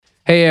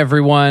Hey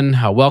everyone,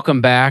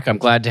 welcome back. I'm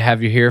glad to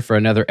have you here for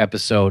another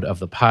episode of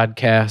the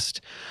podcast.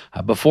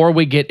 Before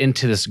we get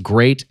into this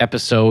great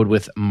episode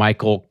with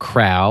Michael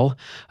Krall,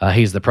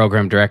 he's the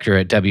program director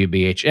at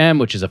WBHM,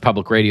 which is a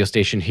public radio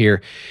station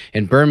here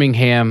in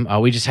Birmingham.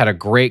 We just had a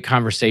great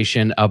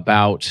conversation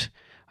about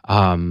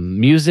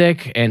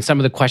music and some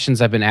of the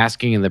questions I've been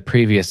asking in the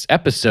previous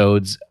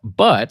episodes,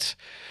 but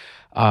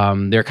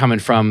they're coming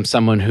from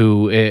someone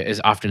who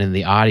is often in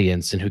the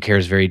audience and who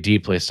cares very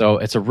deeply. So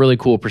it's a really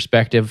cool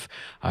perspective.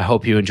 I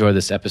hope you enjoy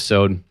this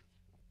episode.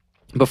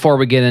 Before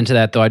we get into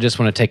that, though, I just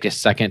want to take a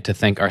second to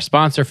thank our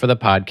sponsor for the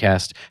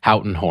podcast,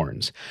 Houghton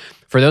Horns.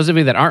 For those of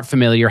you that aren't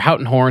familiar,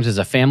 Houghton Horns is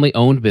a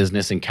family-owned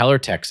business in Keller,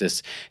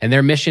 Texas, and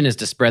their mission is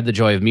to spread the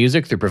joy of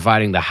music through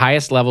providing the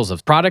highest levels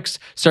of products,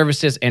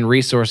 services, and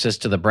resources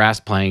to the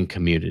brass-playing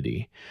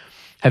community.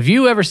 Have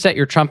you ever set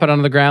your trumpet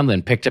on the ground,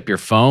 then picked up your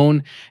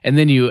phone, and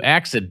then you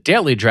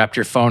accidentally dropped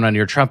your phone on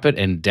your trumpet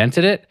and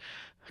dented it?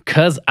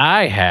 'Cause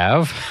I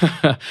have.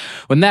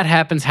 When that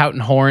happens,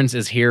 Houghton Horns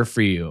is here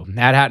for you.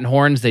 At Houghton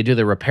Horns, they do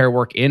the repair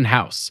work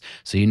in-house,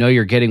 so you know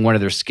you're getting one of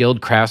their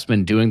skilled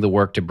craftsmen doing the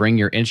work to bring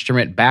your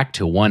instrument back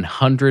to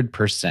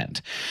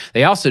 100%.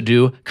 They also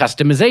do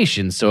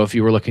customization, so if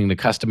you were looking to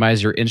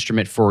customize your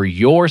instrument for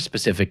your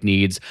specific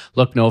needs,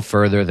 look no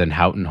further than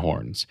Houghton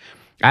Horns.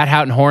 At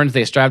Houghton Horns,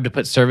 they strive to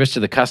put service to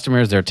the customer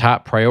as their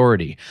top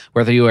priority.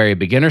 Whether you are a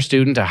beginner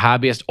student, a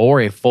hobbyist, or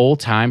a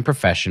full-time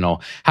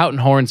professional, Houghton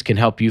Horns can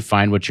help you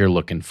find what you're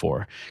looking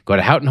for. Go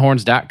to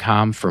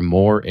houghtonhorns.com for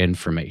more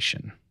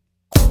information.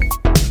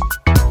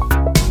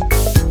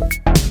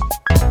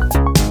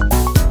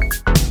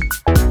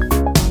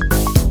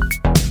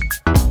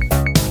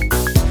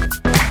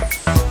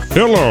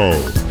 Hello,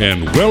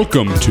 and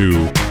welcome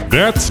to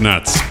That's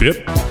Not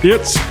Spit,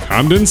 It's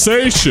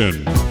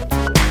Condensation.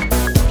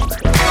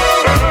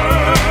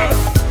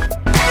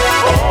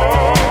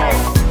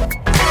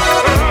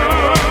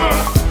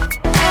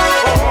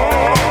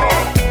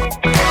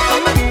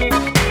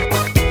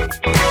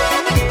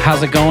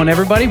 How's it going,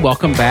 everybody?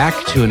 Welcome back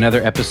to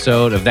another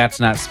episode of That's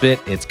Not Spit,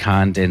 It's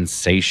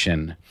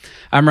Condensation.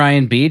 I'm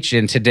Ryan Beach,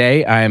 and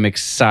today I am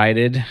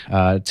excited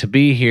to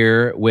be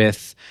here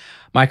with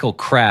Michael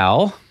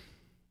Krall.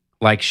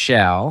 Like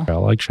Shall.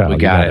 Like Shall. We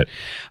got it.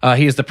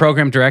 He is the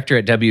program director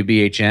at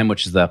WBHM,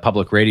 which is the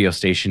public radio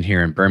station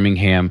here in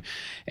Birmingham.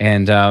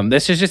 And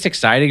this is just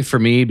exciting for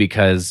me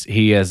because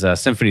he is a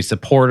symphony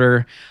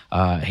supporter.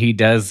 He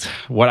does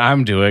what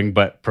I'm doing,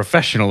 but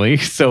professionally.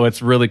 So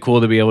it's really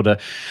cool to be able to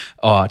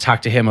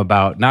talk to him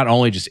about not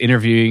only just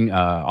interviewing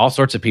all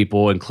sorts of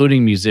people,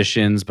 including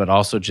musicians, but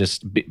also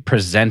just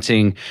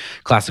presenting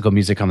classical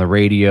music on the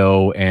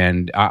radio.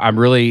 And I'm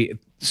really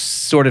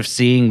sort of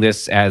seeing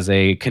this as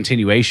a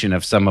continuation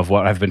of some of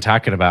what I've been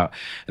talking about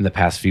in the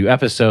past few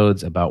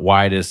episodes about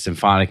why does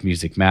symphonic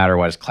music matter,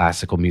 why does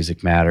classical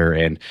music matter,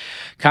 and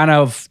kind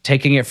of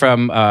taking it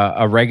from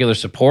a regular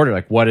supporter,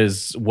 like what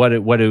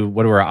do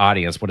our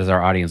audience, what does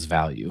our audience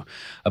value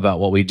about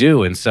what we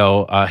do? And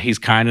so he's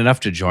kind enough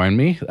to join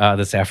me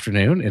this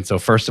afternoon. And so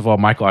first of all,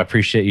 Michael, I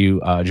appreciate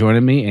you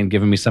joining me and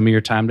giving me some of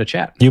your time to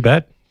chat. You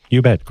bet.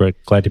 Great.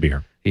 Glad to be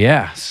here.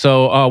 Yeah.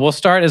 So we'll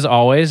start as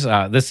always.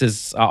 This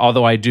is,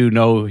 although I do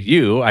know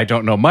you, I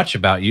don't know much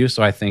about you.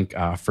 So I think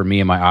for me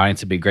and my audience,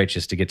 it'd be great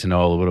just to get to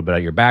know a little bit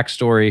of your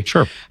backstory.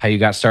 Sure. How you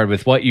got started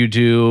with what you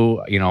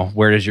do,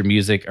 where does your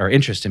music or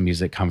interest in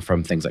music come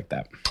from, things like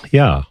that.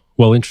 Yeah.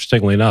 Well,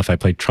 interestingly enough, I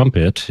played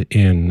trumpet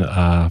in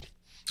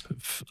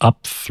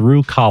up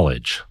through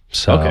college.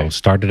 So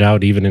started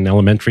out even in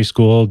elementary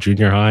school,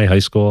 junior high, high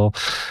school,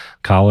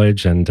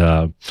 college, and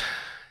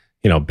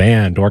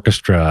band,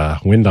 orchestra,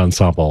 wind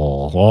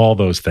ensemble, all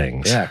those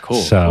things. Yeah,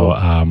 cool. So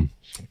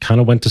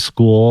kind of went to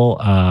school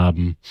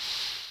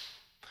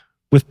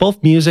with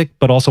both music,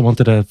 but also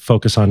wanted to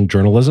focus on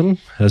journalism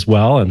as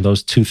well. And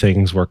those two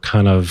things were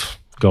kind of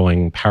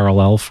going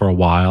parallel for a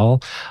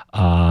while.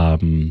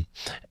 And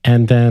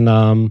then,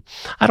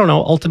 I don't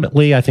know,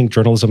 ultimately, I think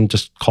journalism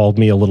just called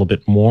me a little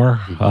bit more,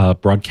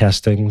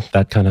 broadcasting,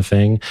 that kind of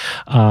thing.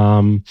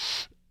 And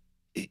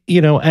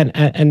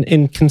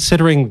in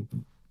considering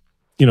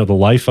the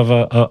life of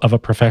a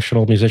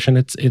professional musician,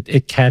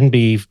 it can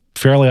be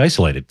fairly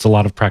isolated. It's a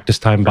lot of practice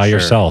time by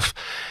yourself.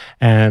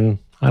 And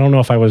I don't know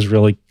if I was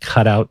really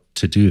cut out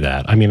to do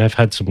that. I mean, I've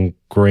had some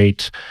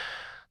great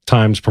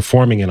times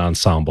performing in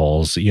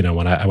ensembles.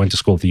 When I went to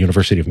school at the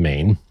University of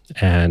Maine,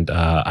 and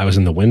I was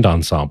in the wind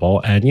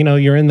ensemble, and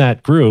you're in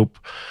that group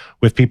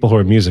with people who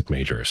are music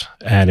majors,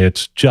 and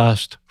it's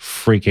just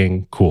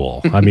freaking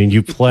cool. I mean,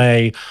 you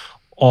play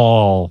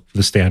all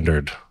the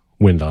standard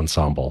wind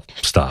ensemble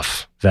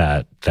stuff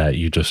that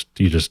you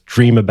just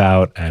dream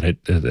about, and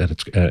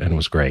it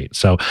was great.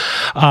 So,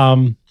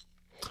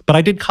 but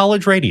I did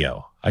college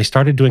radio. I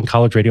started doing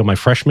college radio my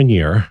freshman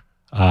year.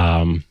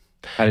 How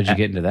did you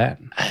get into that?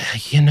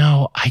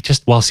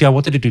 I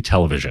wanted to do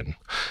television.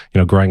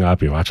 Growing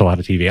up, you watch a lot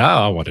of TV. Oh,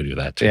 I want to do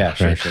that too. Yeah,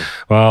 right? sure.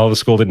 Well, the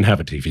school didn't have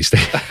a TV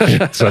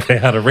station, so they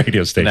had a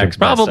radio station.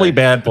 Probably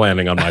bad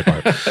planning on my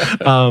part.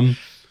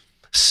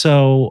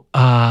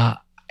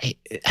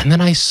 and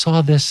then I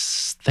saw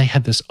this, they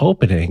had this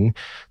opening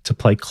to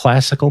play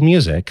classical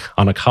music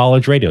on a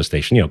college radio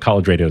station. You know,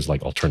 college radio is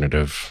like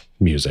alternative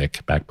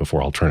music back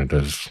before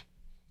alternative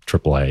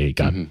AAA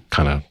got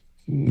kind of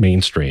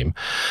mainstream.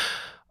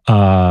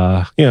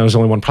 There's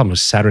only one problem. It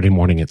was Saturday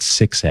morning at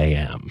 6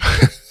 a.m.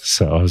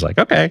 So I was like,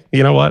 okay,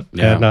 you know what?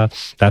 Yeah. And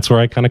that's where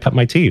I kind of cut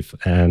my teeth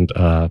and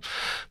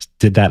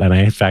did that. And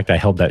in fact, I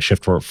held that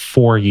shift for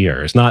 4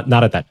 years. Not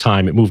at that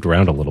time. It moved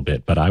around a little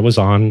bit, but I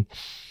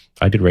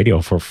did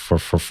radio for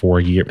 4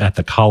 years at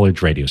the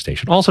college radio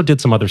station. Also did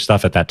some other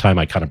stuff at that time.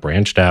 I kind of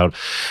branched out,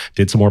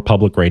 did some more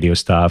public radio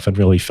stuff, and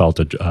really felt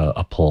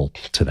a pull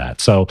to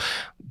that. So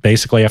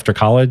basically after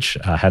college,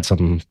 had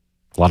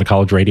a lot of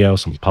college radio,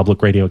 some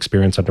public radio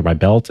experience under my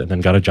belt, and then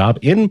got a job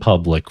in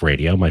public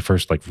radio, my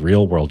first like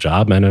real world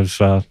job, and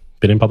have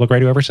been in public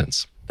radio ever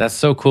since. That's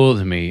so cool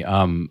to me.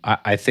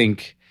 I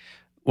think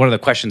one of the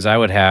questions I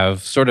would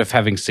have, sort of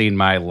having seen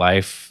my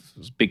life,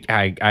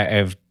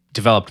 I've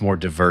developed more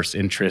diverse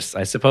interests,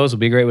 I suppose would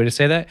be a great way to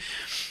say that.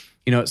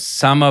 You know,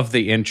 some of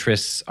the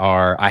interests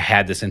are, I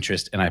had this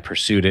interest and I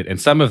pursued it. And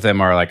some of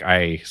them are like,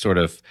 I sort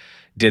of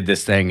did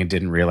this thing and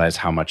didn't realize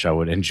how much I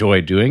would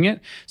enjoy doing it.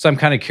 So I'm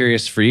kind of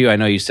curious for you. I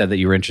know you said that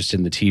you were interested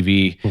in the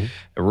TV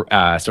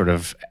sort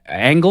of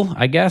angle,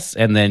 I guess,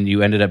 and then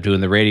you ended up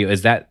doing the radio.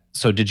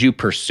 So did you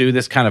pursue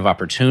this kind of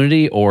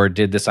opportunity, or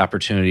did this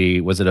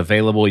opportunity, was it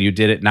available? You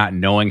did it not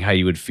knowing how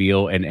you would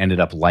feel and ended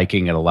up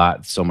liking it a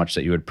lot so much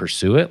that you would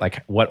pursue it?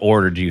 Like, what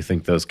order do you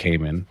think those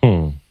came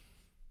in?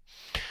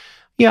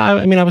 Yeah,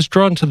 I mean, I was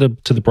drawn to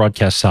the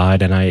broadcast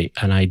side, and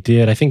I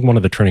did. I think one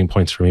of the turning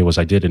points for me was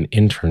I did an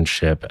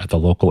internship at the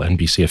local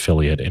NBC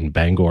affiliate in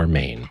Bangor,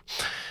 Maine,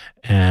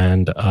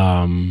 and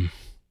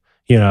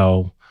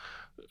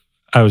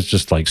I was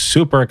just like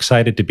super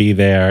excited to be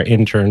there.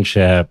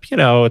 Internship,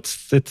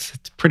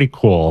 it's pretty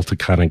cool to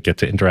kind of get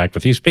to interact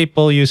with these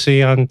people you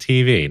see on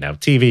TV. Now,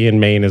 TV in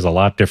Maine is a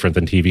lot different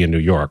than TV in New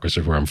York, which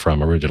is where I'm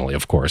from originally,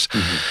 of course,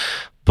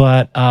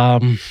 but.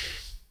 I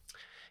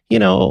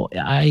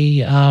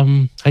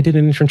did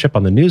an internship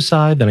on the news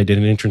side, then I did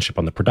an internship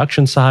on the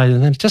production side,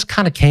 and then it just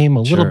kind of came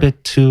a little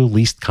bit to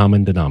least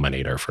common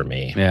denominator for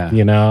me.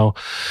 Yeah.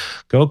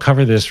 Go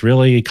cover this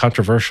really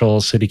controversial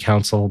city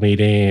council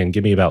meeting and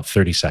give me about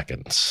 30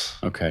 seconds.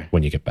 Okay.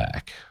 When you get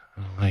back.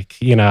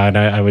 And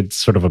I would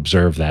sort of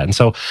observe that. And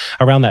so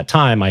around that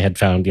time, I had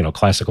found,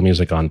 classical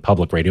music on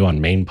public radio,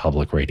 on Maine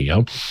public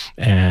radio.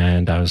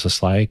 And I was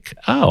just like,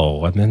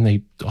 oh, and then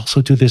they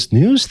also do this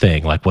news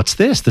thing. Like, what's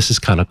this? This is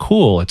kind of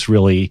cool. It's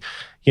really,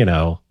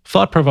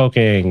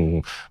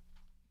 thought-provoking,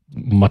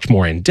 much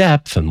more in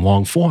depth and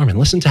long form, and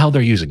listen to how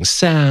they're using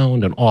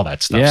sound and all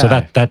that stuff. Yeah. So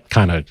that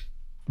kind of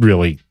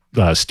really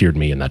steered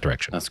me in that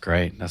direction. That's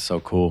great. That's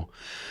so cool.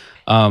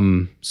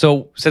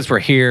 So since we're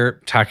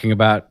here talking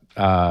about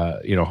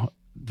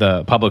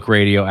the public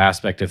radio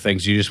aspect of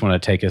things, you just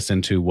want to take us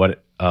into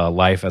what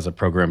life as a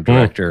program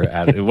director,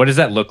 what does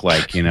that look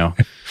like?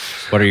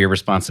 What are your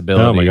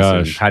responsibilities? Oh my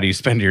gosh. And how do you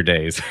spend your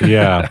days?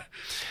 Yeah.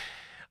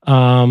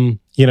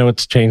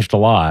 It's changed a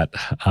lot.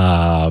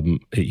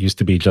 It used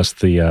to be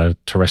just the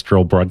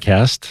terrestrial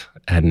broadcast,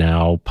 and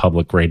now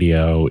public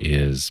radio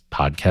is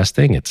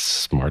podcasting, it's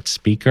smart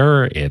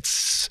speaker,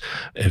 it's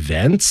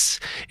events,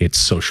 it's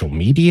social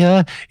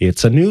media,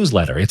 it's a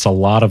newsletter. It's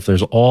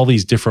there's all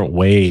these different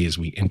ways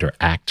we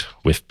interact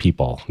with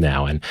people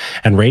now. And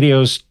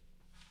radio's,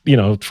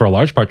 for a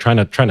large part, trying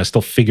to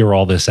still figure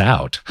all this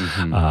out.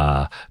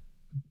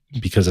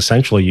 Because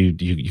essentially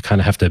you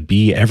kind of have to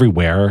be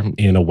everywhere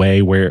in a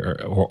way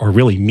where, or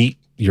really meet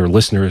your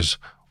listeners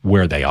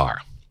where they are.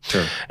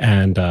 Sure.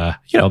 And,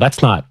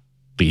 that's not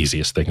the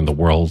easiest thing in the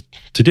world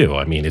to do.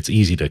 I mean, it's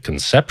easy to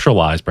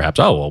conceptualize perhaps,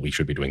 we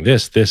should be doing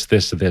this,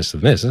 and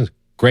this.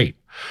 Great.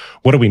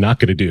 What are we not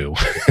going to do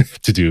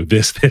to do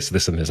this,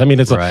 and this? I mean,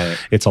 it's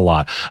a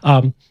lot.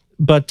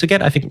 But to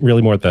get, I think,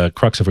 really more at the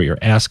crux of what you're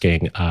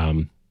asking,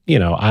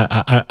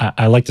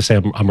 I like to say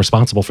I'm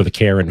responsible for the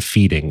care and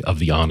feeding of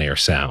the on-air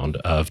sound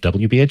of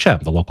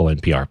WBHM, the local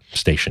NPR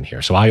station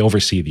here. So I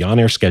oversee the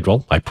on-air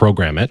schedule. I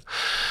program it.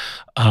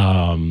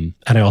 And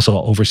I also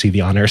oversee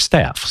the on-air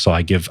staff. So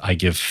I give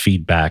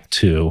feedback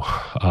to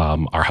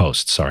our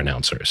hosts, our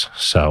announcers.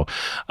 So,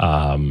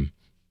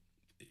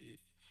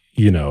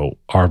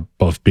 our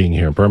both being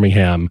here in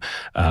Birmingham,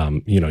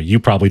 you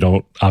probably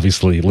don't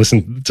obviously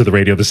listen to the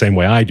radio the same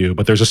way I do,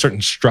 but there's a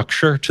certain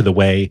structure to the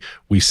way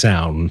we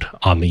sound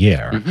on the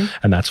air.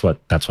 And that's what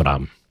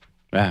I'm.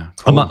 Yeah,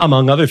 cool.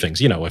 Among other things,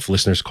 if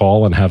listeners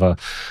call and have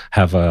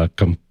a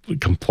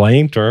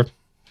complaint, or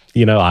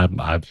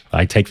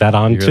I take that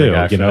on too.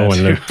 When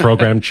the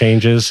program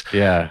changes,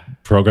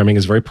 programming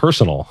is very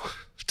personal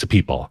to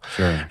people,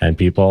 sure. And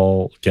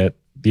people get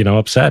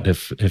upset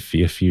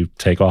if you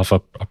take off a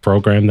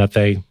program that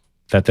they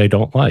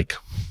don't like.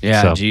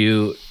 Yeah.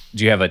 So.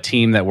 do you have a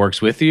team that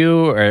works with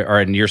you,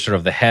 and you're sort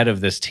of the head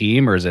of this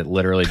team, or is it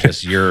literally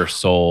just your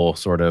sole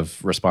sort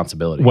of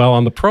responsibility? Well,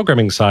 on the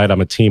programming side,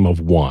 I'm a team of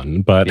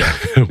one, but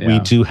we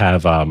do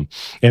have.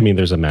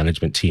 There's a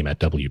management team at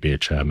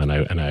WBHM,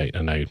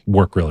 and I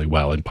work really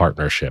well in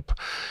partnership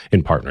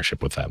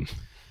with them.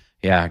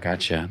 Yeah,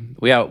 gotcha.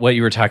 Yeah, what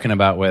you were talking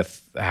about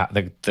with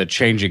the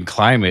changing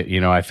climate,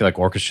 I feel like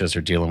orchestras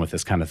are dealing with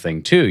this kind of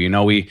thing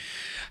too.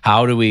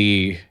 How do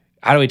we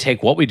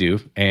take what we do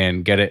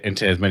and get it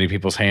into as many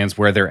people's hands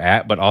where they're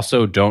at, but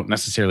also don't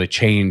necessarily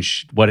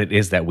change what it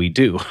is that we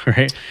do,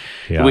 right?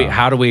 Yeah.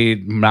 How do we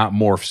not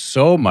morph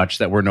so much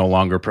that we're no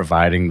longer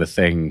providing the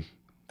thing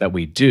that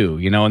we do,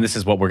 and this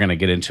is what we're going to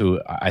get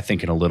into, I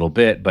think, in a little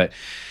bit, but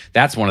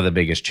that's one of the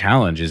biggest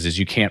challenges is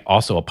you can't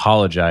also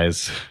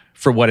apologize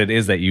for what it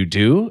is that you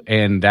do,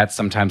 and that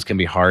sometimes can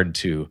be hard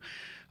to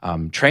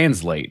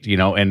translate,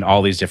 in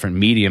all these different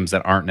mediums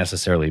that aren't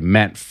necessarily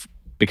meant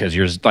because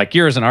yours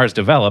and ours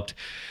developed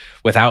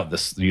without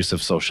the use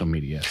of social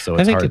media. So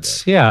it's hard.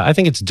 I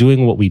think it's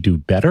doing what we do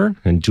better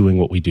and doing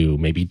what we do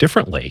maybe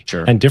differently.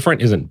 Sure. And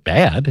different isn't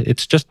bad.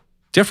 It's just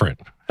different.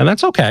 And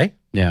that's okay.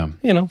 Yeah.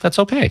 That's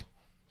okay.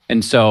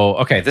 And so,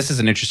 okay, this is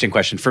an interesting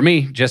question for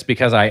me, just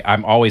because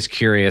I'm always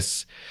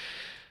curious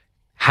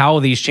how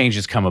these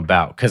changes come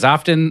about. Because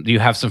often you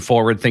have some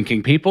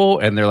forward-thinking people,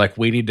 and they're like,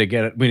 we need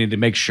to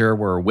make sure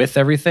we're with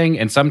everything.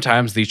 And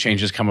sometimes these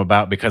changes come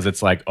about because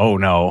it's like, oh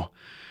no,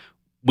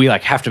 we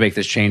have to make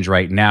this change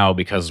right now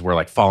because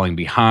we're falling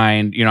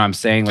behind. You know what I'm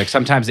saying?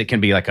 Sometimes it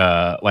can be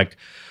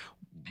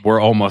we're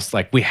almost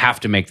we have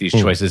to make these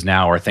choices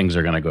now or things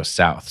are going to go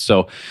south.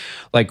 So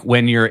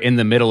when you're in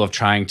the middle of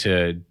trying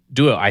to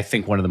do it, I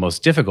think one of the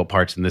most difficult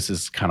parts, and this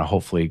is kind of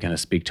hopefully going to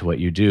speak to what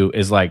you do,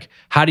 is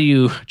how do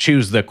you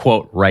choose the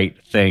quote right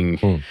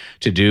thing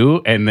to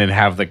do, and then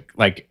have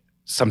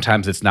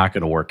sometimes it's not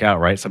going to work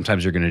out, right?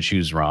 Sometimes you're going to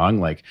choose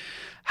wrong.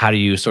 How do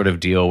you sort of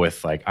deal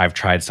with I've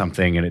tried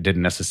something and it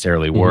didn't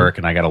necessarily work,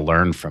 and I got to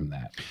learn from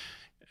that?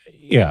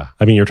 Yeah.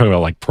 You're talking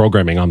about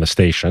programming on the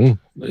station.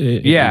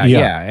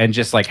 Yeah. And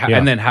just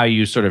and then how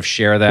you sort of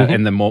share that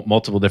in the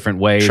multiple different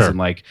ways. Sure.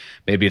 And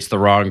maybe it's the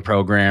wrong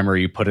program or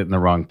you put it in the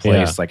wrong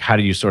place. Yeah. How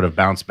do you sort of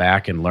bounce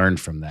back and learn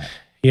from that?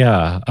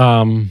 Yeah.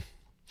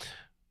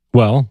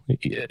 Well,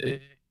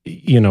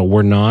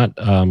 we're not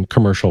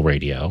commercial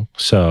radio.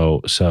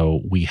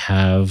 So we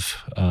have,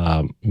 we're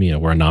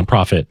a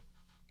nonprofit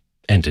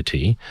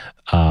entity.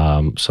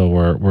 So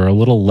we're a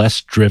little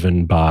less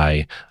driven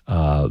by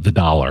the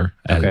dollar,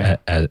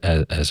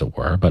 as it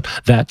were. But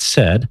that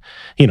said,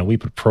 we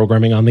put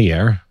programming on the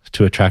air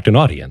to attract an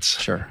audience.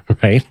 Sure.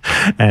 Right.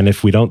 And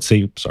if we don't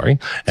see,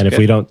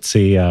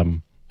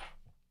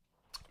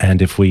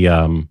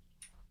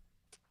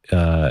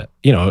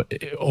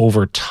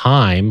 over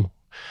time,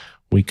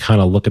 we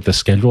kind of look at the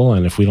schedule,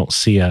 and if we don't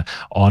see an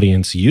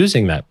audience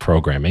using that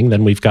programming,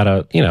 then we've got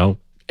to,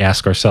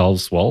 ask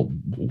ourselves, well,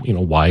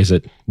 why is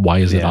it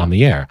on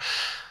the air?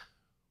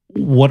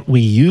 What we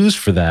use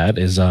for that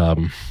is,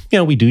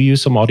 we do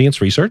use some audience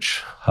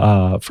research,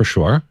 for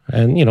sure.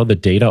 And, the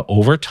data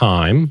over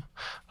time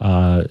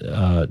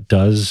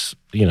does,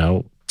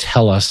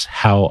 tell us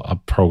how a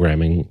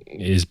programming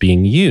is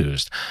being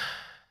used.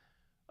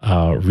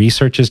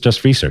 Research is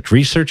just research.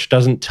 Research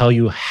doesn't tell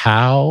you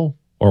how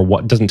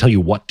or doesn't tell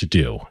you what to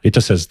do. It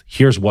just says,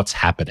 here's what's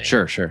happening.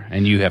 Sure.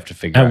 And you have to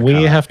figure out. And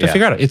we have to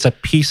figure out. It's a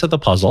piece of the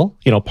puzzle.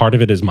 Part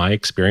of it is my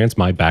experience,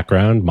 my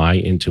background, my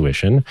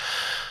intuition.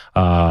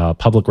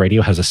 Public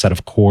radio has a set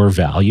of core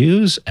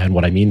values. And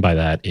what I mean by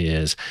that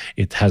is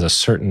it has a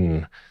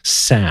certain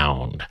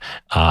sound,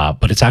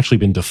 but it's actually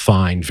been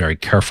defined very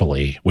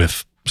carefully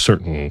with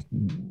certain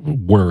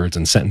words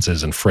and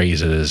sentences and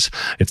phrases.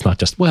 It's not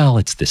just, well,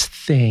 it's this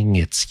thing.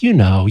 It's, you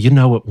know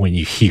it when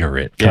you hear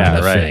it kind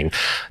of thing.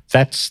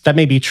 That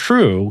may be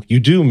true.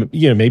 You do,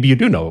 maybe you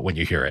do know it when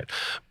you hear it,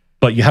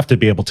 but you have to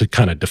be able to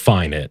kind of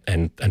define it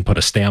and put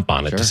a stamp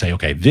on it to say,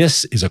 okay,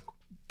 this is a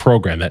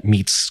program that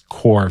meets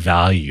core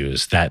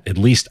values that at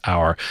least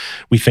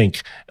we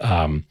think,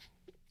 our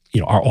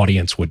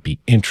audience would be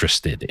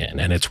interested in.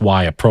 And it's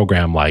why a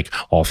program like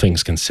All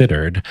Things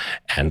Considered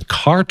and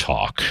Car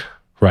Talk,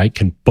 right,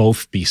 can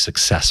both be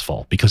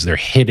successful because they're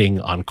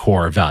hitting on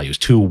core values.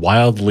 Two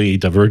wildly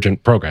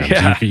divergent programs.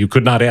 Yeah. You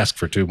could not ask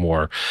for two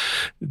more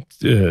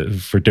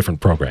for different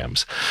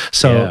programs.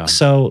 So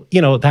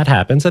that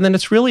happens, and then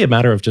it's really a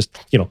matter of just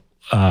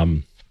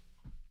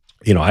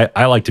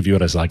I like to view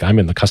it as I'm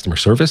in the customer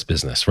service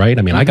business, right?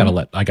 I gotta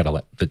let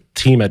the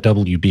team at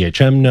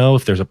WBHM know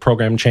if there's a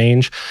program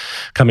change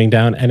coming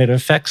down, and it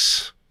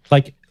affects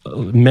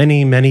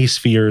many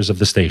spheres of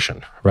the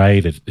station,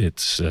 right?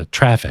 It's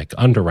traffic,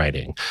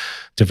 underwriting,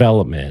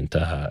 development,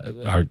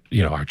 our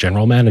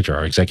general manager,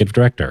 our executive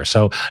director.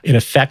 So it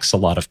affects a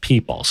lot of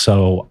people.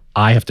 So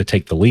I have to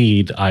take the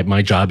lead.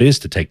 My job is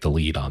to take the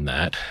lead on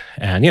that,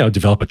 and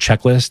develop a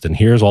checklist. And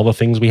here's all the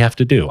things we have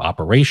to do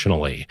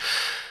operationally.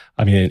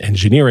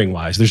 Engineering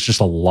wise, there's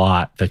just a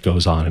lot that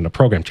goes on in a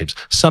program change.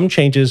 Some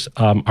changes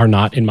are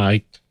not in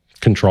my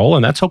control,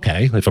 and that's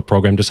okay if a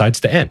program decides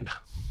to end.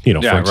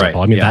 for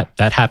example. I mean,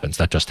 that happens.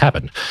 That just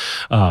happened.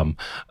 And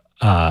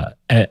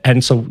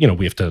so,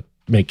 we have to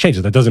make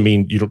changes. That doesn't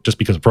mean you don't, just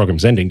because a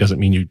program's ending doesn't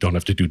mean you don't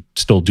have to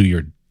still do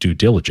your due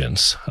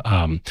diligence.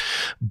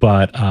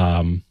 But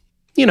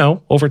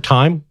over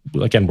time,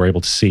 again, we're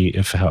able to see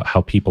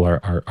how people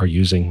are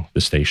using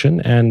the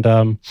station.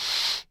 And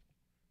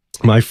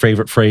my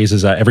favorite phrase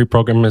is every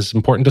program is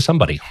important to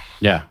somebody.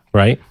 Yeah.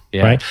 Right?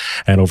 Yeah. Right.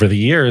 And over the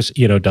years,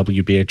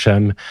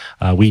 WBHM,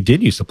 we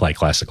did used to play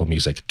classical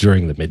music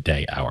during the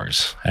midday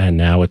hours. And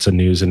now it's a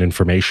news and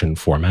information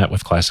format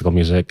with classical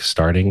music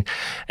starting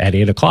at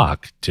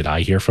 8:00. Did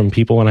I hear from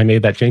people when I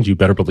made that change? You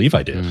better believe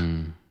I did.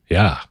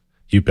 Yeah.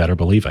 You better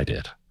believe I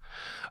did.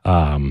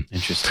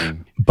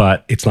 Interesting.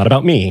 But it's not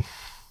about me.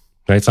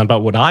 Right? It's not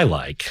about what I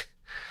like.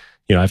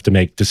 I have to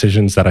make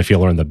decisions that I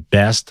feel are in the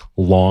best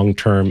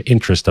long-term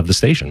interest of the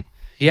station.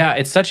 Yeah,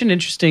 it's such an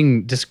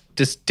interesting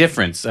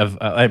difference of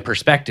a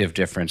perspective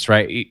difference,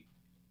 right?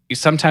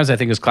 Sometimes I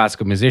think as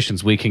classical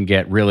musicians, we can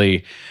get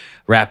really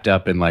wrapped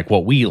up in like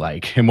what we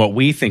like and what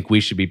we think we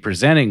should be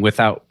presenting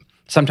without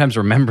sometimes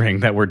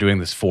remembering that we're doing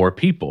this for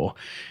people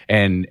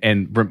and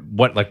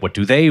what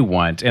do they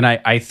want? And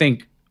I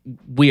think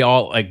we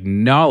all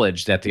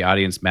acknowledge that the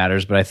audience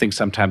matters, but I think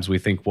sometimes we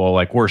think, well,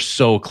 like we're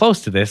so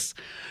close to this,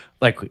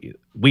 like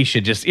we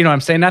should just,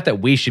 I'm saying not that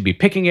we should be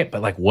picking it,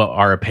 but like what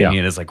our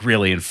opinion is like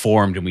really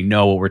informed and we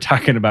know what we're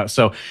talking about.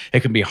 So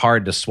it can be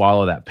hard to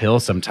swallow that pill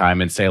sometime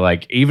and say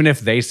like, even if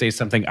they say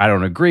something I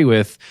don't agree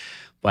with,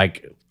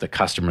 like the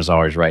customer's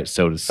always right,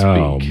 so to speak.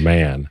 Oh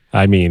man.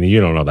 I mean,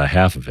 you don't know the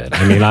half of it.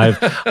 I mean,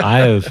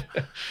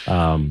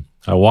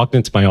 I walked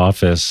into my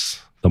office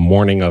the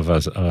morning of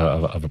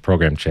a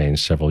program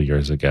change several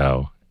years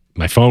ago.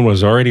 My phone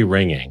was already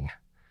ringing.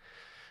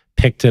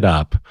 Picked it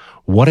up.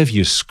 What have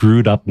you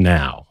screwed up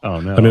now?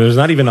 Oh no! I mean, there's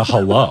not even a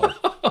hello.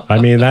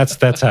 I mean,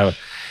 that's how,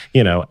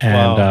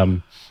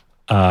 And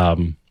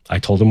I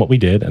told them what we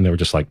did, and they were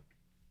just like,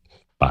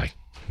 "Bye,"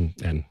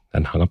 and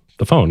hung up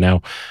the phone.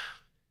 Now,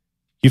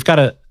 you've got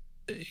to,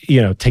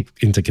 take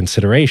into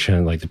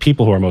consideration like the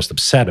people who are most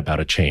upset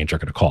about a change are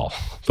going to call.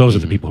 Those are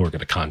the people who are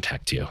going to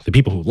contact you. The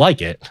people who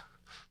like it.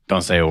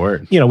 Don't say a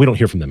word. We don't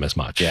hear from them as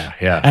much.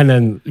 Yeah. And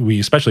then we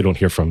especially don't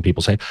hear from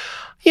people saying,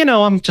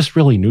 I'm just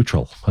really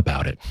neutral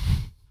about it.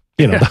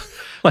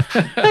 Like,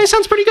 hey,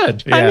 sounds pretty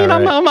good. Yeah, I mean,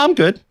 right. I'm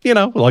good.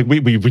 Like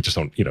we just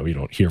don't, you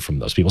don't hear from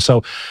those people.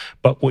 So,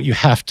 but what you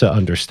have to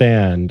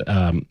understand,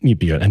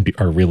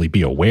 really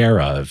be aware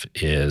of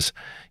is,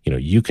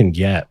 you can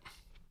get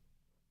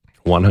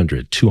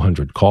 100,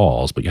 200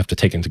 calls, but you have to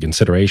take into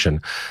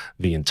consideration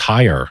the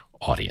entire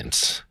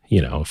audience.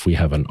 If we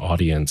have an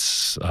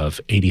audience of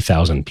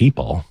 80,000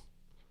 people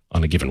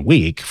on a given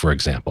week, for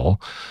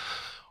example,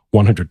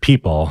 100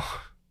 people,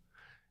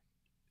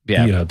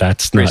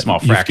 that's very not, small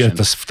fraction.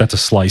 That's a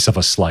slice of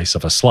a slice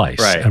of a slice.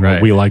 Right, and right.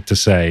 what we like to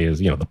say is,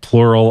 the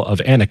plural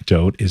of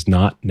anecdote is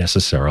not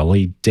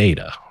necessarily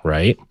data,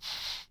 right?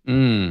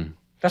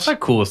 That's a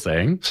cool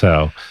thing.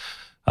 So,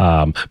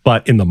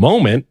 but in the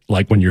moment,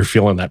 like when you're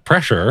feeling that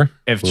pressure,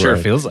 It sure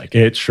feels like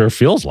it. It sure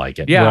feels like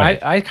it. Yeah,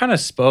 right. I kind of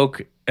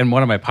spoke in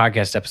one of my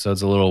podcast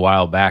episodes a little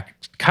while back,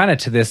 kind of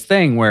to this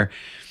thing where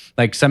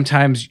like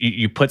sometimes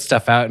you put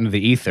stuff out into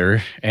the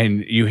ether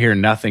and you hear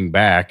nothing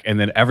back. And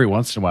then every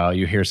once in a while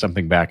you hear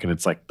something back and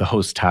it's like the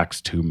host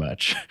talks too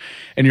much.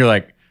 And you're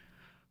like,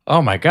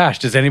 oh my gosh,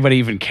 does anybody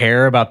even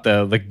care about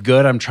the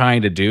good I'm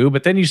trying to do?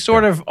 But then you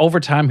sort of over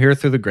time hear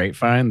through the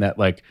grapevine that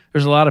like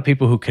there's a lot of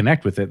people who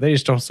connect with it. They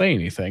just don't say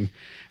anything.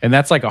 And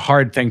that's like a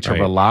hard thing to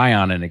rely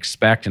on and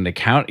expect and to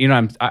count.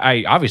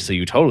 I obviously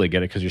you totally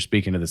get it because you're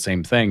speaking to the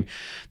same thing.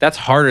 That's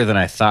harder than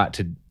I thought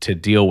to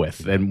deal with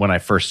than when I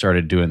first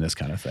started doing this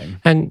kind of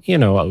thing. And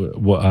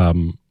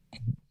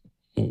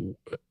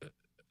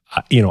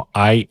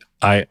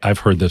I've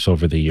heard this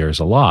over the years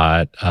a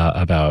lot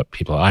about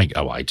people.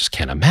 I just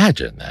can't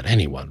imagine that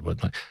anyone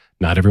would.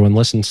 Not everyone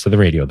listens to the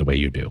radio the way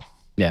you do.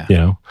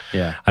 Yeah.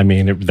 Yeah. I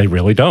mean, they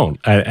really don't.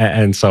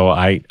 And so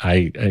I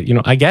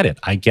get it.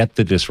 I get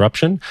the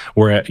disruption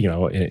where,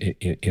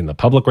 in the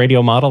public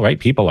radio model, right?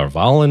 People are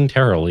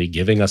voluntarily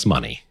giving us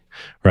money,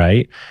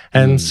 right?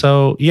 And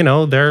so,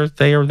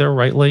 they're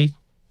rightly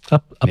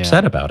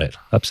upset about it.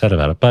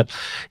 But,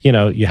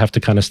 you have to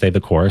kind of stay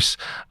the course.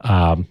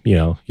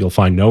 You'll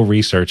find no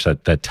research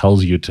that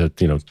tells you to,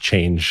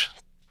 change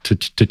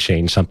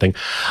something.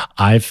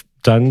 I've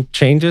done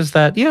changes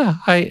that,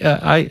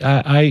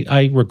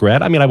 I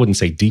regret. I mean, I wouldn't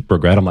say deep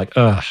regret. I'm like,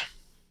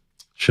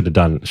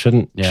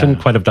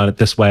 shouldn't quite have done it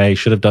this way.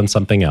 Should have done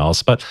something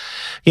else. But,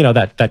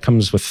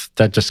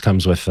 that just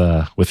comes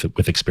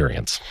with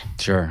experience.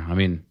 Sure. I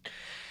mean,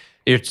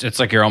 it's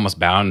like you're almost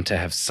bound to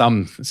have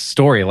some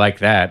story like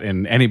that,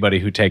 and anybody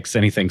who takes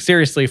anything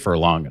seriously for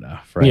long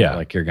enough, right? Yeah.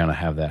 Like you're going to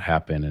have that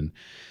happen. And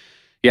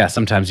yeah,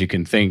 sometimes you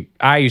can think,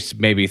 I used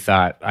to maybe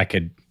thought I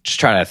could just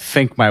try to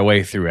think my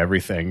way through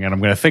everything, and I'm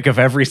going to think of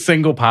every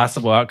single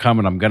possible outcome,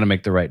 and I'm going to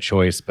make the right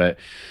choice. But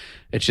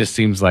it just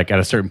seems like at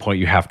a certain point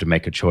you have to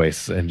make a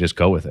choice and just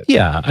go with it.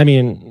 Yeah. I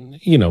mean,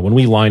 when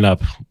we line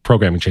up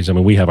programming changes, I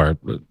mean, we have our,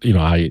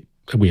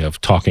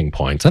 talking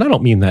points. And I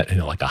don't mean that in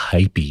like a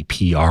hypey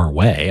PR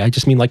way. I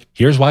just mean like,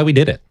 here's why we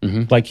did it.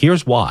 Like,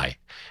 here's why.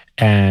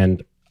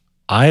 And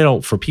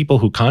for people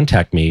who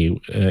contact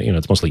me,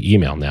 it's mostly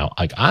email now.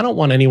 Like, I don't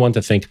want anyone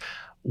to think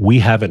we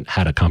haven't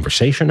had a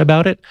conversation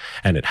about it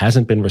and it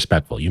hasn't been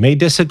respectful. You may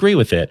disagree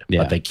with it,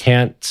 but they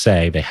can't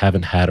say they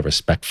haven't had a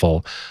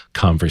respectful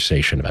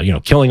conversation about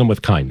it, killing them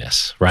with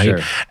kindness, right? Sure.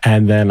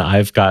 And then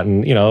I've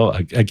gotten,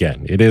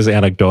 again, it is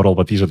anecdotal,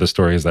 but these are the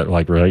stories that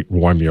like really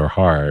warm your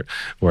heart,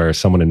 where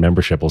someone in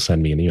membership will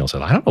send me an email and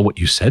say, I don't know what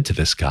you said to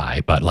this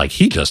guy, but like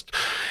he just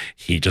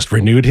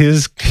renewed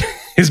his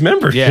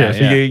membership,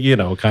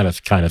 kind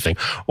of thing.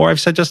 Or I've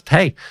said just,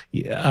 hey,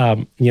 you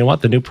know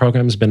what? The new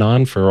program's been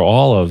on for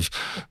all of,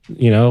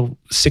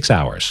 6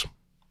 hours.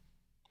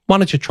 Why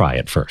don't you try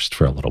it first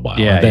for a little while,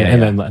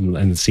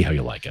 and see how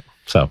you like it.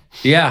 So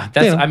that's.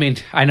 I mean,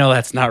 I know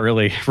that's not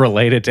really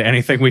related to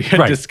anything we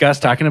had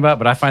discussed talking about,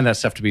 but I find that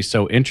stuff to be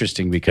so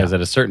interesting because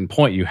at a certain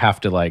point you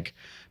have to like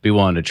be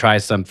willing to try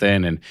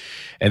something and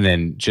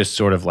then just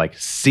sort of like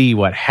see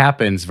what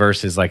happens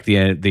versus like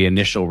the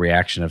initial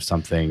reaction of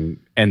something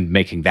and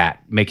making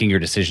your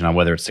decision on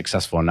whether it's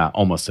successful or not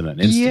almost in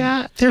an instant.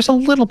 Yeah, there's a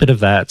little bit of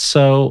that.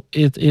 So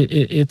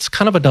it's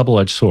kind of a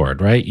double-edged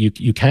sword, right?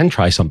 You can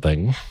try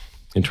something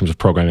in terms of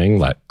programming,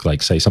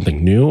 like say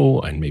something new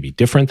and maybe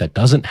different that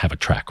doesn't have a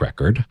track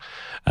record.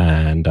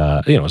 And,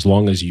 as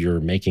long as you're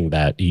making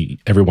that,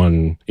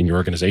 everyone in your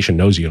organization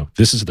knows,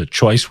 this is the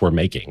choice we're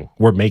making.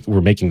 We're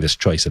making this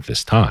choice at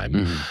this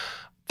time.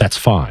 That's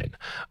fine.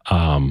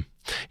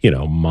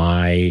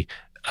 My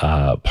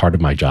part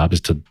of my job is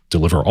to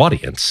deliver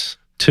audience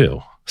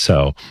too.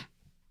 So,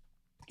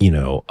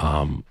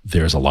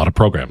 there's a lot of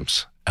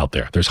programs out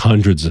there. There's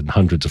hundreds and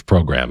hundreds of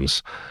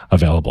programs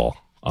available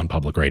on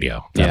public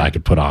radio that I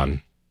could put on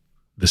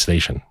the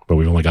station, but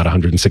we've only got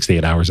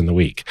 168 hours in the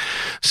week.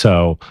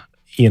 So,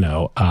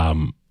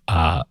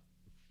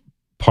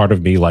 part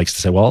of me likes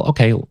to say, well,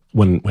 okay,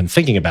 when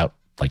thinking about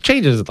like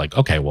changes, it's like,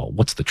 okay, well,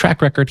 what's the track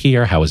record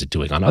here? How is it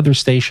doing on other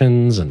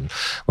stations? And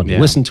let me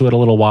listen to it a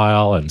little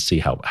while and see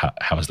how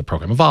has the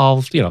program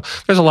evolved.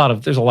 There's a lot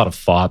of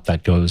thought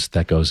that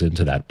goes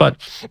into that. But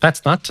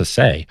that's not to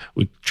say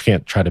we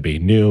can't try to be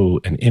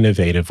new and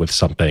innovative with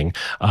something.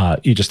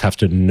 You just have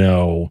to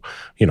know,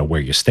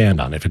 where you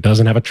stand on it. If it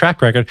doesn't have a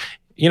track record,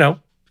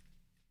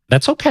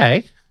 that's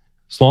okay.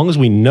 As long as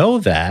we know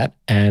that,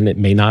 and it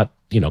may not,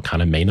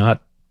 may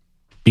not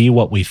be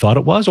what we thought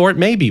it was, or it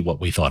may be what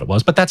we thought it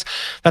was. But that's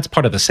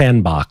part of the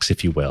sandbox,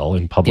 if you will,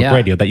 in public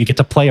radio that you get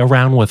to play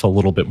around with a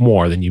little bit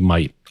more than you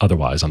might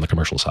otherwise on the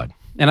commercial side.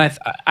 And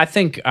I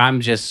think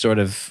I'm just sort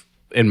of,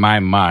 in my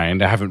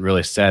mind, I haven't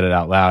really said it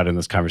out loud in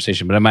this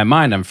conversation, but in my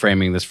mind, I'm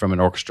framing this from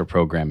an orchestra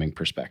programming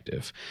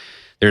perspective.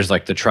 There's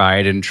like the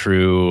tried and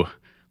true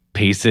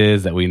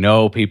pieces that we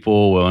know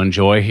people will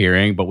enjoy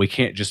hearing, but we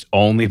can't just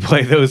only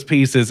play those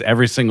pieces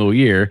every single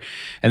year.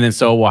 And then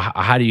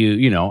how do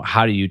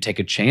you take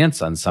a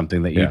chance on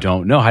something that you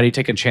don't know? How do you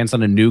take a chance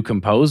on a new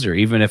composer,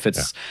 even if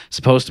it's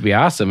supposed to be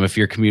awesome? If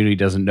your community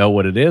doesn't know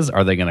what it is,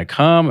 are they going to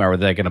come? Are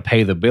they going to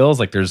pay the bills?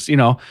 Like there's,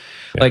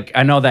 like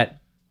I know that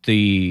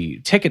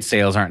the ticket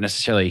sales aren't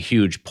necessarily a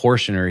huge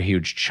portion or a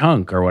huge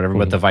chunk or whatever,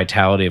 but the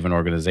vitality of an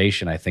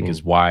organization, I think,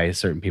 is why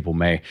certain people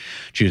may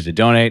choose to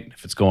donate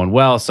if it's going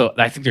well. So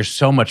I think there's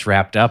so much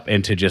wrapped up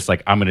into just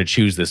like, I'm going to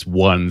choose this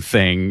one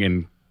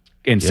thing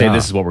and say,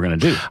 this is what we're going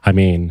to do. I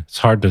mean, it's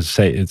hard to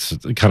say. It's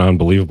kind of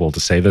unbelievable to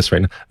say this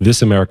right now.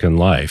 This American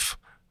Life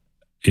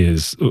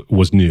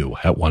was new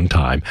at one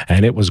time,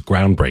 and it was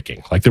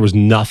groundbreaking. Like there was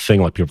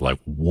nothing, like people were like,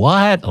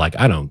 what? Like,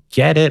 I don't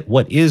get it.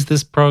 What is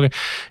this program?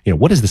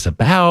 What is this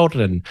about?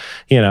 And,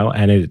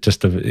 and it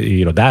just,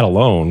 that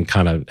alone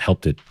kind of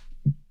helped it,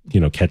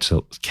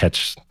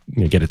 catch,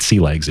 get its sea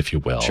legs, if you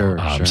will. Sure.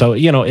 So,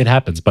 it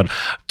happens. But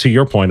to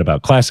your point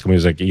about classical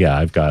music, we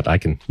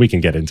can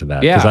get into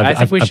that. Yeah, I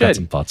think we should. I've got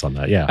some thoughts on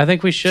that. Yeah. I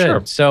think we should.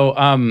 Sure.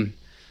 So,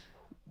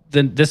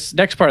 this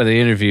next part of the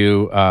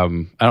interview, I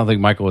don't think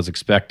Michael was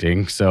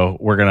expecting, so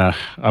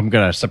I'm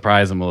gonna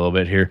surprise him a little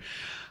bit here.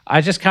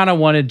 I just kind of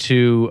wanted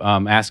to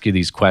ask you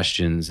these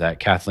questions that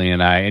Kathleen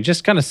and I, and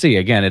just kind of see.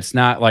 Again, it's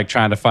not like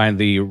trying to find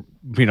the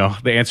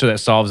answer that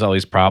solves all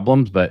these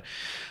problems, but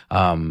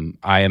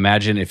I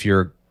imagine if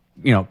you're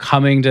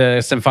coming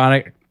to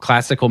symphonic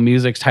classical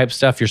music type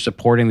stuff, you're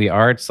supporting the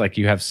arts, like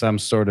you have some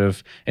sort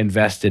of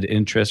vested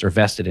interest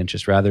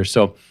rather.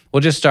 So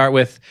we'll just start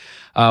with.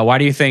 Why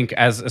do you think,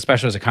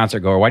 especially as a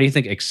concert goer, why do you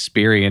think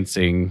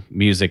experiencing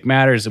music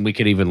matters? And we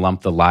could even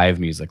lump the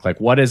live music.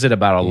 Like, what is it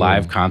about a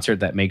live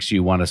concert that makes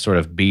you want to sort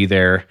of be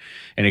there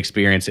and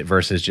experience it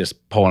versus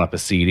just pulling up a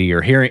CD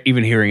or hearing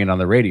it on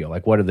the radio?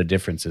 Like, what are the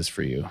differences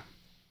for you?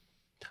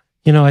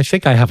 I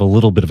think I have a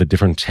little bit of a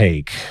different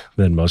take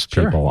than most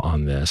people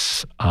on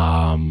this.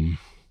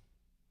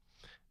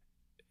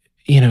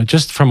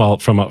 Just from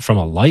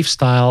a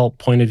lifestyle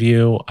point of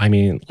view, I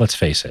mean, let's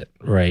face it,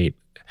 right?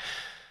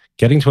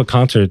 getting to a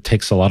concert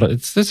takes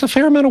it's a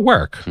fair amount of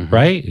work,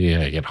 right?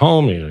 You get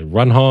home, you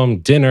run home,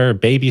 dinner,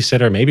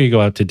 babysitter, maybe you go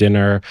out to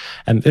dinner,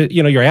 and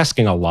you're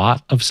asking a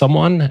lot of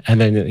someone,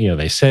 and then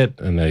they sit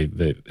and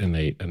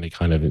they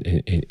kind of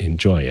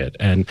enjoy it,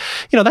 and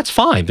that's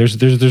fine. There's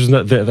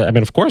I mean,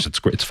 of course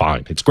it's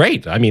fine, it's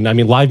great. I mean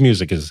live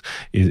music is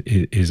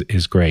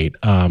great,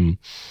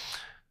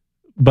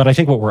 but I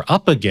think what we're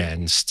up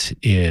against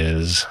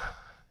is,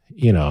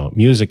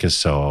 music is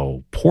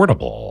so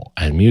portable,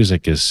 and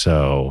music is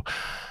so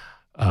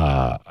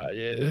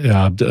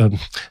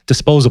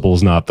disposable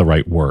is not the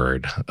right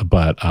word,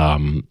 but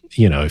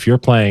if you're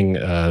playing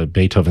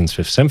Beethoven's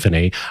Fifth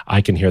Symphony,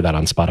 I can hear that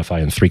on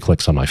Spotify in 3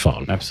 clicks on my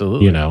phone.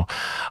 Absolutely.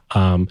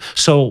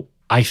 So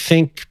I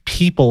think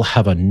people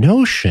have a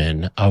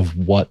notion of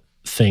what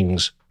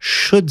things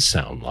should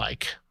sound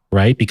like,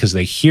 right? Because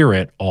they hear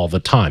it all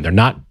the time. They're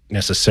not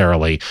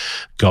necessarily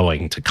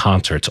going to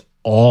concerts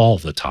all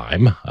the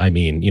time. I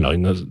mean,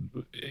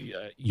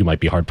 you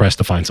might be hard pressed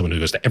to find someone who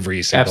goes to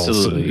every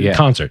single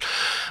concert.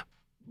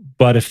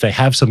 But if they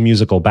have some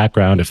musical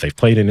background, if they've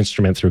played an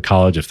instrument through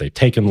college, if they've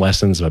taken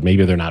lessons, but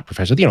maybe they're not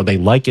professional, they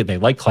like it. They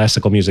like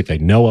classical music. They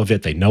know of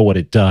it. They know what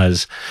it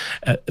does.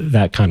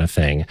 That kind of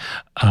thing.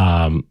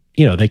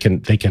 They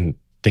can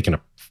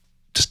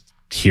just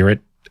hear it,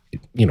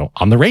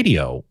 on the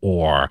radio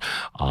or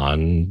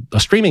on a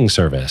streaming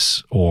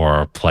service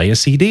or play a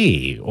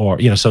CD or,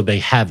 so they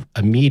have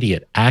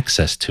immediate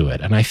access to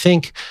it. And I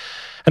think,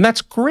 and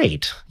that's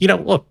great.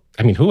 Look,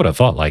 I mean, who would have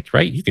thought,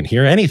 right? You can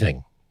hear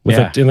anything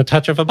in the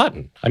touch of a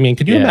button. I mean,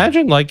 could you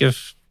imagine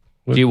if...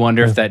 Do you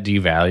wonder if that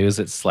devalues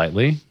it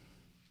slightly?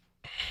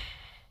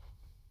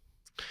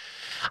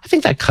 I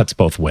think that cuts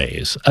both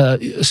ways.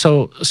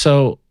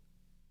 So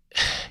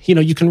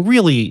you can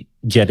really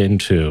get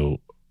into,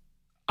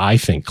 I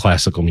think,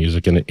 classical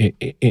music in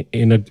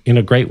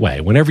a great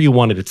way. Whenever you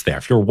want it, it's there.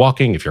 If you're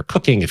walking, if you're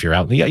cooking, if you're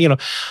out,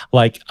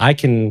 I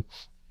can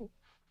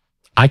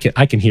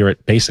hear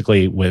it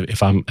basically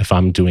if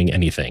I'm doing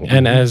anything.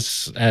 And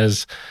as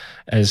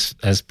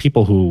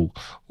people who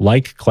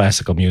like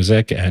classical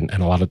music and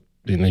a lot of,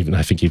 and even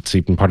I think it's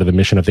even part of the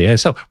mission of the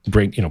ASO,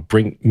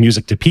 bring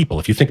music to people.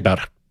 If you think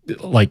about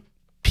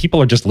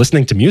people are just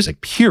listening to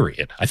music,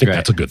 period. I think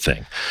that's a good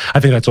thing. I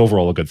think that's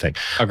overall a good thing.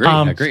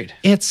 Agreed.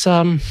 It's,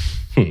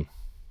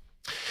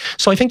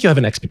 So I think you have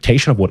an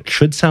expectation of what it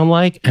should sound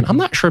like. And I'm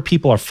not sure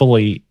people are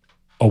fully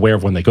aware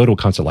of when they go to a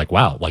concert,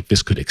 wow,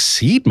 this could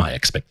exceed my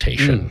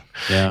expectation.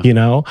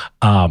 A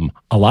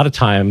lot of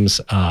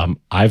times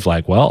I've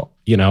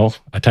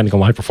attending a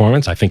live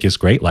performance, I think is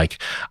great.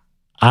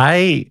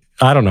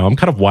 I don't know. I'm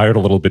kind of wired a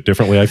little bit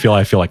differently. I feel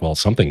like, well,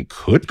 something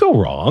could go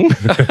wrong.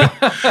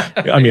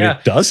 I mean,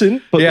 it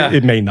doesn't, but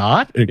it may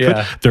not. It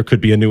could. There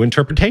could be a new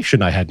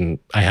interpretation. I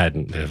hadn't.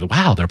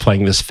 Wow, they're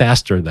playing this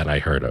faster than I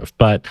heard of.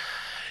 But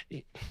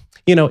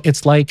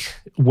it's like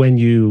when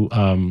you,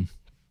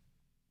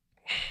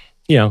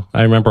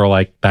 I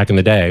remember back in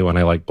the day when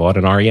I bought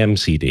an REM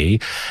CD,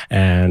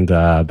 and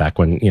back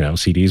when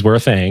CDs were a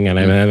thing, and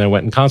then I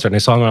went in concert and I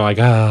saw them, and I'm like,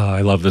 oh,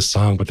 I love this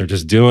song, but they're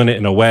just doing it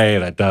in a way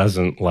that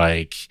doesn't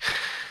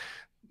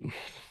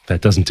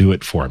do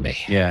it for me.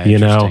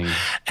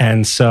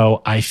 And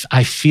so I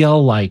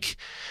feel like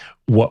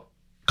what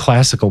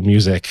classical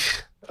music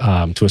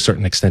to a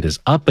certain extent is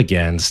up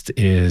against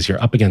is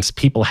you're up against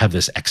people have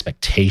this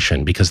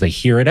expectation because they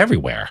hear it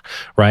everywhere,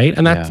 right?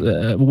 And that,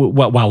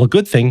 while a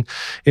good thing,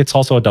 it's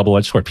also a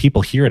double-edged sword.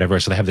 People hear it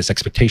everywhere, so they have this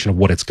expectation of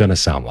what it's going to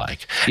sound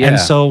like. And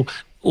so,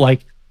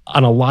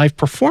 on a live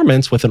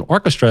performance with an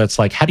orchestra, it's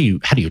how do you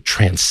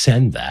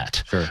transcend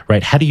that,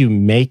 right? How do you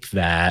make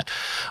that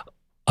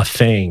a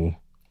thing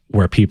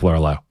where people are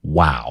like,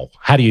 wow?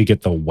 How do you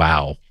get the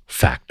wow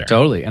factor?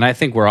 Totally. And I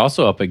think we're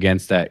also up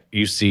against that.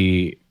 You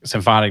see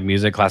symphonic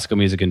music, classical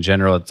music in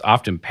general, it's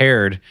often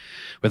paired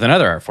with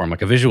another art form,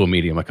 like a visual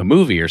medium, like a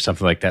movie or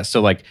something like that.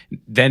 So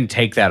then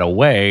take that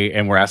away,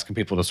 and we're asking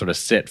people to sort of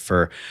sit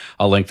for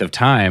a length of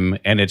time.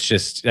 And it's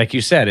just, like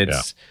you said,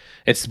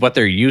 it's what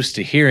they're used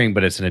to hearing,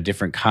 but it's in a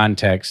different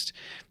context.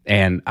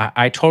 And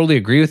I totally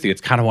agree with you.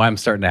 It's kind of why I'm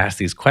starting to ask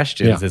these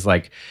questions is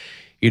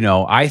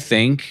I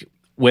think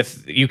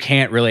you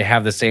can't really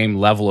have the same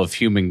level of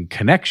human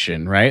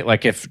connection, right?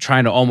 If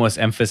trying to almost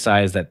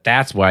emphasize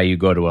that's why you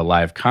go to a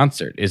live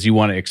concert is you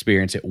want to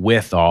experience it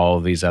with all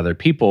of these other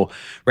people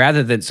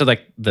rather than,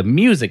 the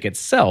music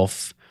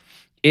itself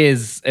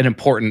is an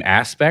important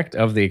aspect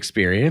of the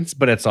experience,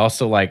 but it's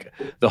also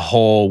the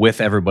whole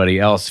with everybody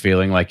else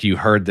feeling like you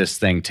heard this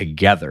thing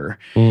together.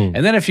 And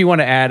then if you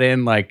want to add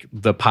in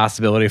the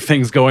possibility of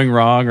things going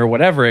wrong or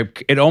whatever,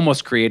 it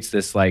almost creates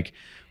this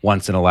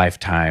once in a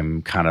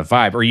lifetime kind of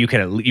vibe, or you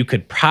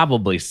could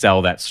probably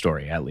sell that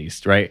story at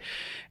least, right?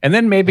 And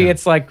then maybe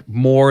it's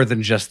more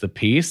than just the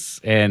piece.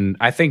 And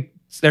I think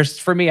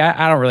for me,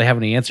 I don't really have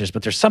any answers,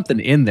 but there's something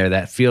in there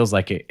that feels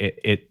like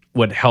it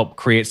would help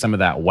create some of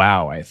that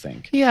wow, I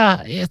think.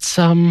 Yeah, it's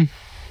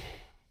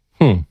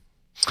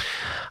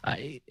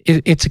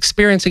it's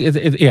experiencing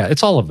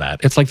it's all of that.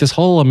 It's like this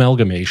whole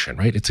amalgamation,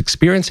 right? It's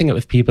experiencing it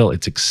with people.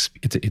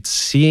 It's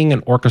seeing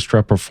an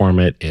orchestra perform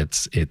it.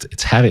 It's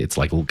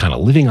like kind of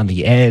living on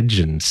the edge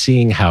and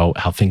seeing how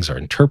things are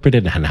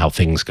interpreted and how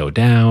things go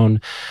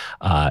down.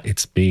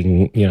 It's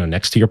being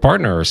next to your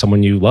partner or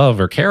someone you love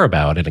or care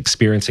about and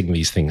experiencing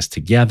these things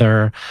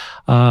together.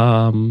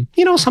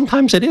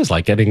 Sometimes it is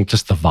like getting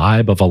just the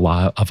vibe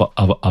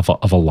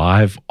of a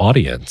live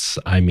audience.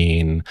 I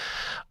mean.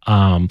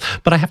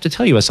 But I have to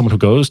tell you, as someone who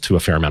goes to a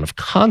fair amount of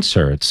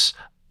concerts,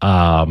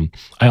 I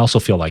also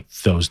feel like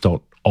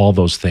all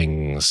those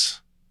tuning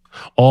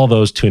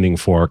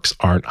forks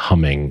aren't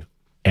humming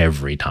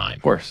every time.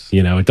 Of course.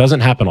 It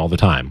doesn't happen all the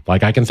time.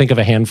 Like I can think of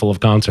a handful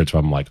of concerts where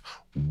I'm like,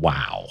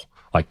 wow,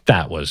 like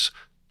that was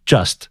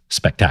just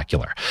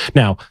spectacular.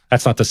 Now,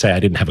 that's not to say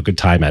I didn't have a good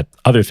time at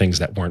other things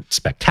that weren't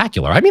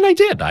spectacular. I mean, I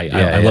did.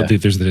 I love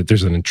that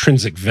there's an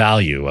intrinsic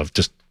value of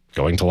just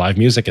going to live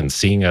music and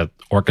seeing an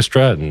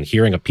orchestra and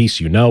hearing a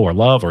piece or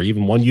love, or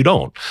even one you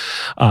don't.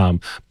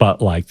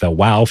 But like the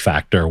wow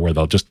factor where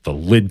the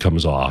lid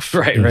comes off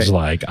is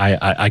like,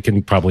 I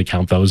can probably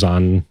count those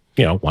on,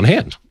 one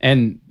hand.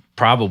 And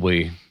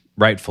probably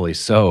rightfully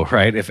so,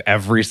 right? If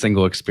every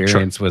single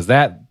experience was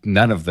that,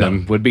 none of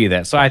them would be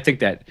that. So I think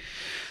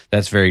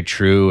that's very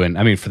true. And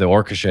I mean, for the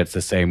orchestra, it's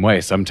the same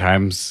way.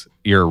 Sometimes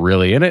you're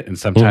really in it and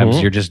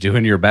sometimes you're just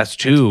doing your best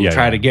to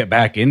try to get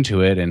back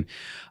into it. And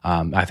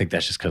I think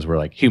that's just because we're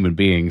like human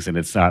beings and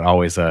it's not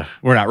always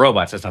we're not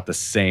robots. It's not the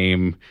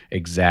same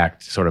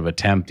exact sort of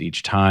attempt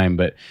each time.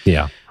 But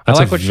yeah, that's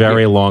a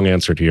very long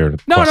answer to your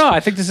question. No, I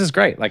think this is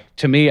great. Like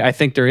to me, I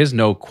think there is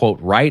no quote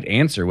right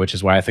answer, which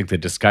is why I think the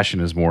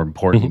discussion is more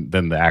important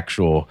than the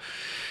actual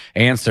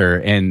answer.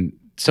 And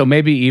so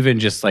maybe even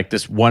just like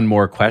this one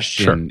more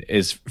question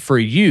is for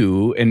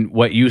you and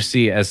what you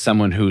see as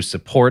someone who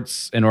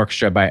supports an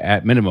orchestra by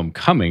at minimum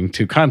coming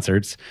to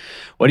concerts.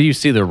 What do you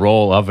see the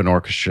role of an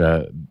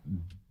orchestra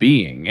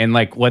being? And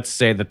like, let's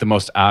say that the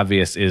most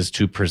obvious is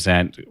to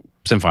present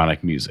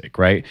symphonic music,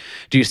 right?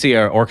 Do you see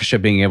our orchestra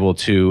being able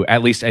to,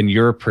 at least in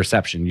your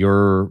perception,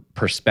 your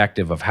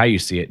perspective of how you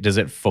see it, does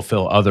it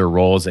fulfill other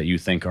roles that you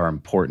think are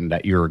important,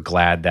 that you're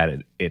glad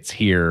that it's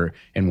here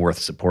and worth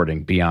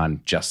supporting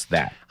beyond just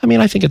that? I mean,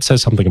 I think it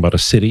says something about a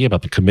city,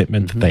 about the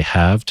commitment that they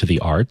have to the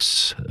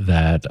arts,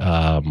 that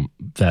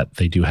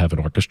they do have an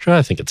orchestra.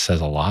 I think it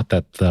says a lot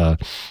that the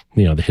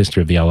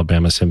history of the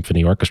Alabama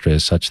Symphony Orchestra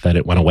is such that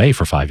it went away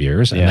for 5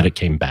 years and then it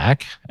came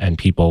back, and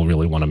people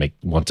really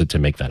wanted to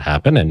make that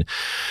happen. And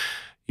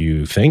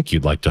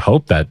you'd like to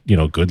hope that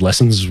good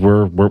lessons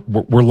were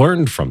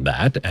learned from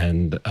that,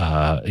 and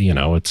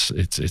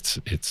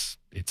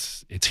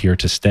it's here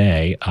to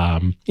stay.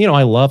 I'm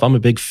a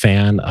big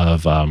fan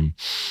of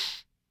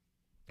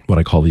what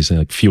I call these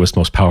like fewest,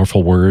 most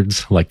powerful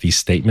words, like these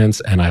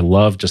statements. And I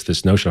love just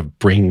this notion of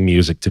bring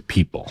music to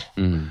people.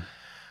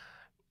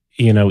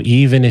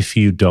 Even if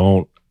you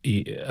don't,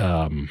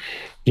 even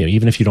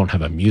if you don't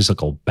have a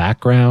musical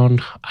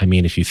background, I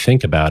mean, if you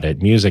think about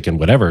it, music in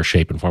whatever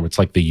shape and form, it's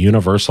like the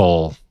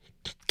universal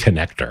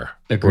connector,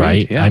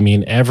 right? Yeah. I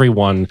mean,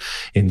 everyone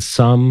in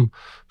some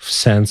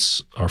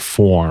sense or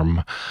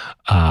form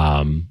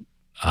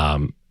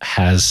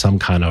has some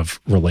kind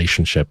of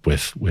relationship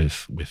with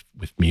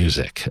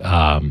music.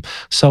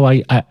 So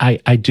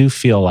I do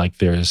feel like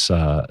there's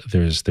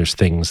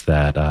things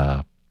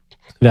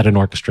that an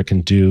orchestra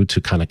can do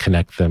to kind of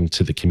connect them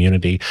to the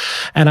community.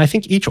 And I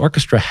think each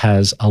orchestra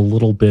has a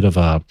little bit of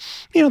I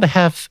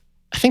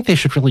think they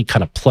should really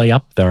kind of play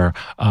up their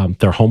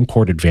home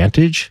court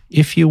advantage,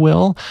 if you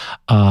will.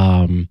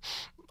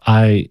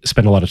 I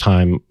spend a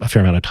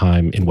fair amount of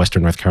time in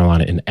Western North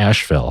Carolina in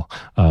Asheville,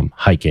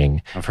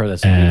 hiking. I've heard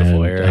that's a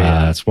beautiful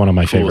area. It's one of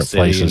my favorite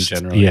places. In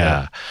general,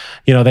 yeah.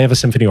 They have a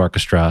symphony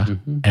orchestra,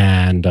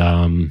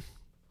 and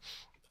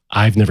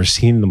I've never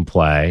seen them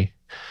play,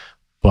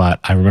 but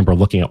I remember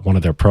looking at one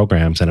of their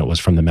programs, and it was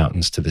From the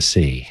Mountains to the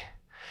Sea.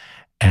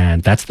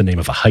 And that's the name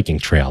of a hiking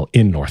trail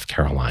in North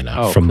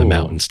Carolina, from the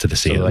mountains to the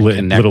sea. So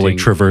it literally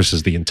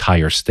traverses the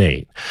entire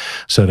state.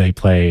 So they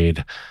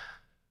played,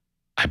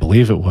 I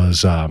believe it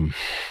was Vaughan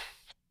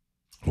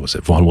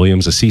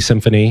Williams' A Sea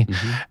Symphony,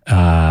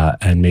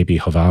 and maybe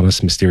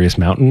Havana's Mysterious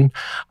Mountain.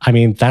 I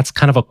mean, that's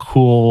kind of a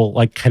cool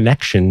like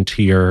connection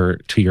to your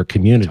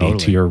community,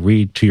 to your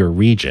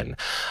region.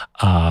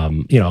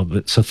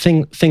 So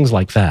things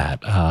like that.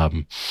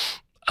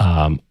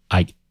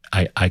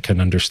 I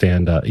can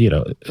understand.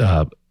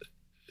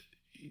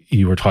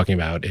 You were talking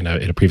about in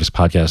a previous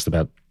podcast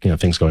about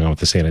things going on with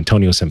the San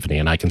Antonio Symphony,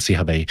 and I can see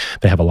how they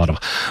have a lot of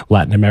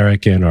Latin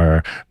American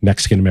or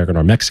Mexican American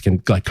or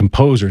Mexican like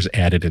composers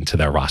added into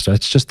their roster.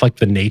 It's just like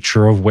the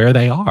nature of where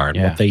they are and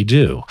what they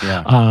do.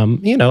 Yeah.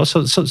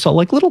 So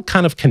like little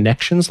kind of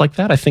connections like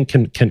that, I think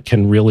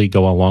can really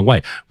go a long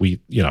way.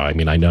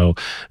 I know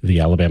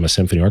the Alabama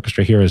Symphony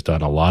Orchestra here has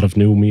done a lot of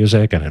new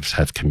music and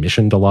have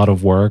commissioned a lot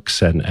of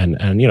works, and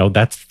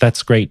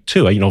that's great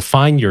too.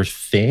 Find your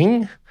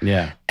thing.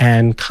 Yeah.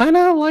 And kind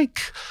of like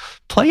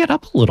play it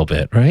up a little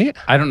bit, right?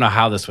 I don't know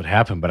how this would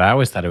happen, but I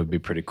always thought it would be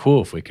pretty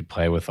cool if we could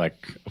play with like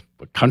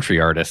a country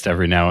artist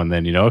every now and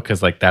then,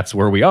 because like that's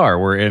where we are.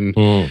 We're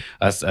in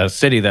a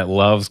city that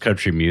loves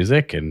country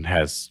music and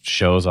has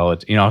shows all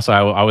it, so I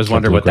always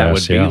wonder what that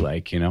would be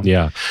like,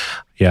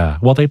 Yeah.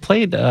 Well, they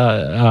played,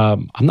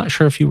 I'm not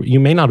sure if you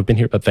may not have been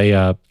here, but they,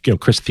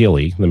 Chris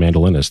Thiele, the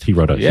mandolinist, he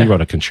wrote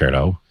a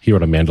concerto. He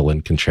wrote a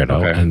mandolin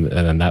concerto, and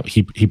then that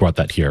he brought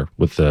that here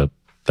with the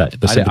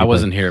I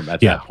wasn't here at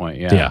that point.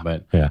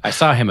 But I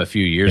saw him a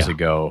few years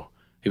ago.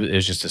 It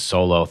was just a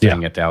solo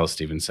thing at Dallas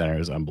Stevens Center. It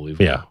was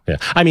unbelievable. Yeah.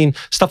 I mean,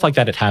 stuff like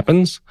that, it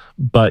happens,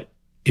 but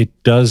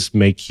it does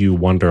make you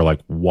wonder,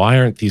 like, why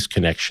aren't these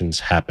connections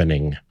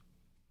happening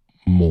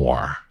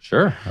more?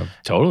 Sure,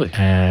 totally.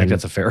 And, I think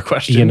that's a fair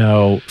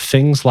question.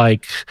 Things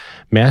like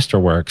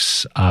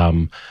Masterworks,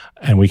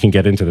 and we can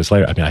get into this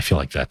later. I mean, I feel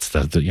like that's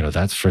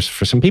that's for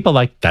some people,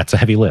 like, that's a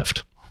heavy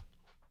lift.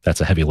 That's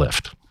a heavy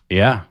lift.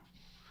 Yeah.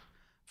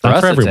 For Not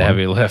us, for it's everyone. a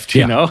heavy lift,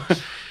 you know?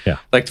 Yeah.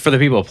 Like for the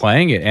people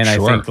playing it. And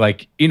Sure. I think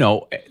like,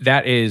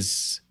 that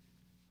is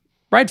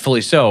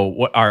rightfully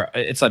so.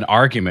 It's an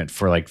argument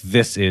for like,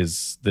 this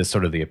is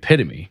sort of the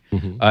epitome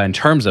in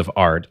terms of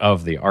art,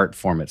 of the art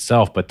form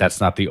itself, but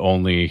that's not the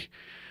only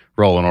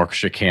role an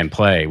orchestra can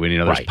play. When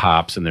there's Right.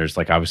 pops, and there's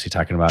like obviously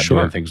talking about Sure.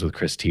 doing things with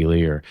Chris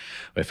Thiele, or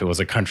if it was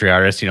a country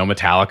artist,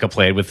 Metallica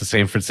played with the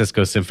San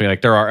Francisco Symphony.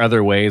 Like there are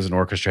other ways an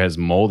orchestra has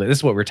molded. This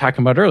is what we were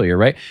talking about earlier,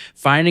 right?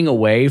 Finding a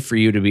way for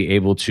you to be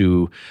able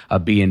to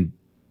be in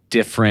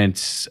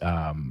different,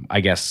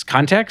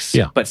 contexts,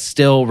 Yeah. but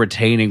still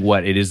retaining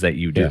what it is that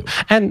you do.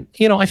 Yeah. And,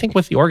 I think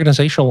with the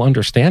organizational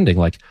understanding,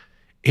 like,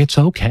 it's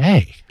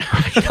okay.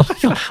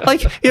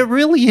 Like, it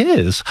really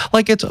is.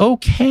 Like, it's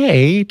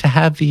okay to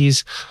have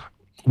these,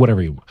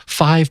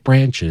 5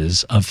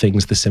 branches of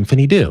things the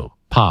symphony do.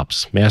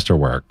 Pops,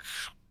 masterwork,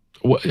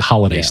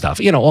 holiday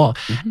stuff, all,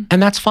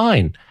 and that's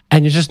fine.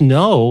 And you just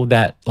know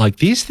that, like,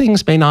 these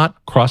things may not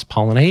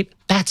cross-pollinate.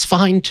 That's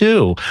fine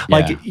too.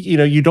 Like,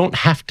 you don't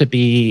have to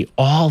be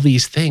all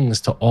these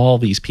things to all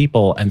these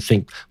people and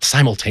think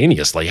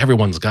simultaneously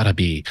everyone's got to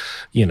be,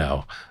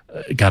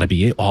 got to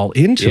be all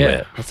into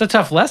it. It's a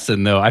tough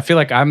lesson, though. I feel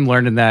like I'm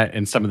learning that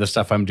in some of the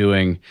stuff I'm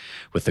doing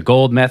with the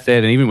Gold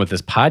Method, and even with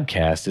this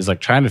podcast, is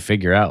like trying to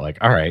figure out, like,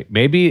 all right,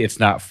 maybe it's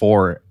not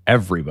for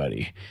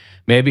everybody.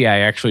 Maybe I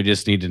actually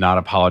just need to not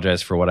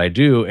apologize for what I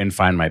do and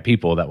find my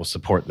people that will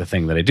support the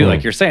thing that I do.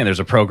 Like you're saying, there's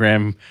a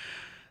program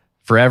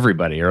for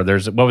everybody, or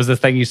what was the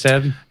thing you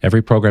said?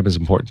 Every program is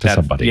important to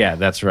somebody. Yeah,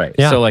 that's right.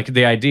 Yeah. So like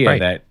the idea Right.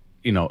 that,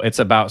 it's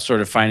about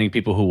sort of finding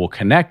people who will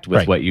connect with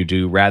Right. what you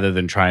do rather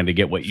than trying to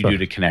get what you do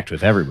to connect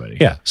with everybody.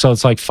 Yeah. So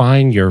it's like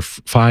find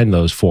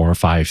those 4 or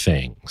 5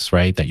 things,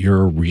 right, that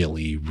you're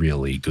really,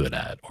 really good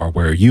at, or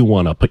where you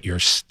want to put your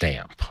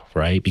stamp,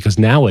 right? Because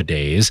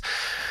nowadays,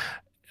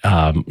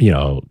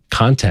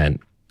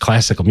 content,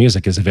 classical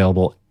music is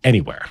available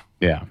anywhere.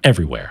 Yeah.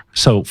 Everywhere.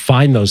 So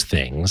find those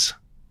things,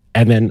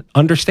 and then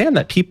understand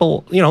that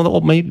people,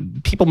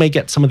 people may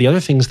get some of the other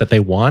things that they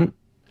want,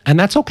 and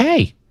that's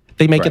okay.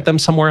 They may get them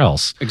somewhere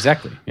else.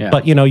 Exactly. Yeah.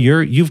 But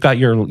you've got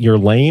your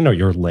lane or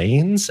your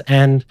lanes,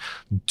 and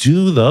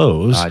do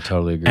those. I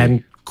totally agree.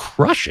 And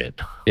crush it.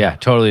 Yeah,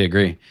 totally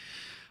agree.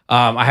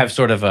 I have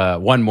sort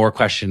of one more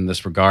question in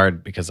this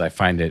regard, because I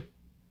find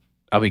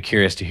I'll be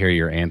curious to hear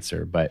your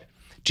answer. But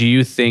do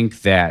you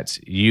think that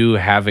you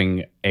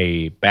having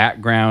a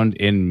background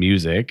in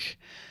music,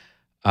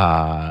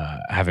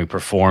 having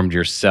performed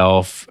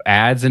yourself,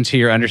 adds into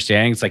your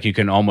understanding? It's like you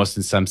can almost,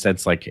 in some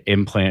sense, like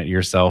implant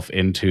yourself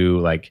into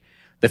like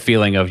the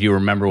feeling of you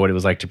remember what it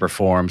was like to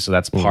perform. So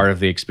that's part of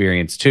the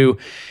experience too.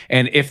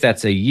 And if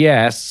that's a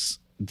yes,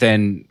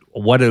 then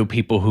what do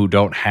people who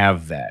don't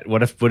have that? What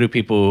do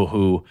people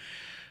who,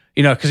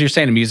 because you're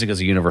saying music is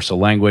a universal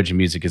language and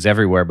music is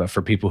everywhere, but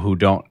for people who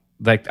don't,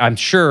 like, I'm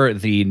sure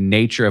the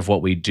nature of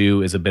what we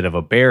do is a bit of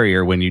a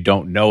barrier when you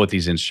don't know what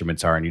these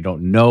instruments are and you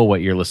don't know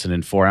what you're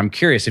listening for. I'm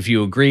curious if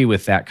you agree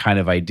with that kind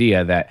of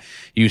idea, that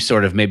you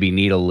sort of maybe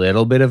need a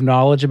little bit of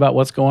knowledge about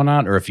what's going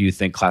on, or if you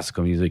think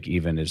classical music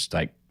even is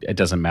like, it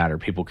doesn't matter,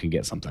 people can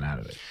get something out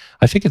of it.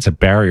 I think it's a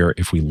barrier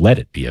if we let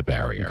it be a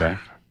barrier. Okay.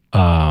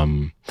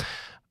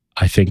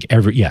 I think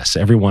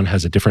everyone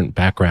has a different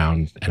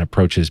background and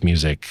approaches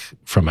music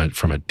from a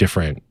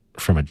different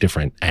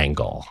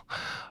angle.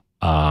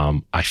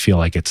 I feel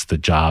like it's the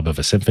job of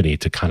a symphony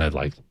to kind of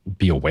like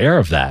be aware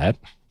of that.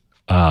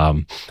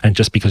 And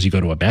just because you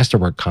go to a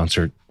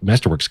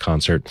Masterworks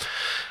concert,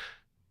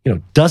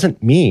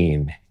 doesn't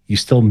mean you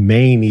still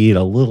may need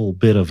a little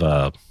bit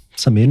of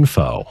some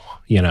info,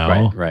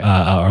 Right.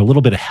 or a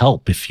little bit of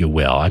help, if you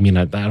will. I mean,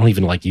 I don't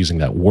even like using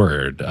that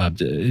word.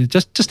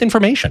 Just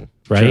information,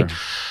 right? Sure.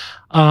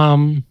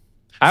 I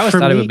always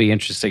thought it would be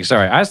interesting.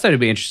 Sorry, I always thought it'd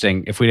be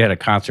interesting if we had a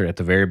concert at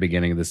the very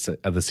beginning of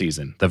the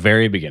season, the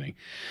very beginning,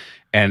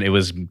 and it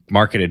was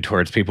marketed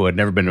towards people who had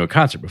never been to a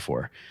concert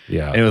before.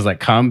 Yeah, and it was like,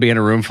 come be in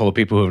a room full of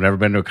people who have never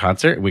been to a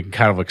concert. We can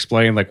kind of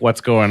explain like what's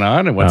going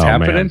on and what's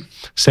happening. Man.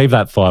 Save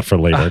that thought for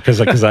later,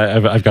 because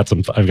I've got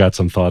some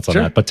thoughts on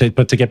that. But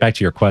to get back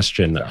to your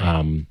question,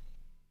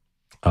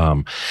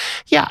 so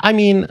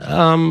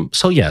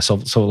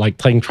like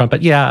playing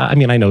trumpet. Yeah, I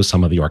mean, I know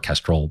some of the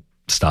orchestral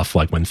stuff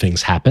like when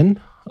things happen.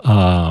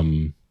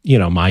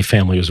 My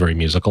family was very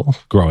musical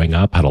growing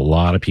up, had a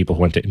lot of people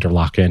who went to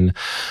Interlochen.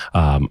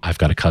 I've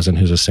got a cousin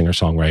who's a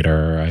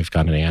singer-songwriter. I've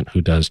got an aunt who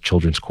does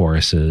children's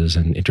choruses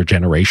and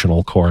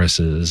intergenerational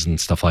choruses and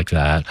stuff like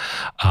that.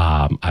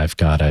 I've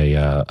got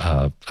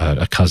a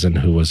cousin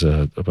who was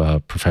a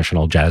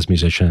professional jazz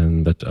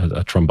musician,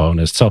 a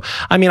trombonist. So,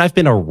 I mean, I've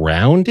been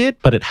around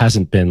it, but it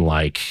hasn't been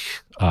like,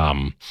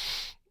 I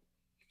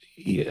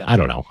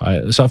don't know.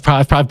 So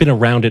I've been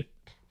around it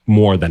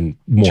more than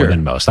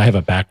most. I have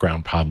a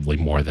background probably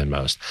more than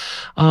most.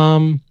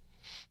 I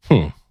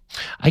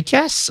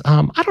guess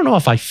I don't know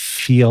if I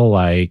feel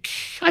like.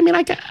 I mean,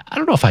 I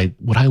don't know if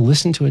would I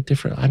listen to it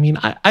different. I mean,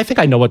 I think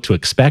I know what to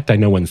expect. I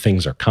know when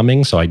things are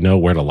coming, so I know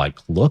where to like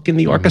look in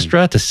the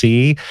orchestra to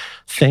see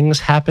things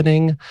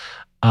happening.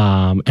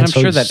 And I'm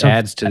sure that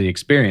adds to the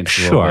experience.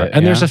 Sure,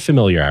 and there's a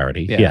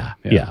familiarity. Yeah.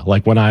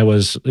 Like when I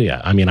was,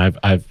 I mean,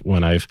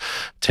 when I've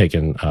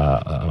taken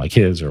my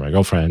kids or my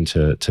girlfriend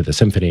to the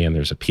symphony, and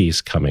there's a piece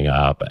coming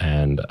up,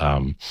 and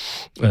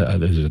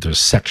there's a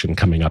section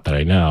coming up that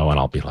I know, and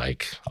I'll be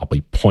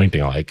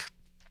pointing like,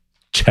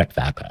 check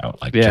that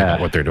out, like check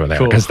out what they're doing there,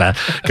 because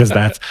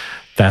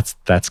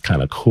that's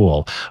kind of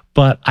cool.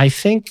 But I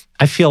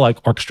feel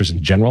like orchestras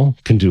in general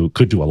could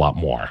do a lot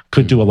more,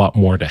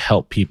 to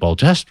help people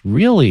just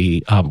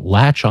really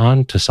latch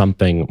on to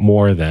something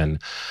more than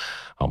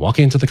I'm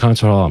walking into the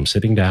concert hall, I'm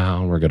sitting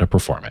down, we're going to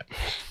perform it.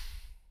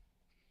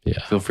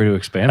 Yeah. Feel free to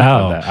expand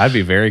on that. I'd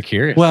be very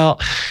curious.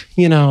 Well,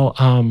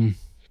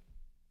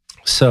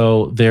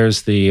 so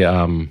there's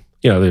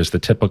there's the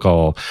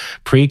typical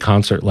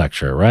pre-concert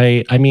lecture,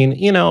 right? I mean,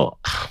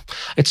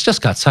 it's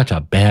just got such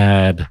a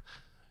bad,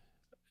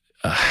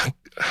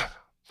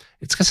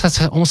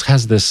 almost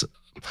has this,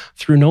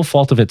 through no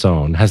fault of its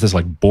own, has this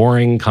like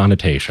boring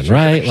connotation,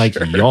 right? Like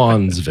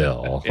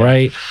Yawnsville,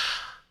 right?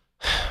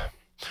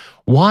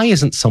 Why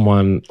isn't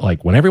someone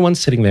like, when everyone's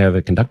sitting there,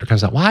 the conductor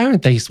comes out, why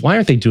aren't they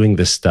doing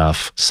this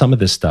stuff, some of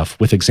this stuff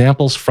with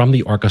examples from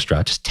the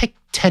orchestra? Just take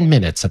 10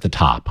 minutes at the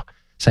top.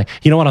 Say,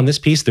 you know what, on this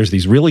piece, there's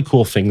these really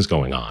cool things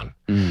going on.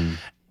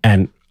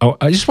 And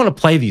I just want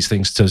to play these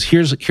things. So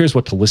here's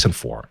what to listen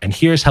for. And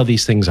here's how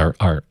these things are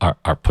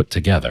put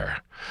together.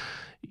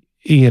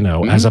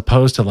 As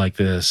opposed to like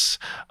this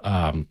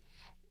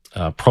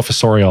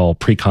professorial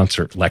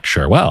pre-concert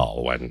lecture.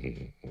 Well,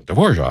 when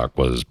Dvorak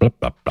was blah,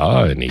 blah,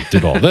 blah, and he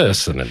did all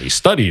this, and then he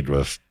studied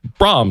with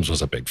Brahms,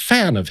 was a big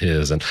fan of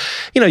his. And,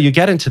 you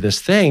get into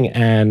this thing,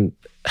 and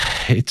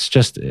it's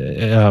just...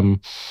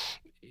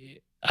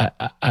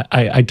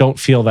 I don't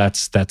feel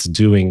that's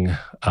doing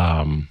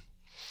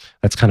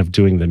that's kind of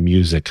doing the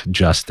music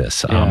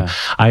justice.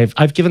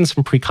 I've given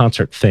some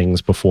pre-concert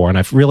things before, and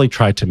I've really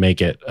tried to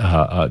make it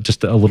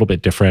just a little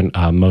bit different.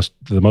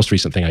 The most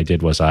recent thing I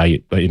did was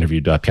I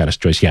interviewed pianist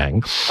Joyce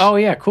Yang. Oh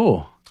yeah,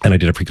 cool. And I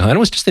did a pre-concert. It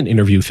was just an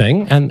interview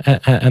thing, and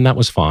that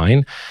was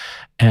fine.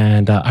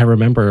 And I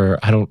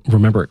don't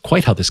remember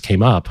quite how this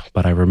came up,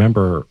 but I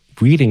remember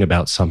reading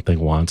about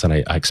something once, and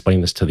I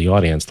explained this to the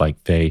audience,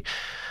 like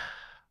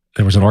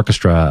there was an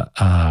orchestra,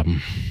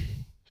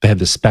 they had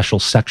this special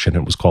section,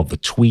 it was called the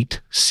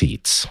tweet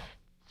seats,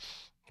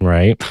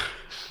 right?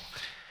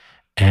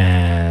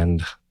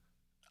 And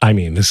I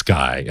mean, this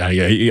guy,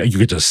 you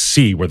could just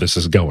see where this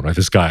is going. Right?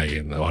 This guy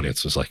in the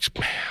audience was like,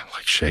 man,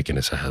 like shaking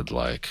his head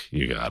like,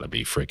 you gotta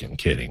be freaking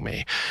kidding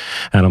me.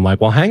 And I'm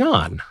like, well, hang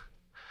on.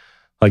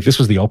 Like, this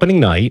was the opening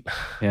night,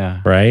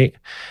 right?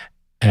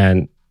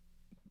 And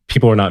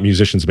people who are not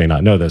musicians may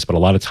not know this, but a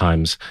lot of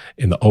times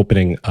in the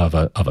opening of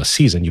a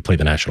season, you play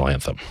the national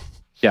anthem.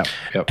 Yeah.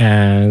 Yep.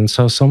 And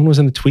so someone was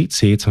in the tweet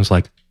seats and was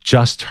like,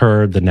 just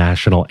heard the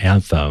national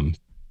anthem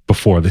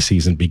before the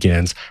season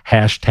begins.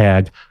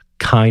 #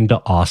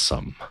 kinda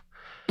awesome.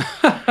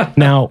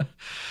 Now,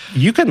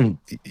 you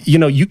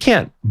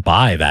can't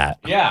buy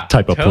that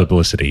type of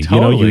publicity.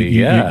 Totally,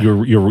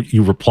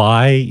 you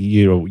reply,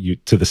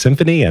 to the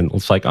symphony, and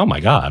it's like, oh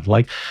my God,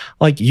 like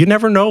you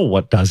never know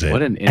what does it.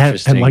 What an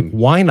interesting, and like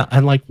why not?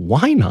 And like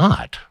why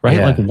not? Right?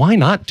 Yeah. Like why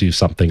not do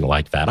something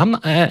like that?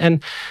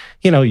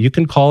 You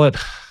can call it.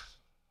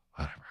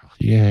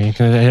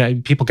 Yeah,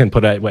 people can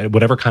put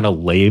whatever kind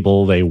of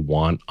label they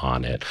want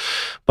on it,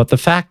 but the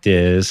fact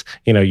is,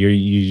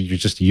 you're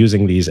just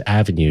using these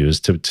avenues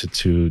to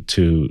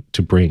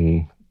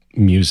bring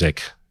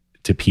music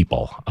to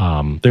people.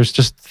 There's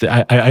just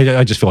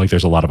I just feel like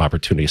there's a lot of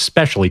opportunity,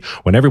 especially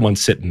when everyone's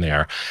sitting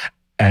there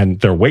and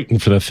they're waiting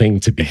for the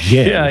thing to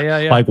begin.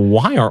 Yeah. Like,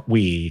 why aren't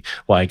we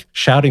like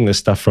shouting this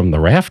stuff from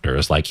the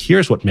rafters? Like,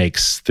 here's what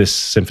makes this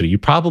symphony. You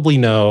probably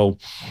know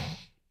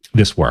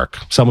this work.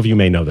 Some of you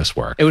may know this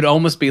work. It would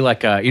almost be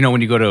like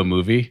when you go to a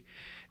movie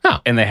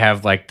and they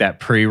have like that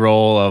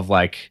pre-roll of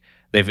like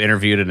they've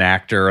interviewed an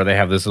actor, or they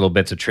have those little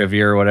bits of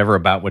trivia or whatever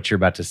about what you're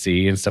about to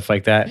see and stuff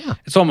like that. Yeah.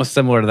 It's almost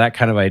similar to that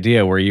kind of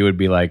idea where you would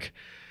be like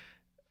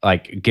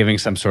giving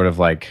some sort of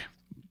like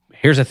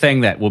here's a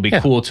thing that will be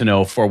cool to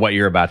know for what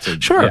you're about to.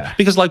 Sure,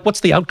 because like,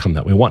 what's the outcome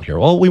that we want here?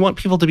 Well, we want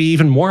people to be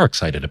even more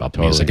excited about the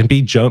music and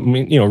be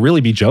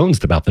really be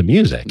jonesed about the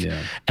music.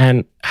 Yeah.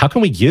 And how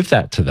can we give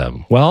that to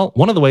them? Well,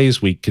 one of the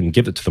ways we can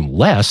give it to them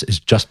less is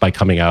just by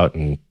coming out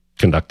and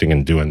conducting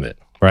and doing it.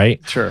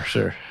 Right?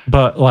 Sure.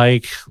 But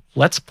like,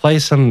 let's play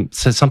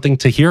something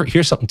to hear.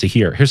 Here's something to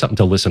hear. Here's something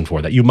to listen for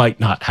that you might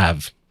not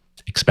have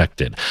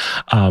expected.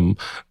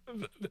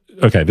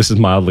 Okay, this is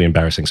mildly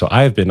embarrassing. So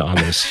I have been on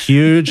this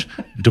huge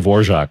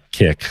Dvorak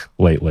kick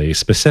lately,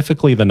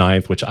 specifically the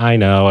Ninth, which I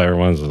know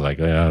everyone's like,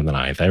 the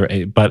Ninth.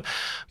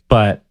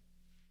 But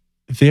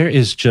there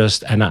is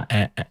just, and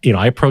I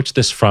approach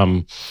this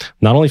from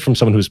not only from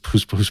someone who's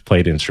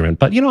played instrument,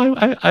 but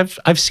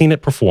I've seen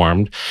it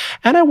performed,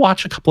 and I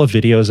watch a couple of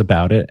videos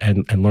about it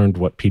and learned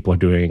what people are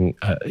doing.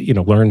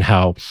 Learn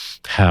how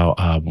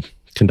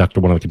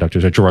one of the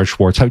conductors, Gerard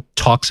Schwartz, how he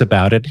talks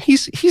about it.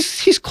 He's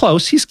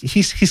close.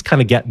 He's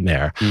kind of getting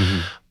there,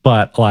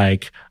 but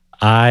like.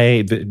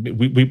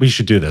 We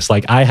should do this.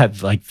 Like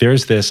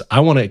there's this, I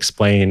want to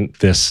explain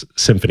this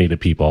symphony to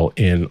people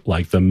in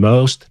like the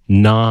most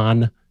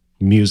non-musical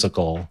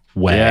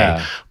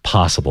way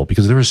possible,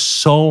 because there is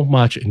so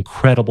much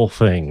incredible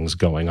things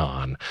going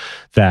on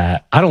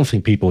that I don't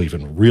think people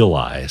even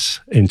realize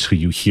until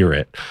you hear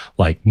it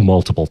like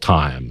multiple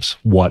times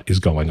what is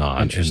going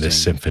on in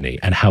this symphony,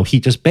 and how he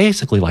just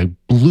basically like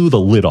blew the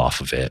lid off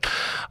of it.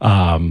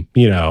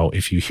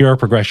 If you hear a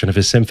progression of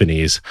his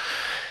symphonies,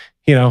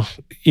 you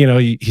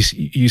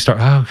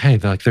start, okay,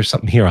 like there's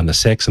something here on the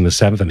 6th and the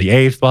 7th and the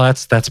 8th. Well,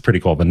 that's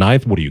pretty cool. The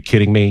 9th, what are you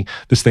kidding me?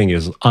 This thing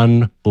is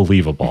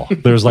unbelievable.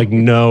 There's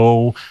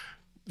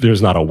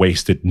not a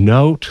wasted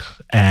note,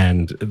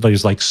 and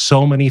there's like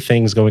so many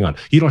things going on.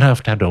 You don't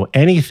have to know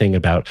anything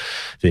about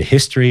the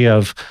history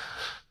of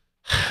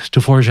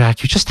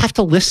Dvorak. You just have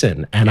to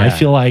listen. And I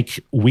feel like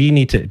we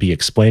need to be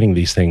explaining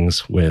these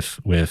things with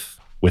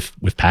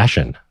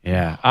passion.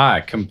 Yeah,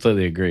 I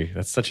completely agree.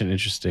 That's such an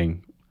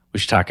interesting. We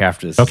should talk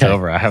after this is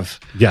over. I have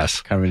kind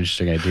of an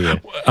interesting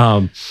idea.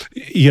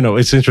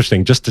 It's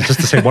interesting. Just to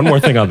say one more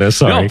thing on this.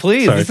 Sorry. No,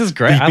 please. Sorry. This is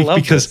great. I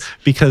love this.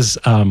 Because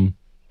one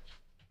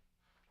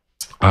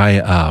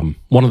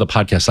of the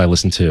podcasts I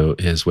listen to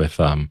is with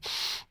Alan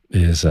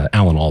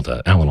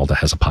Alda. Alan Alda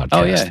has a podcast.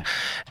 Oh, yeah.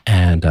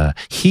 And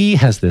he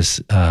has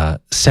this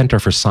Center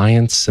for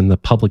Science and the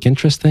Public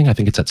Interest thing. I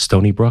think it's at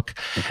Stony Brook.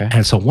 Okay.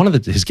 And so one of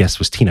his guests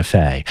was Tina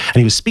Fey, and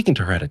he was speaking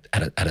to her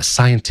at a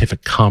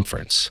scientific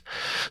conference.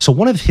 So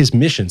one of his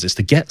missions is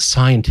to get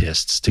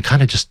scientists to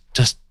kind of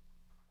just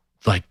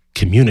like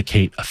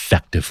communicate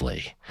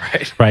effectively.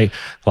 Right?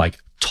 Like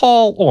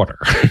tall order.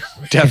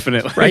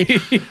 Definitely. Right?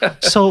 Yeah.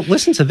 So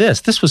listen to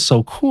this. This was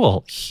so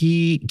cool.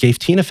 He gave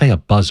Tina Fey a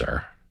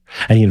buzzer,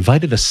 and he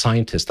invited a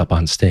scientist up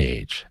on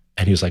stage.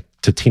 And he was like,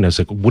 to Tina, he's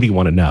like, what do you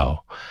want to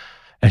know?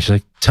 And she's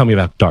like, tell me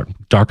about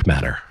dark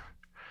matter.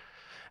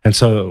 And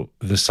so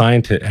the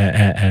scientist,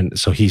 and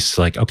so he's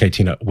like, okay,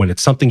 Tina, when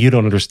it's something you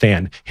don't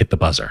understand, hit the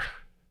buzzer.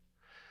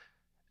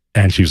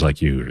 And she was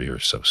like, you're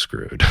so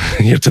screwed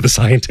to the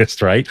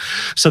scientist, right?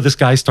 So this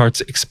guy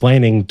starts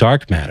explaining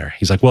dark matter.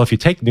 He's like, well, if you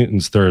take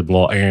Newton's third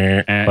law,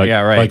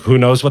 like who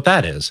knows what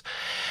that is?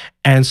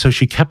 And so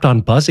she kept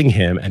on buzzing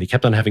him, and he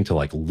kept on having to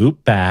like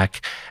loop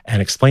back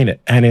and explain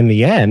it. And in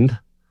the end,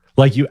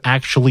 like you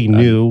actually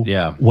knew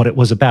what it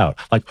was about.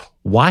 Like,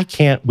 why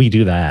can't we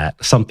do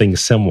that? Something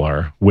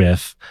similar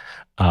with,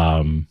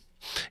 with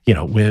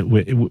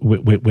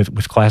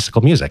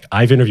classical music.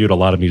 I've interviewed a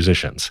lot of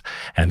musicians,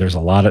 and there's a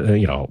lot of,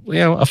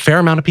 a fair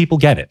amount of people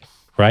get it.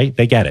 Right?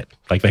 They get it.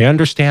 Like they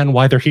understand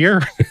why they're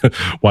here,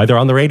 why they're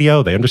on the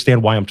radio. They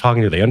understand why I'm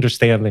talking to. They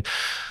understand.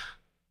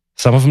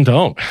 Some of them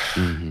don't,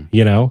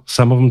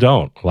 some of them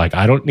don't. Like,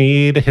 I don't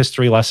need a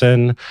history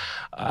lesson.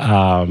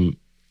 I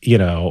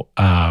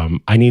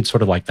need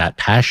sort of like that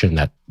passion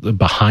that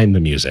behind the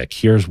music.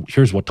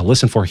 Here's what to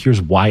listen for.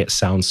 Here's why it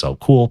sounds so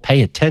cool.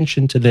 Pay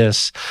attention to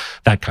this,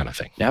 that kind of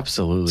thing.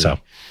 Absolutely. So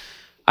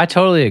I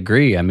totally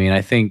agree. I mean,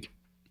 I think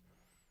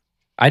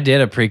I did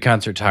a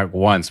pre-concert talk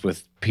once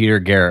with Peter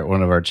Garrett,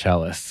 one of our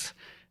cellists.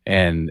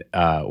 And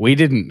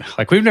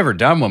we've never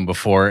done one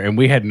before, and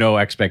we had no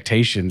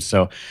expectations.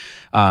 So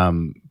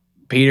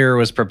Peter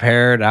was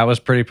prepared. I was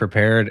pretty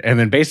prepared. And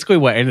then basically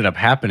what ended up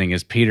happening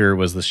is Peter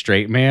was the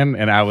straight man,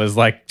 and I was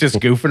like just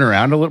goofing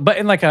around a little, but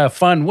in like a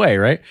fun way,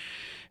 right?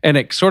 And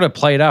it sort of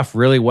played off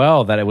really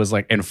well that it was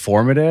like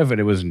informative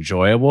and it was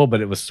enjoyable, but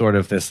it was sort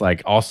of this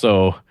like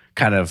also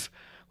kind of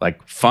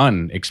like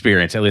fun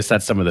experience. At least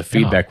that's some of the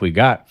feedback we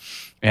got.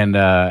 And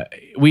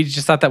we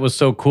just thought that was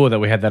so cool that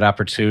we had that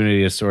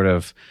opportunity to sort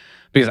of,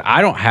 because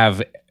I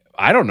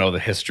don't know the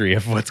history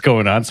of what's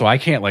going on, so I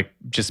can't like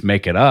just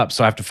make it up.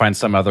 So I have to find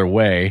some other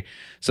way.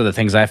 So the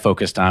things I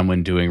focused on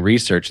when doing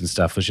research and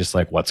stuff was just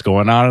like, what's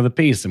going on in the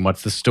piece and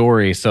what's the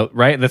story? So,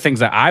 right, the things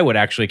that I would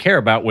actually care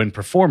about when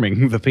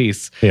performing the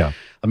piece. Yeah.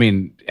 I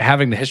mean,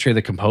 having the history of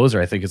the composer,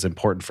 I think, is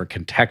important for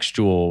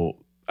contextual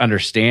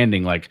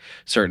understanding like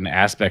certain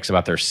aspects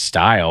about their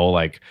style,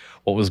 like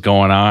what was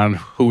going on,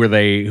 who were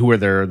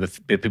the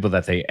people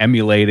that they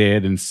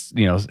emulated, and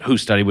who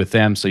studied with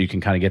them, so you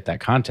can kind of get that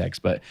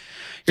context. But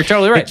you're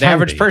totally right. The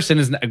average person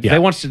is they just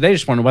want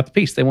to know about the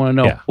piece. They want to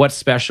know what's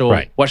special.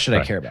 Right. What should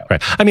I care about?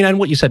 Right. I mean, and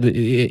what you said,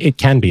 it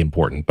can be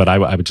important, but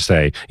I would just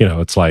say,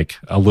 it's like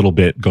a little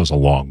bit goes a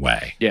long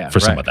way for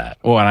some of that.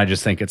 Well, and I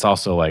just think it's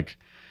also like,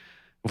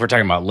 if we're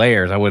talking about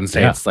layers, I wouldn't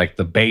say it's like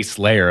the base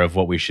layer of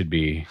what we should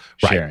be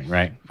sharing,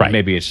 right?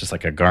 Maybe it's just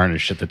like a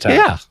garnish at the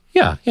top.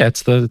 Yeah.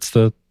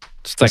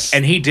 It's like,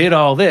 and he did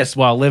all this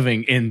while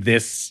living in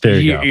this,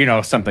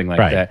 something like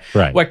that.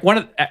 Right. Like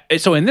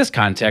so in this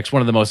context,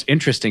 one of the most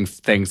interesting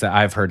things that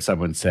I've heard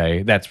someone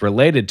say that's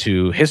related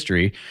to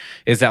history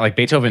is that like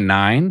Beethoven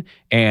 9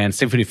 and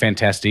Symphonie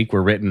Fantastique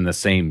were written in the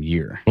same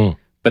year.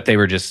 But they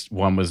were just,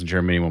 one was in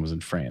Germany, one was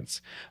in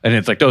France. And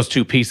it's like those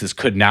two pieces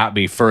could not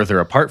be further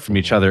apart from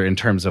each other in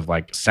terms of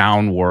like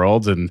sound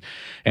worlds and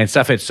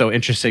stuff. It's so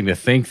interesting to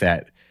think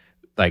that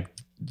like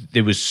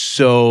it was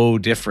so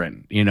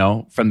different,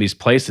 from these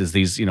places,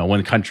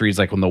 when countries,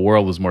 like when the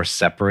world was more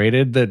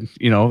separated than,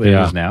 it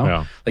is now.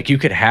 Yeah. Like you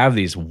could have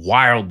these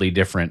wildly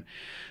different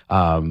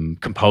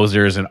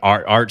composers and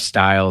art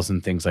styles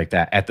and things like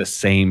that at the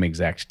same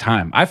exact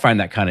time. I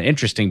find that kind of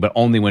interesting, but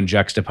only when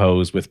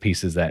juxtaposed with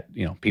pieces that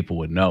people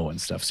would know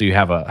and stuff. So you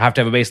have to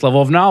have a base level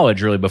of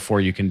knowledge really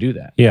before you can do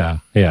that. Yeah.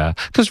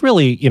 Because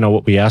really,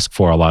 what we ask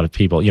for, a lot of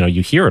people,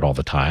 you hear it all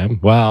the time.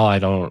 Well, I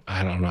don't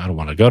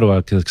want to go to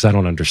it because I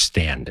don't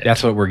understand it.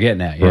 That's what we're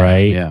getting at,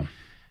 right? Yeah.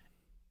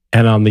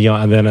 And on the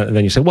and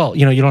then you say, well,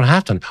 you don't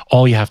have to.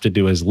 All you have to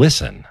do is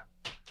listen.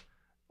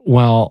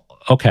 Well,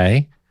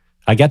 okay.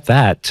 I get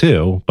that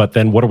too, but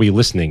then what are we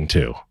listening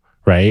to,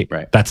 right?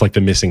 That's like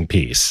the missing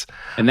piece.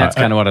 And that's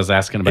kind of what I was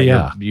asking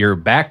about your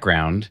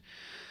background.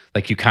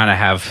 Like you kind of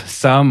have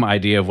some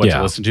idea of what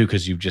to listen to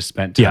because you've just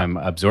spent time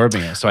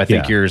absorbing it. So I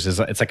think yours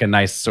it's like a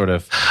nice sort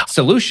of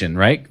solution,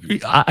 right?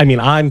 I mean,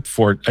 I'm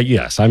fortunate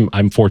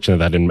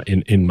that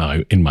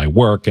in my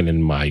work and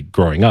in my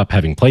growing up,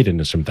 having played an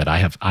instrument, that I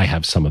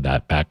have some of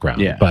that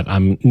background. Yeah. But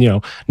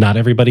not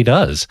everybody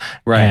does.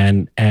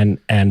 Right.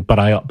 But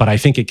I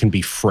think it can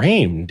be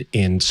framed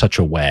in such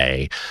a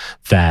way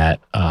that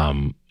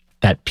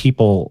that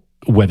people,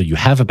 whether you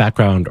have a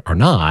background or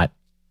not,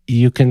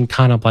 you can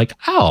kind of like,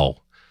 oh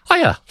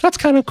yeah, that's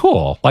kind of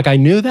cool. Like I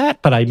knew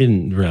that, but I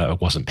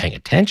wasn't paying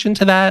attention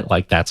to that.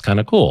 Like that's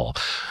kind of cool.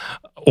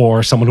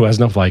 Or someone who has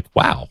enough, like,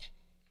 wow,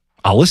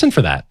 I'll listen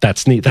for that.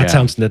 That's neat. That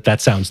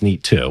sounds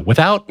neat too,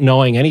 without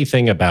knowing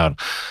anything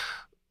about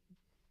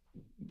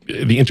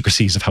the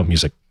intricacies of how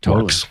music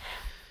works.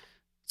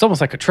 It's almost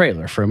like a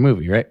trailer for a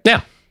movie, right?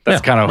 Yeah,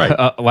 that's kind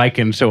of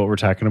likened to what we're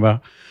talking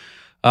about.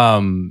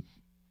 One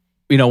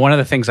of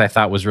the things I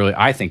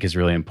think is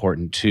really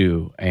important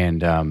too,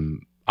 and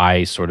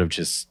I sort of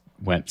just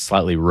went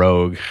slightly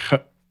rogue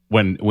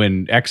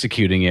when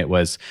executing it,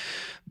 was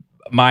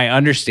my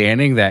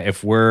understanding that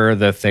if we're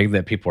the thing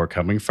that people are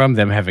coming from,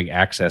 them having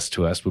access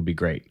to us would be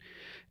great.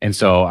 And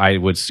so I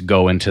would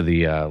go into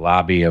the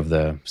lobby of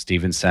the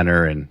Stevens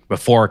Center and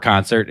before a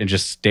concert and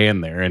just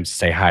stand there and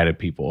say hi to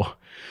people.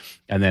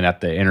 And then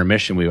at the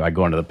intermission, I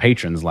go into the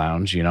patrons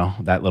lounge,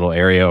 that little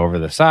area over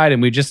the side,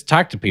 and we just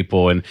talk to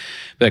people and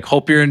be like,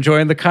 hope you're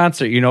enjoying the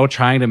concert,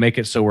 trying to make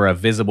it so we're a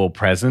visible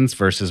presence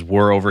versus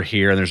we're over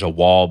here and there's a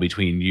wall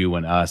between you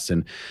and us.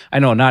 And I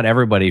know not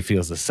everybody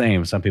feels the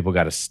same. Some people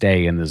got to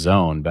stay in the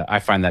zone, but I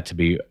find that to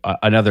be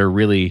another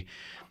really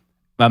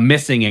a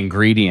missing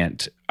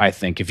ingredient. I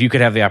think if you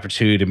could have the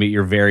opportunity to meet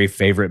your very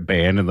favorite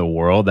band in the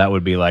world, that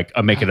would be like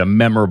make it a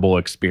memorable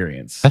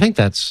experience. I think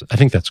that's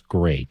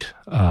great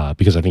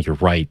because I think you're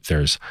right.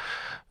 There's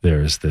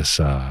this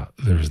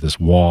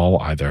wall,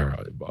 either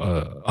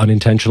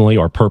unintentionally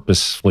or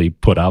purposefully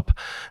put up,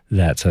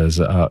 that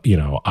says,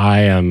 I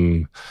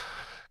am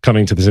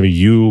coming to this,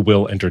 you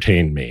will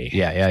entertain me.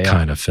 Yeah.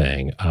 Kind of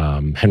thing.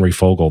 Henry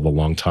Fogel, the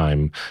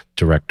longtime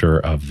director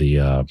of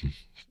the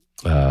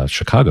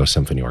Chicago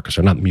Symphony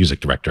Orchestra, not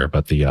music director,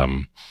 but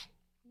the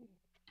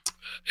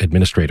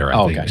administrator,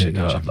 I think,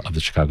 of the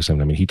Chicago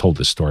Symphony. I mean, he told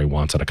this story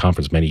once at a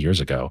conference many years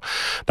ago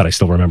that I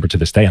still remember to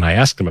this day. And I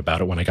asked him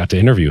about it when I got to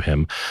interview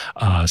him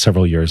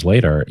several years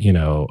later.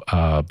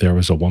 There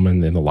was a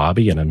woman in the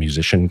lobby and a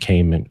musician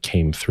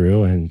came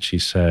through, and she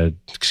said,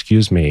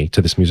 "Excuse me,"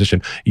 to this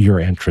musician,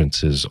 "your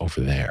entrance is over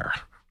there."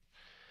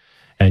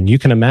 And you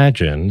can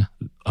imagine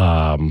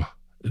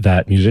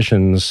that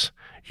musicians,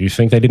 you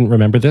think they didn't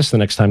remember this the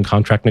next time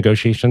contract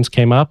negotiations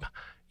came up?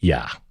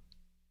 Yeah.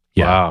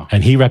 Wow.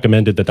 And he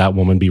recommended that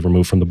woman be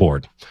removed from the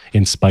board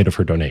in spite of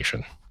her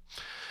donation.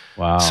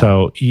 Wow.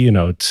 So,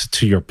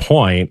 to your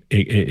point,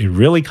 it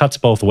really cuts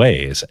both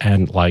ways.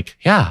 And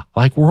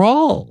we're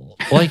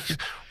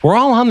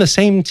all on the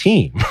same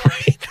team,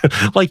 right?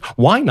 Like,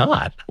 why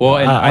not? Well,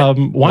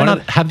 and why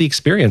not have the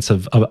experience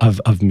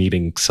of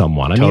meeting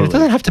someone? I mean, it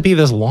doesn't have to be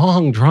this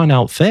long, drawn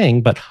out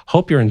thing, but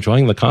hope you're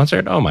enjoying the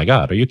concert. Oh my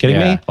God, are you kidding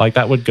me? Like,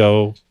 that would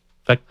go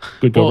that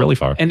could go really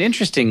far. And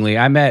interestingly,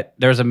 there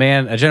was a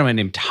gentleman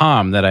named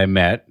Tom that I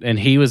met, and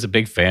he was a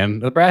big fan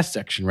of the brass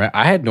section, right?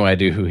 I had no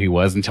idea who he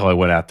was until I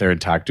went out there and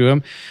talked to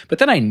him. But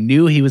then I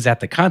knew he was at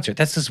the concert.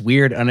 That's this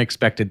weird,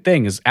 unexpected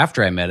thing is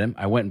after I met him,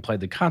 I went and played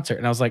the concert,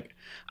 and I was like,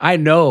 I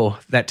know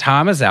that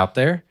Tom is out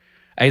there.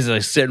 He's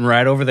like sitting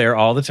right over there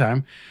all the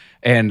time.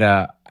 And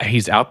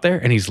he's out there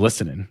and he's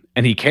listening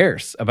and he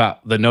cares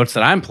about the notes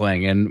that I'm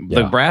playing and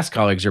the brass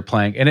colleagues are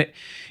playing. And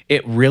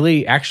it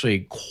really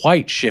actually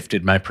quite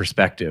shifted my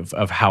perspective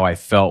of how I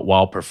felt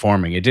while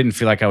performing. It didn't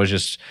feel like I was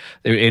just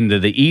into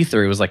the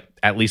ether. It was like,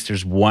 at least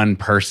there's one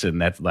person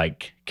that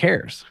like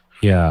cares.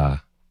 Yeah.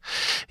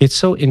 It's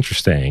so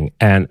interesting.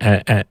 And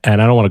I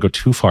don't want to go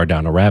too far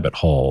down a rabbit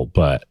hole,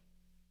 but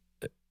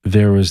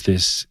there was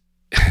this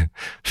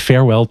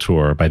farewell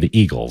tour by the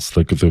Eagles,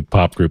 the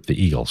pop group, the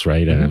Eagles,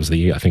 right? And it was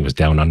I think it was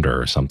Down Under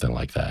or something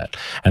like that.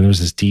 And there was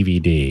this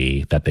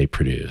DVD that they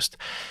produced.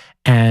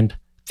 And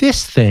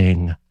this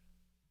thing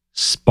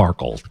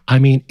sparkled. I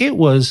mean, it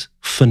was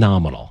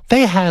phenomenal.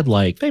 They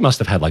must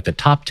have had like the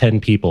top 10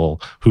 people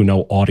who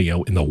know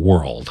audio in the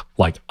world,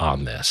 like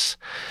on this.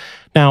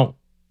 Now,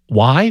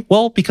 why?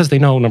 Well, because they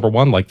know, number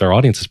one, like their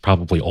audience is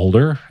probably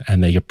older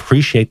and they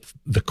appreciate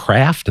the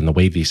craft and the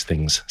way these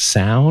things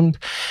sound.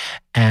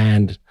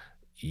 And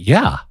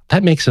yeah,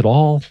 that makes it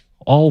all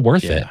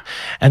worth it.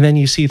 And then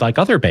you see like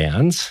other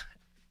bands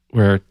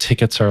where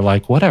tickets are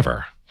like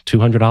whatever,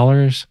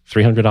 $200,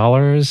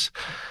 $300.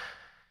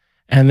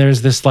 And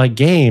there's this like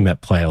game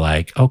at play,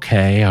 like,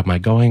 okay, am I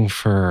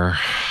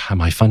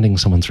funding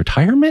someone's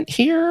retirement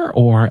here?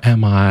 Or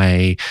am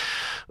I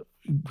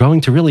going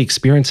to really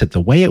experience it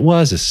the way it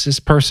was? Is this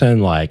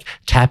person like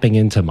tapping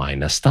into my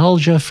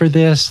nostalgia for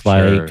this?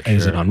 Like,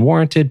 is it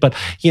unwarranted? But,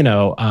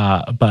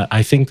 but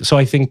I think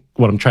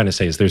what I'm trying to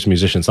say is there's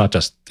musicians, not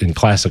just in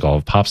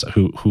classical pops,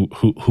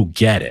 who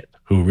get it,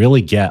 who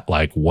really get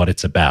like what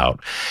it's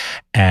about.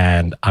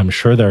 And I'm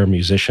sure there are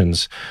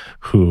musicians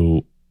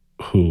who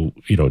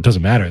it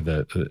doesn't matter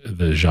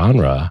the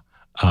genre.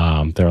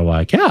 They're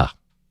like,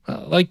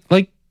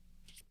 like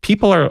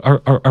people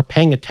are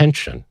paying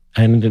attention.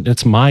 And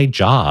it's my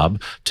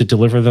job to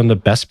deliver them the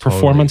best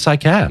performance I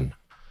can.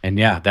 And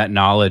that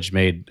knowledge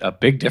made a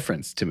big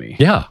difference to me.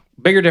 Yeah.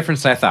 Bigger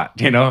difference than I thought,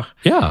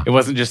 Yeah. It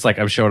wasn't just like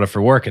I'm showing up for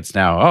work. It's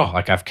now,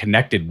 like I've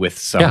connected with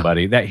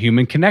somebody, that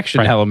human connection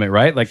element,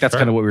 right? Like that's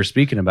kind of what we were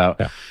speaking about.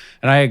 Yeah.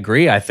 And I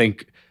agree. I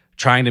think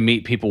trying to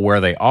meet people where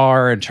they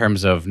are in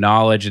terms of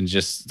knowledge and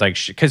just like,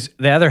 because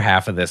the other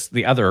half of this,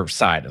 the other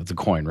side of the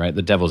coin, right?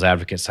 The devil's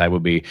advocate side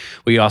would be,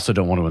 we also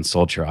don't want to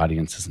insult your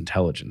audience's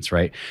intelligence,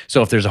 right?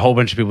 So if there's a whole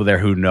bunch of people there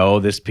who know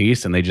this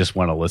piece and they just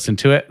want to listen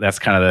to it, that's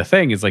kind of the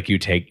thing is like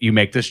you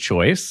make this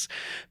choice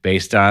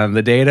based on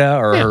the data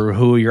or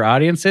who your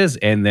audience is.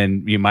 And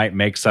then you might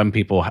make some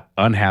people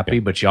unhappy,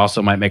 but you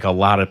also might make a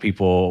lot of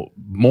people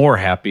more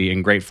happy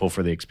and grateful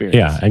for the experience.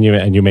 Yeah.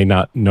 And you may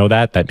not know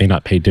that may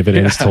not pay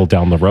dividends till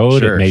down the road.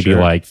 It may be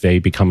like they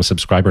become a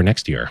subscriber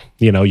next year,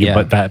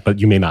 but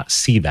you may not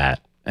see that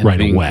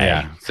away.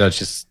 Yeah. So it's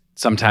just,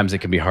 sometimes it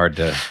can be hard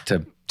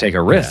to take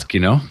a risk,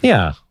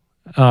 Yeah.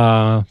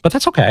 But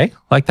that's okay.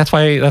 Like that's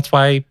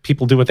why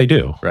people do what they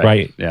do,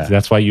 right? Yeah.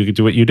 That's why you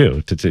do what you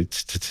do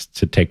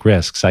to take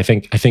risks. I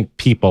think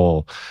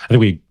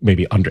we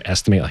maybe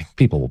underestimate, like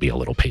people will be a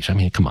little patient.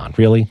 I mean, come on,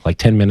 really? Like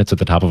 10 minutes at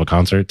the top of a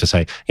concert to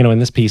say, in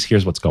this piece,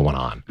 here's what's going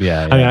on.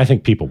 Yeah. I mean, I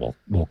think people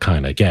will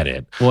kind of get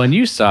it. Well, and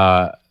you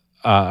saw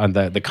on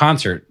the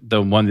concert,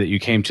 the one that you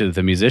came to,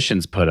 the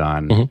musicians put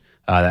on,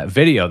 that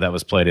video that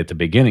was played at the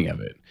beginning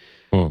of it.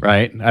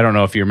 Right? I don't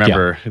know if you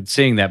remember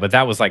seeing that, but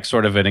that was like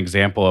sort of an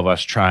example of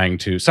us trying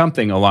to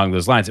something along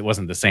those lines. It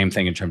wasn't the same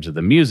thing in terms of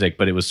the music,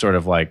 but it was sort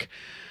of like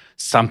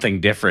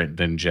something different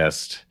than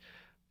just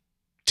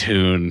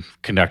tune,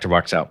 conductor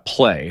walks out,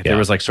 play. Yeah. There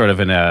was like sort of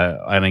an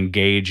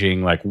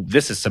engaging, like,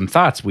 this is some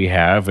thoughts we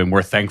have, and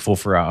we're thankful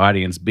for our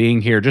audience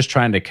being here, just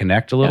trying to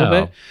connect a little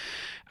bit.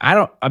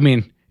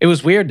 It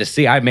was weird to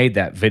see. I made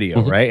that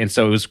video, right? And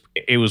so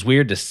it was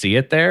weird to see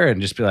it there and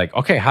just be like,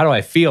 okay, how do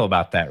I feel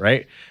about that,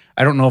 right?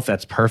 I don't know if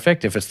that's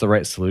perfect, if it's the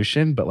right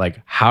solution, but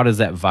like, how does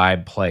that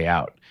vibe play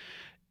out?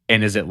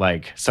 And is it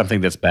like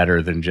something that's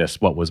better than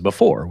just what was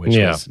before, which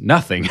was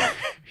nothing,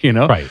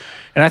 Right.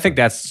 And I think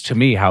that's, to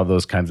me, how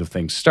those kinds of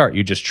things start.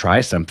 You just try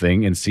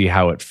something and see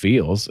how it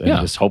feels and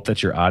just hope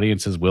that your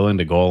audience is willing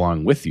to go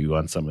along with you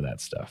on some of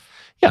that stuff.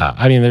 Yeah,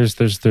 I mean, there's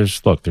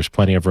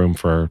plenty of room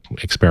for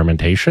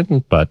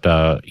experimentation, but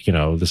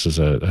this is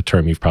a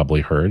term you've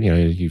probably heard.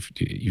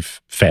 You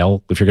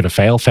fail. If you're going to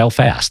fail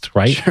fast,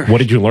 right? Sure. What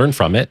did you learn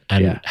from it,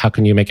 and how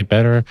can you make it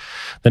better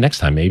the next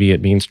time? Maybe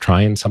it means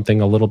trying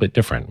something a little bit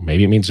different.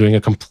 Maybe it means doing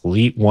a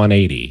complete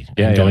 180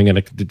 and going in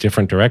a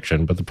different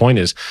direction. But the point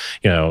is,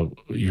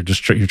 you're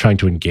trying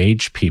to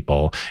engage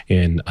people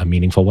in a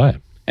meaningful way.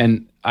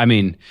 And I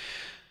mean,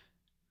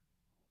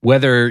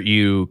 whether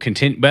you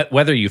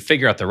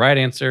figure out the right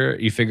answer,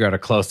 you figure out a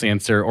close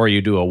answer, or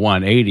you do a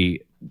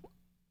 180,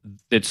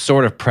 it's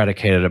sort of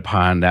predicated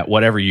upon that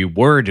whatever you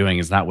were doing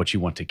is not what you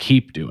want to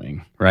keep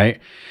doing, right?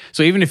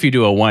 So even if you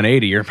do a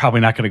 180, you're probably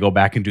not going to go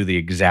back and do the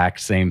exact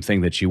same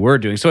thing that you were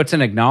doing. So it's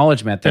an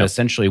acknowledgement that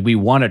essentially we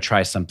want to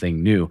try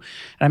something new. And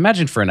I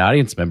imagine for an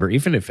audience member,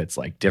 even if it's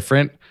like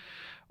different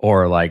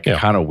or like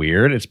kind of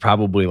weird, it's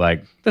probably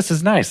like, this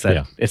is nice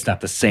that it's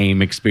not the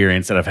same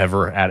experience that I've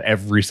ever had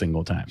every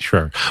single time.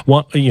 Sure.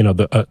 Well,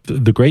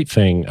 the great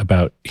thing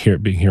about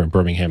being here in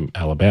Birmingham,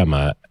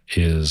 Alabama,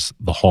 is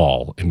the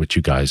hall in which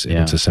you guys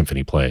into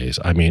symphony plays.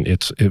 I mean,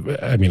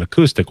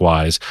 acoustic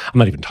wise, I'm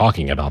not even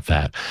talking about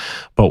that.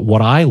 But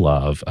what I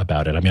love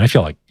about it, I mean, I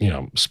feel like,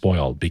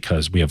 spoiled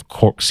because we have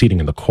seating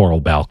in the choral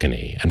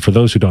balcony. And for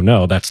those who don't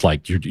know, that's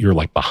like, you're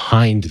like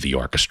behind the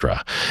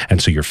orchestra.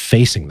 And so you're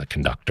facing the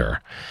conductor.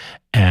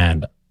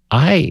 And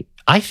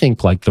I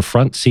think like the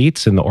front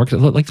seats in the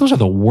orchestra, like those are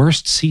the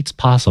worst seats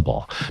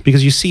possible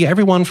because you see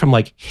everyone from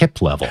like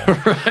hip level,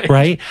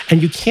 right?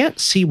 And you can't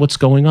see what's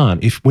going on.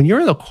 When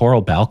you're in the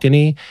choral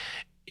balcony,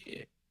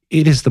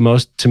 it is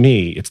to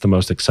me, it's the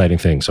most exciting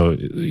thing. So,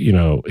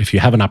 if you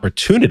have an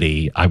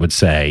opportunity, I would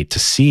say to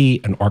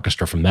see an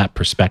orchestra from that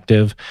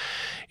perspective,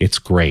 it's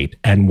great.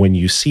 And when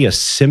you see a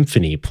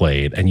symphony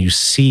played and you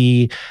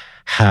see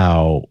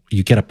how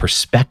you get a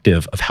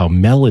perspective of how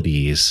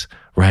melodies,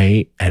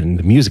 right, and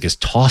the music is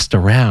tossed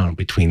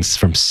around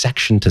from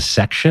section to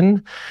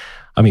section.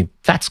 I mean,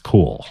 that's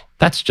cool.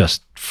 That's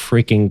just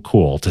freaking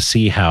cool to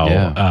see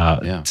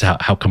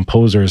how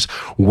composers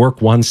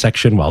work one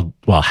section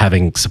while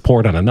having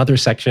support on another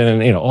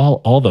section, and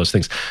all those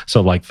things.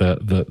 So like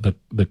the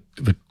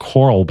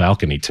choral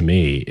balcony to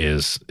me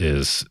is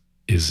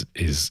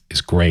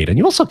great, and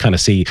you also kind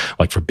of see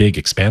like for big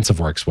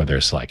expansive works where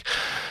there's like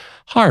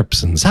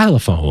harps and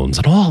xylophones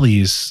and all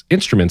these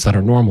instruments that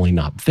are normally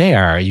not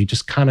there, you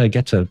just kind of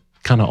get to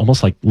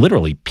almost like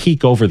literally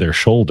peek over their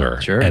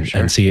shoulder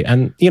and see.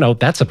 And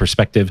that's a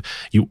perspective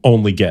you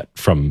only get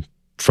from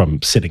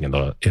sitting in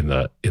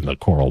the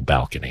choral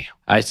balcony.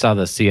 I saw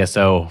the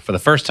CSO for the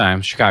first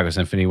time, Chicago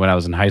Symphony, when I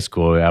was in high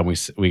school.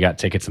 We got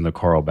tickets in the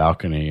choral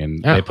balcony,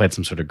 and they played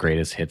some sort of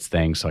greatest hits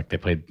thing. So like they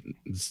played,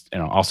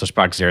 also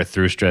Sprach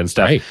Zarathustra and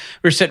stuff. Right.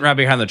 We were sitting right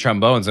behind the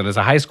trombones, and as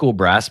a high school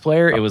brass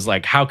player, it was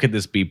like, how could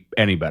this be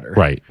any better?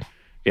 Right.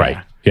 Yeah. Right.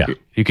 Yeah.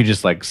 You could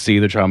just like see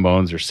the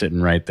trombones are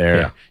sitting right there.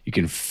 Yeah. You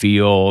can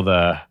feel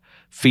the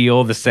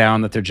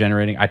sound that they're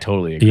generating. I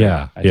totally agree.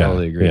 I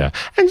totally agree. Yeah.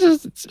 And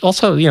just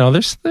also,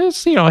 there's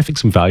I think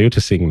some value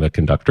to seeing the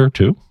conductor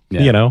too.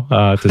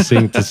 Yeah. To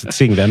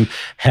seeing them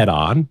head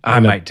on.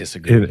 I might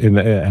disagree.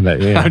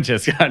 I'm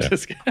just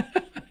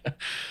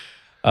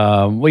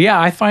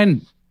I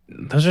find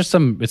those are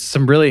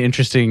some really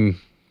interesting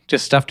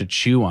just stuff to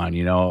chew on,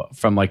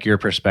 from like your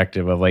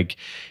perspective of like,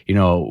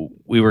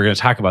 we were going to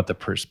talk about the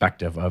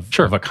perspective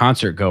of a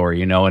concert goer,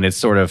 and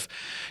it's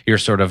you're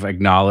sort of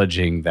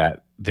acknowledging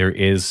that there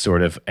is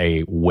sort of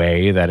a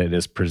way that it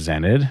is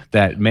presented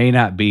that may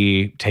not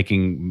be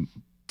taking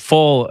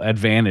full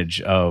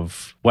advantage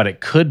of what it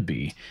could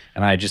be.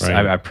 And I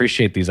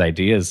appreciate these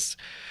ideas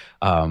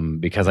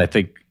because I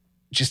think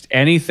just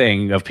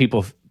anything of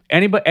people,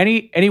 any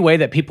way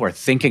that people are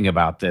thinking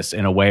about this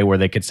in a way where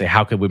they could say,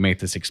 how could we make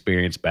this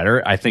experience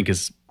better? I think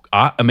is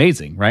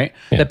amazing, right?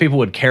 Yeah. That people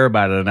would care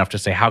about it enough to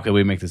say, how could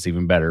we make this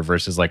even better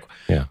versus like,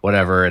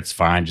 whatever, it's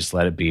fine, just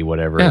let it be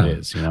whatever it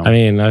is, I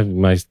mean,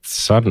 my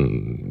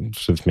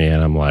son's with me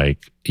and I'm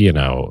like,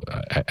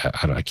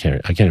 I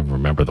can't even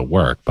remember the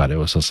work, but it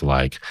was just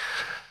like,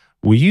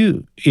 I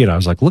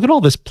was like, look at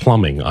all this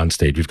plumbing on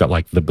stage. We've got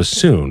like the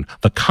bassoon,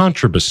 the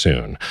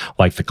contrabassoon,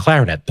 like the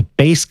clarinet, the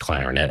bass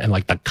clarinet, and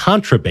like the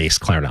contrabass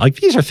clarinet. Like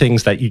these are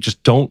things that you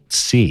just don't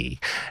see.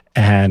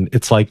 And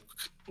it's like,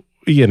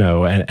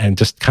 and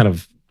just kind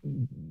of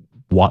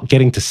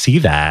getting to see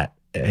that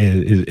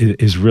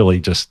is really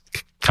just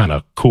kind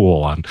of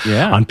cool on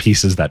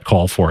pieces that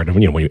call for it. And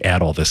when you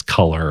add all this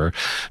color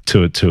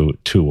to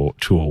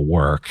a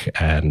work,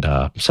 and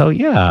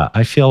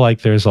I feel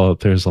like there's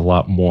a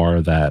lot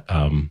more that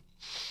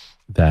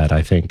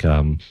I think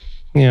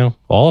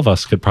all of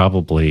us could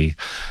probably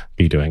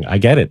be doing. I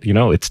get it.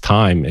 It's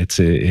time. It's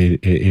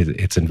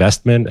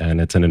investment,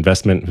 and it's an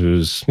investment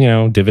whose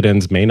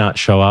dividends may not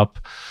show up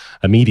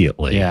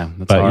immediately. Yeah,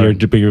 but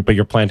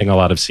you're planting a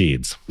lot of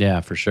seeds.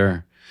 Yeah, for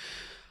sure.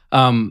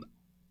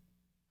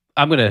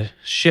 I'm going to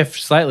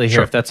shift slightly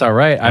here, if that's all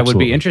right. Absolutely. I would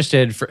be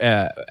interested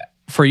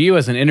for you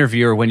as an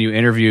interviewer, when you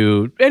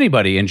interview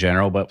anybody in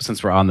general, but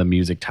since we're on the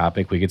music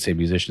topic, we could say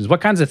musicians.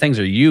 What kinds of things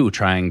are you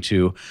trying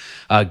to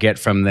get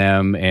from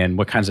them, and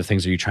what kinds of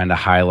things are you trying to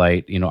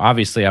highlight?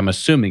 Obviously, I'm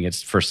assuming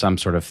it's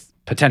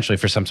potentially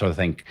for some sort of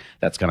thing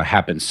that's going to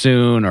happen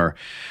soon, or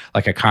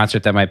like a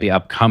concert that might be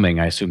upcoming.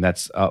 I assume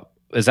that's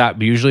is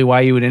that usually why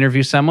you would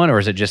interview someone, or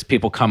is it just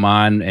people come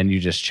on and you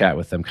just chat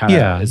with them?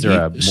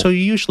 So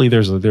usually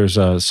there's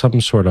some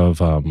sort of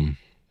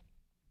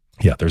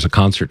there's a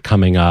concert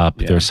coming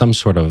up. Yeah. There's some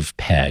sort of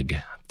peg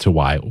to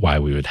why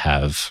we would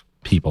have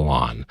people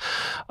on.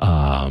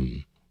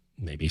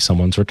 maybe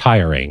someone's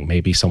retiring,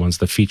 maybe someone's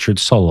the featured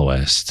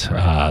soloist,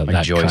 Like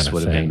that Joyce kind of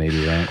would have thing. been,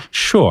 maybe, right?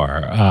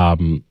 Sure.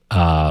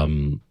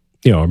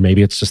 Or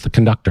maybe it's just the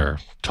conductor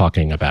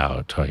talking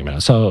about.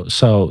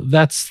 So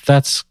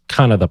that's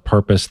kind of the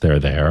purpose they're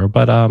there.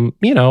 But I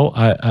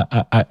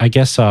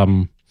guess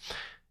I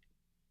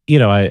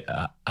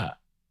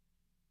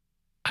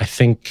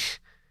think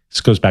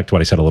this goes back to what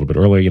I said a little bit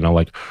earlier.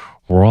 Like,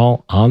 we're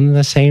all on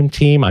the same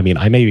team. I mean,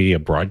 I may be a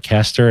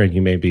broadcaster and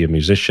you may be a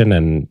musician,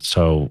 and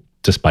so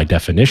just by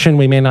definition,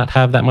 we may not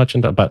have that much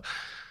but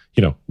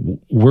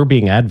we're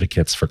being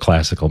advocates for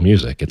classical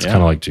music. It's kind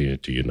of like, do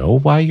you know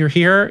why you're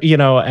here?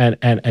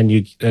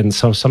 And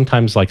so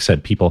sometimes, like I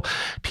said, people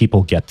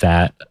get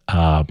that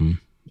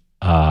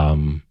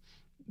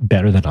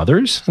better than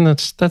others, and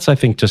that's I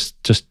think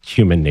just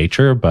human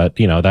nature. But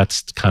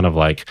that's kind of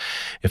like,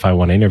 if I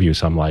want to interview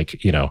some,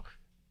 like,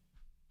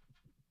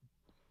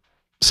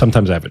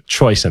 sometimes I have a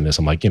choice in this.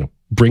 I'm like,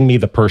 bring me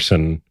the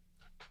person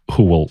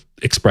who will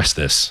express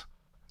this.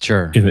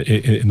 Sure. In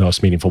the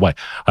most meaningful way.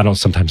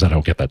 Sometimes I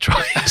don't get that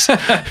choice.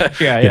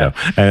 Yeah.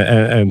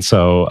 And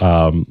so,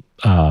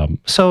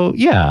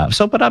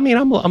 but I mean,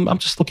 I'm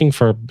just looking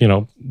for,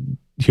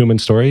 human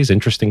stories,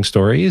 interesting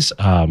stories.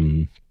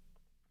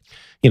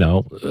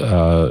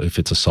 If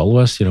it's a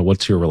soloist,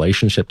 what's your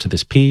relationship to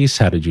this piece?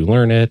 How did you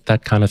learn it?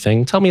 That kind of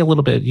thing. Tell me a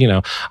little bit,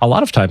 a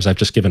lot of times I've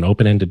just given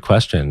open-ended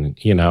question,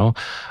 you're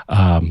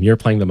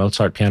playing the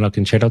Mozart piano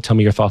concerto. Tell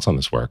me your thoughts on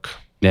this work.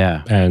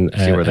 Yeah. And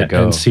see where they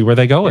go. And see where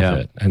they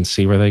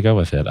go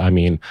with it. I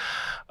mean,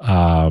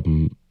 I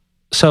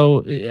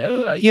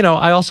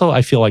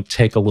feel like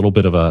take a little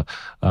bit of a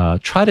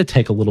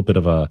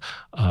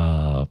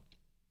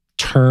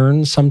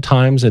turn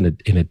sometimes in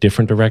a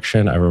different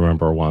direction. I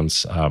remember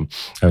once I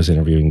was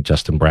interviewing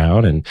Justin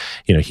Brown, and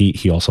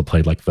he also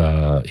played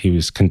he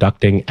was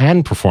conducting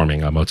and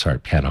performing a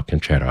Mozart piano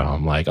concerto.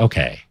 I'm like,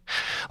 okay,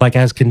 like,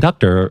 as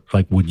conductor,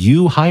 like, would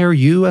you hire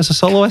you as a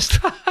soloist?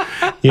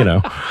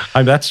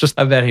 That's just,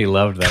 I bet he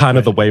loved that kind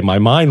of the way my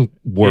mind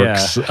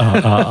works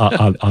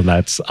on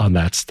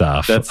that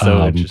stuff. That's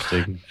so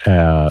interesting.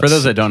 For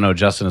those that don't know,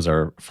 Justin is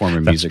our former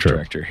music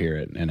director here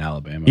in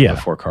Alabama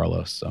before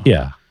Carlos. So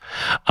yeah.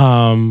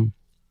 I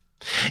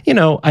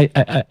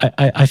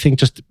think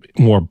just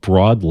more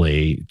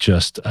broadly,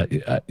 there's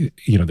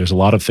a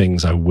lot of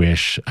things I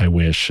wish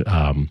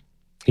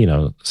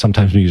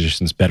sometimes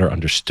musicians better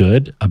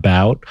understood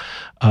about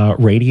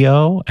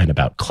radio and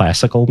about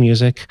classical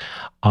music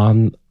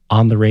on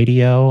the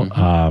radio.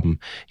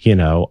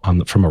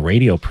 Mm-hmm. From a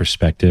radio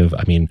perspective,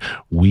 I mean,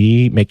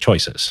 we make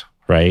choices,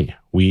 right?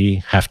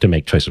 We have to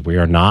make choices. We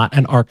are not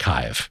an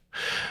archive.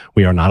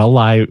 We are not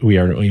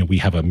we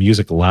have a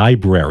music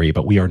library,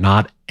 but we are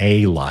not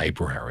a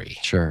library.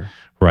 Sure.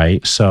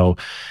 Right. So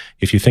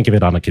if you think of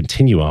it on a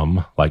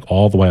continuum, like,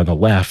 all the way on the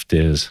left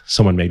is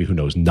someone maybe who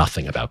knows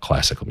nothing about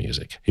classical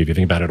music. If you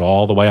think about it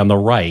all the way on the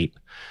right,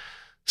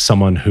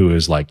 someone who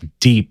is like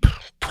deep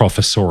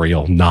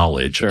professorial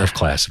knowledge of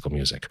classical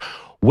music.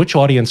 Which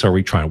audience are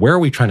we where are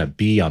we trying to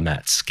be on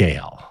that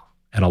scale?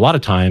 And a lot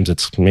of times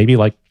it's maybe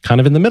like kind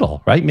of in the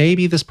middle, right?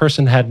 Maybe this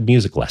person had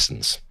music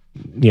lessons,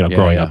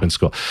 growing up in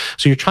school.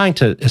 So you're trying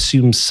to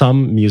assume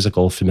some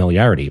musical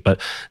familiarity, but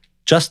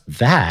just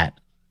that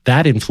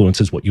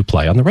influences what you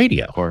play on the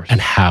radio and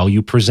how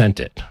you present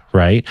it,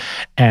 right?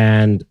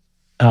 And,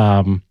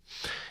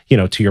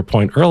 to your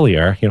point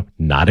earlier,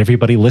 not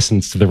everybody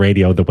listens to the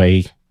radio the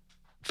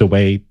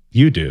way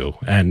you do.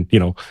 And,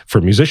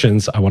 for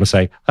musicians, I want to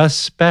say,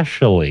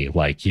 especially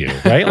like you,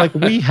 right? Like,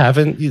 we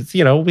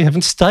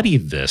haven't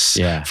studied this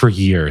for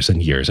years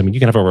and years. I mean,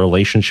 you can have a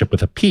relationship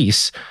with a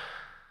piece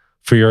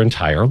for your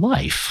entire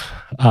life.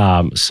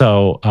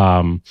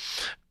 The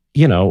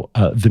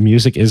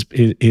music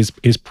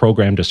is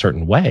programmed a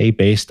certain way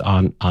based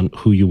on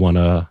who you want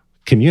to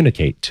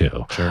communicate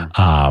to. Sure.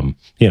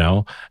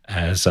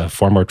 As a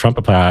former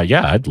trumpet player,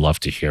 I'd love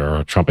to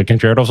hear trumpet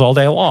concertos all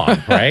day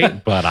long,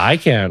 right? But I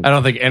can't. I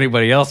don't think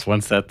anybody else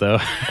wants that, though.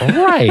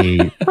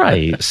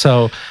 Right.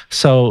 So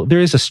there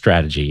is a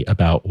strategy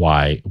about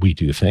why we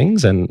do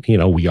things, and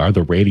we are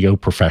the radio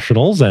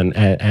professionals,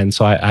 and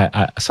so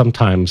I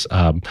sometimes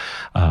I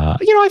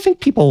think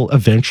people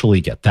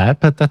eventually get that,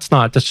 but that's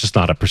just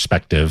not a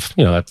perspective.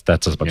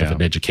 That's as much of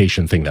an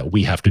education thing that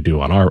we have to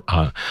do on our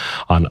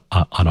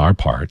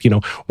part.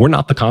 We're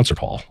not the concert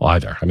hall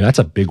either. I mean, that's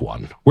a big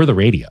one. We're the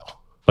radio.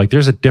 Like,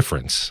 there's a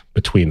difference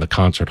between the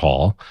concert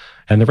hall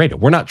and the radio.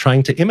 We're not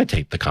trying to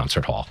imitate the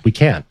concert hall. We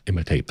can't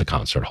imitate the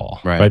concert hall.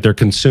 Right? They're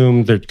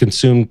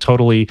consumed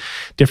totally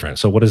different.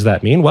 So what does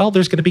that mean? Well,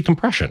 there's going to be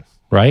compression,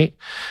 right?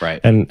 Right.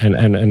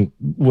 And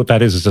what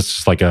that is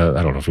just like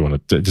I don't know if you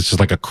want to, it's just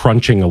like a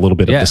crunching a little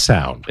bit of the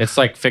sound. It's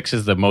like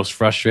fixes the most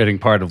frustrating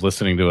part of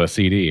listening to a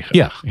CD.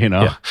 Yeah.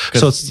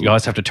 So you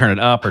always have to turn it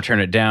up or turn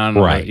it down.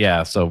 Right.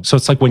 So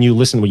it's like when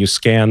you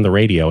scan the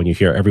radio and you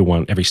hear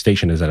every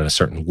station is at a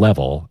certain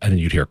level, and then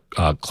you'd hear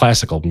a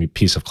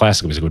piece of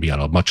classical music would be at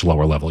a much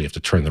lower level. You have to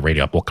turn the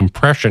radio up. Well,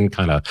 compression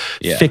kind of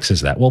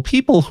fixes that. Well,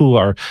 people who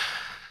are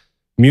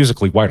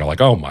musically wired are like,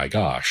 oh my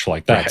gosh,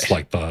 like that's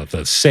like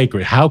the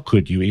sacred. How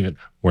could you even?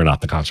 we're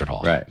not the concert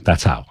hall. Right.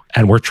 That's how.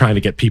 And we're trying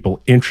to get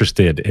people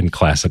interested in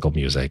classical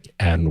music.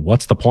 And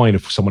what's the point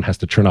if someone has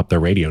to turn up their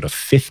radio to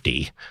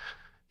 50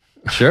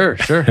 Sure.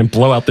 and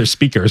blow out their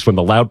speakers when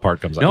the loud part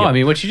comes on? No, I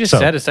mean, what you just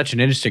said is such an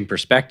interesting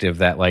perspective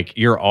that, like,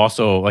 you're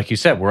also, like you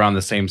said, we're on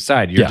the same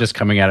side. You're just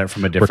coming at it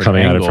from a different angle.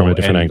 We're coming at it from a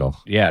different angle.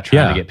 Yeah,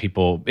 trying to get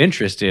people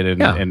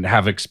interested and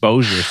have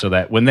exposure so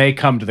that when they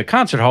come to the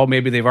concert hall,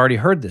 maybe they've already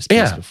heard this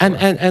piece before.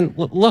 And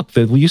look,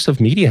 the use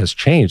of media has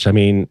changed. I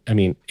mean,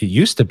 it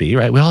used to be,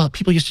 right? Well,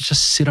 people used to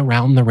just sit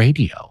around the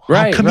radio.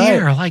 Right, come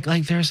here. Like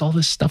there's all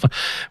this stuff.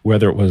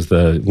 Whether it was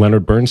the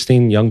Leonard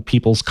Bernstein Young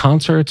People's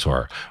Concerts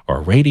or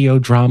radio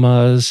dramas,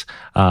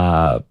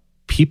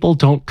 people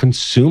don't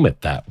consume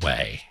it that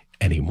way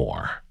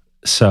anymore.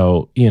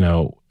 So,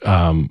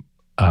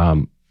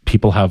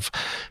 people have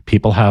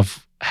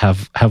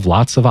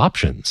lots of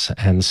options.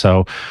 And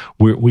so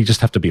we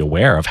just have to be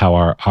aware of how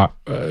our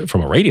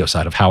from a radio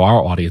side of how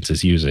our audience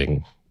is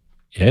using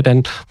it.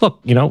 And look,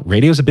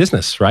 radio is a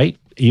business, right?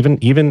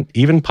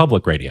 Even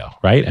public radio,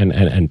 right?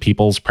 And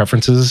people's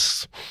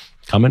preferences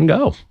come and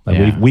go.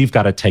 And we've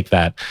got to take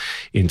that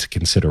into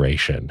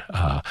consideration,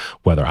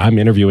 whether I'm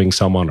interviewing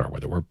someone or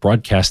whether we're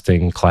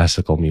broadcasting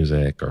classical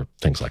music or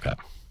things like that.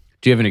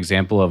 Do you have an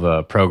example of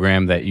a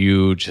program that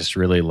you just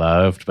really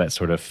loved but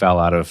sort of fell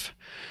out of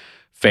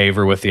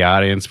favor with the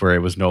audience, where it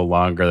was no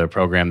longer the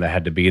program that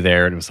had to be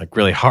there and it was like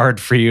really hard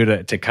for you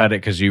to cut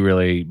it because you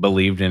really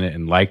believed in it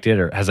and liked it?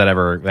 Or has that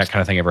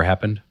kind of thing ever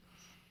happened?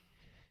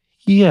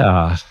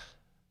 Yeah,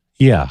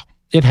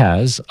 it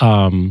has.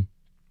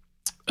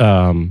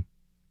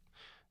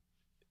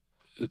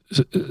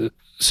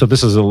 So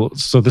this is a little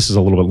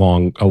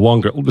bit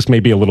longer. This may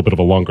be a little bit of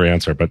a longer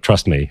answer, but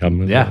trust me,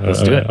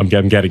 let's do it. I'm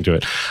getting to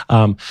it.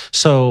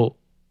 So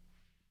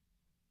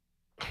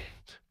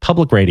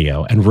public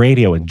radio and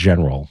radio in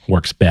general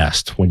works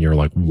best when you're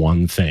like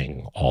one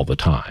thing all the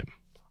time.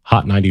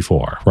 Hot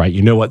 94, right?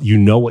 You know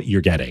what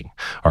you're getting,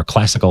 or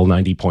classical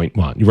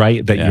 90.1,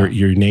 right? That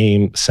your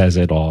name says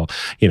it all,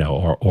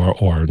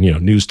 or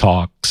news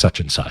talk, such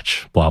and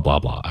such, blah, blah,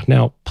 blah.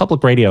 Now,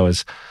 public radio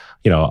is,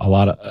 a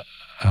lot of,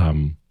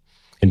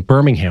 in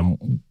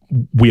Birmingham,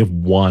 we have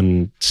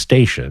one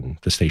station,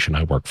 the station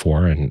I work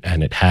for, and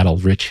it had a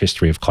rich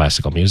history of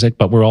classical music,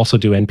 but we also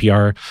do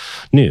NPR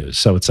News.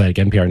 So it's like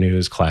NPR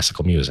News,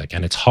 classical music.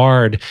 And it's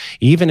hard,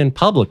 even in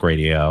public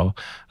radio,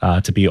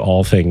 to be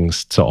all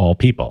things to all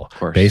people. Of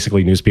course.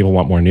 Basically, news people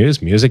want more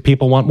news, music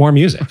people want more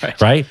music,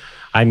 right?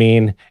 I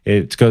mean,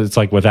 it's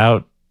like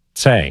without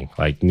saying,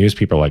 like, news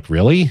people are like,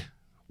 really?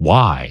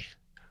 Why?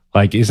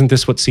 Like, isn't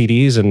this what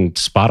CDs and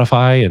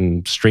Spotify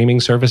and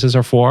streaming services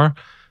are for?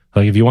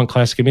 Like, if you want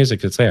classical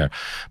music, it's there.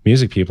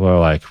 Music people are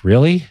like,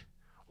 really?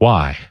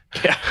 Why?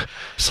 Yeah.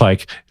 It's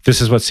like, this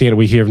is what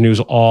we hear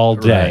news all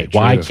day. Right,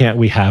 why can't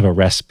we have a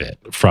respite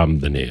from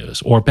the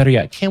news? Or better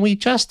yet, can we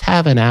just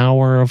have an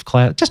hour of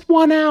class, just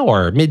 1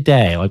 hour,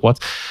 midday? Like,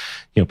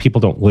 people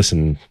don't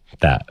listen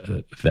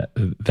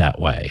that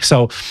way.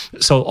 So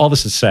all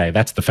this is to say,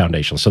 that's the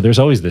foundation. So there's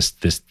always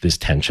this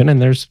tension,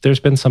 and there's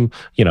been some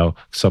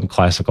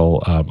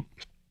classical,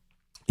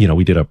 we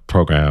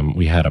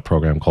had a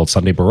program called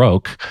Sunday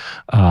Baroque,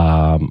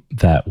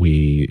 that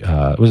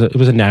it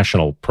was a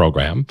national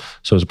program.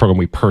 So it was a program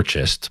we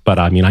purchased, but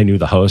I knew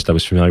the host. I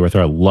was familiar with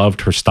her. I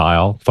loved her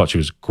style. Thought she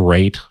was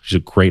great. She's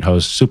a great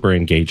host, super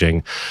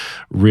engaging,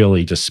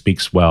 really just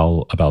speaks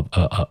well about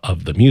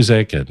of the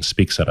music and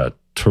speaks at a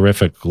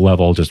terrific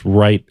level, just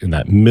right in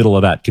that middle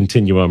of that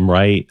continuum,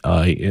 right?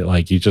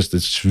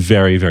 It's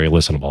very, very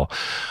listenable,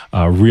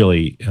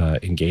 really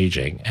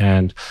engaging.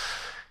 And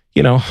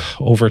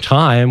over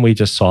time, we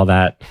just saw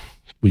that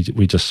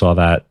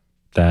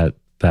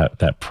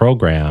that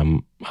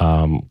program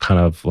kind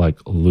of like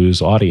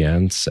lose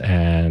audience,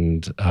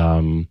 and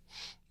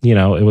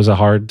it was a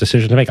hard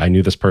decision to make. I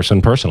knew this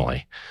person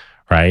personally,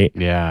 right?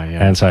 Yeah.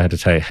 And so I had to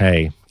say,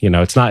 hey,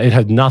 it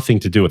had nothing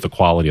to do with the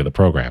quality of the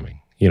programming.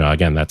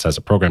 Again, that's, as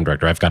a program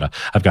director, I've got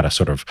to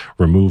sort of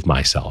remove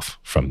myself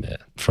from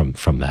that.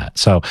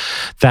 So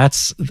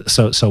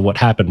so what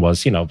happened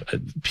was,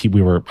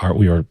 we were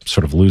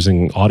sort of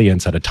losing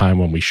audience at a time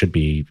when we should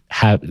be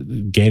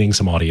gaining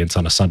some audience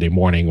on a Sunday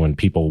morning when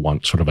people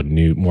want sort of a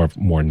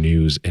more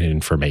news and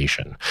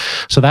information.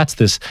 So that's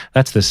this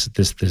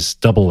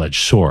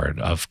double-edged sword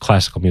of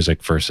classical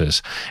music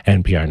versus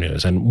NPR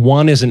News, and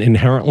one isn't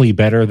inherently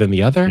better than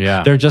the other.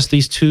 Yeah. They're just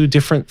these two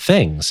different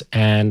things,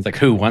 and It's like,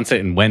 who wants it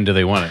and when do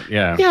they want it?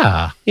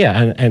 Yeah.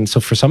 And so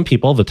for some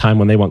people, the time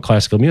when they want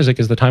classical music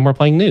is the time we're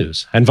playing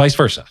news, and vice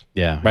versa.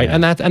 Yeah. Right.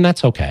 Yeah. And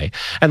that's okay.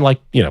 And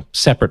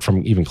separate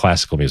from even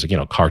classical music,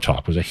 Car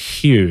Talk was a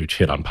huge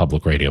hit on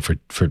public radio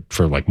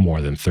for like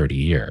more than 30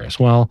 years.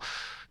 Well,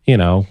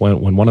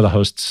 when one of the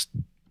hosts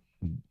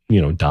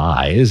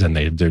dies and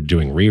they're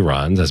doing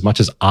reruns, as much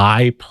as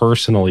I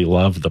personally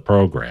love the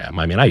program,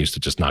 I used to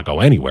just not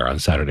go anywhere on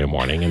Saturday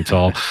morning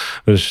until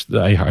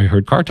I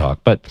heard Car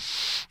Talk. But,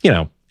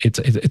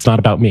 it's not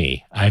about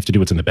me. I have to do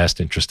what's in the best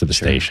interest of the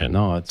station.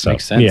 No, it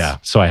makes sense. Yeah.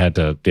 So I had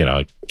to,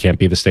 it can't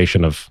be the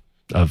station of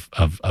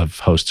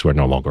hosts who are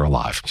no longer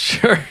alive.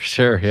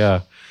 Sure.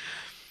 Yeah.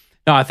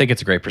 No, I think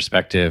it's a great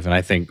perspective. And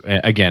I think,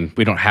 again,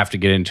 we don't have to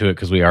get into it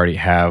because we already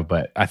have,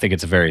 but I think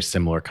it's a very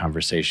similar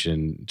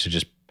conversation to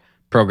just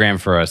program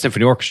for a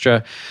symphony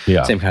orchestra.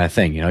 Yeah. Same kind of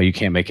thing. You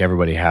can't make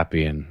everybody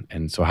happy.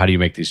 And so how do you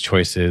make these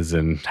choices,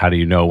 and how do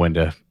you know when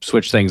to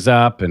switch things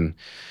up? And,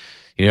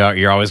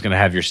 you're always going to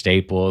have your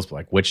staples, but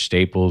like which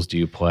staples do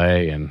you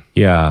play? And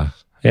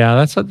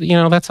that's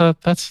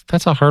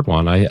a hard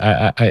one.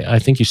 I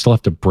think you still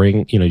have to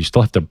bring,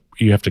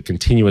 you have to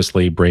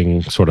continuously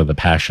bring sort of the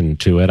passion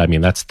to it. I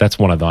mean, that's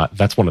one of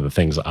the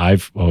things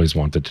I've always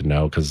wanted to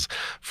know, because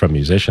from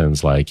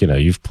musicians, like,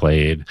 you've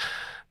played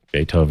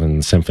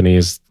Beethoven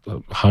symphonies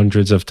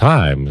hundreds of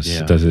times.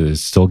 Yeah. Does it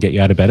still get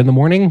you out of bed in the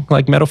morning,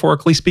 like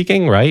metaphorically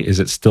speaking, right? Is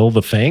it still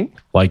the thing?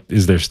 Like,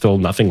 is there still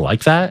nothing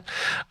like that?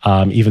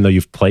 Even though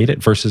you've played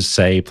it, versus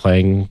say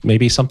playing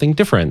maybe something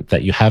different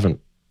that you haven't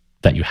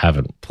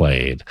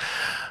played.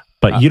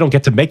 But you don't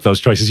get to make those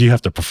choices. You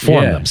have to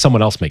perform them.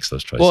 Someone else makes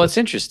those choices. Well, it's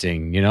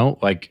interesting,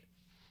 like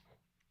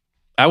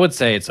I would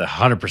say it's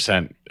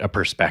 100% a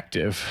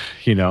perspective,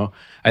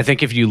 I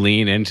think if you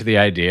lean into the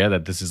idea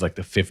that this is like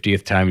the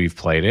 50th time you've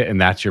played it and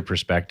that's your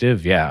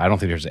perspective, I don't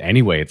think there's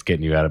any way it's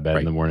getting you out of bed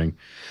in the morning.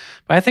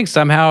 But I think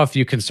somehow if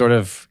you can sort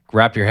of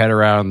wrap your head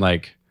around,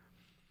 like,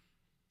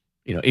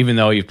 even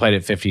though you've played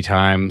it 50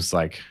 times,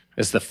 like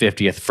it's the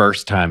 50th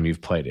first time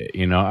you've played it,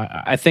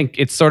 I think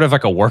it's sort of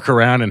like a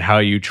workaround in how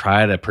you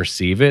try to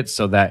perceive it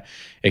so that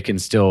it can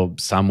still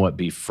somewhat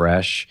be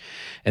fresh.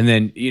 And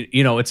then,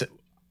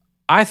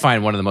 I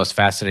find one of the most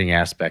fascinating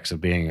aspects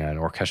of being an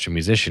orchestral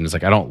musician is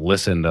like I don't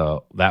listen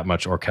to that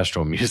much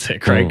orchestral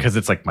music, right? Because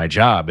it's like my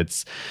job.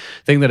 It's the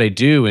thing that I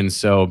do. And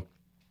so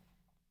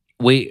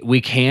we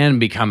can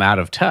become out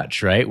of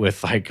touch, right?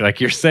 With like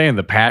you're saying,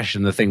 the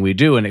passion, the thing we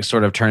do, and it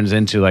sort of turns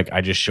into like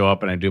I just show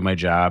up and I do my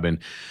job. And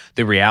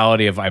the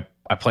reality of I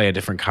play a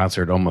different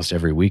concert almost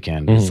every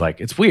weekend. It's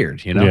like, it's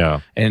weird,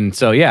 Yeah. And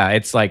so,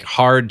 it's like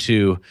hard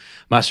to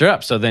muster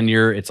up. So then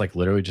it's like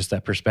literally just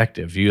that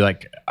perspective. You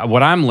like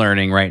what I'm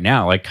learning right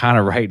now, like kind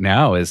of right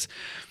now, is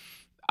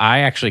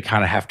I actually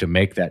kind of have to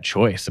make that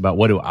choice about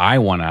what do I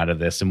want out of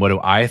this and what do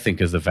I think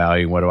is the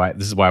value.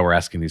 This is why we're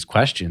asking these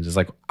questions, is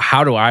like,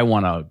 how do I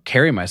want to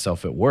carry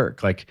myself at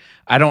work? Like,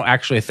 I don't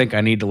actually think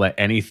I need to let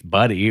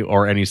anybody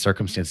or any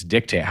circumstance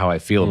dictate how I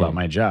feel about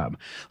my job.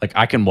 Like,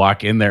 I can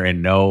walk in there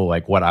and know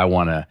like what I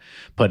want to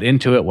put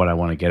into it, what I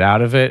want to get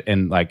out of it.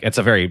 And like, it's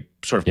a very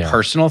sort of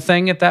personal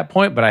thing at that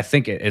point, but I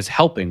think it is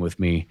helping with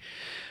me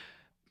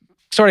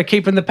sort of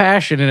keeping the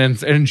passion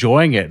and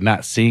enjoying it,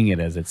 not seeing it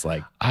as it's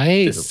like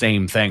the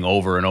same thing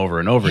over and over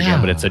and over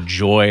again, but it's a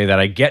joy that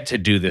I get to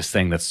do this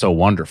thing that's so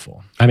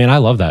wonderful. I mean, I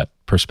love that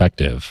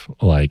perspective.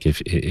 Like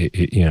if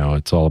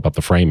it's all about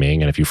the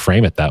framing, and if you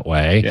frame it that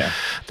way,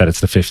 that it's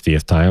the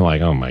 50th time,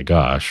 like, oh my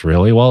gosh,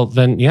 really? Well,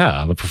 then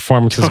the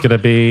performance is going to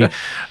be,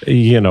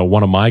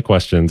 one of my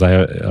questions.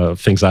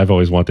 Things I've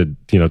always wanted,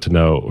 to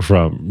know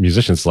from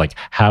musicians, like,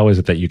 how is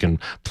it that you can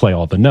play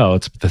all the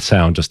notes, but the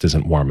sound just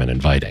isn't warm and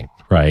inviting,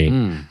 right?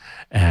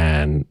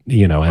 And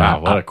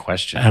wow, what a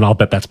question! And I'll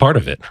bet that's part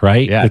of it,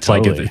 right? Yeah, it's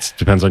totally. like it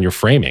depends on your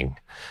framing.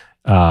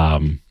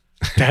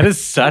 That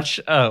is such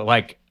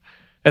a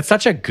that's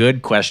such a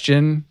good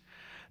question.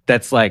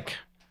 That's not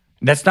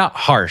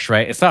harsh,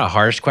 right? It's not a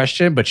harsh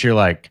question, but you're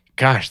like,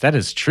 gosh, that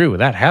is true.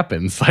 That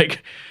happens.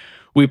 Like,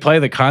 we play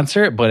the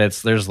concert, but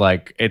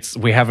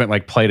we haven't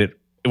like played it.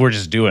 We're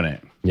just doing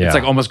it. Yeah. It's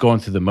like almost going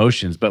through the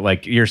motions, but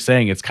like you're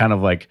saying, it's kind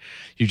of like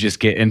you just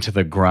get into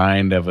the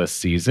grind of a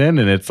season,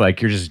 and it's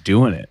like you're just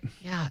doing it.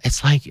 Yeah,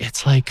 it's like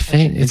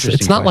things.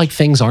 It's not like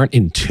things aren't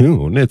in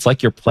tune. It's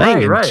like you're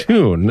playing in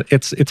tune.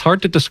 It's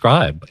hard to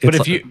describe.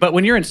 But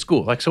when you're in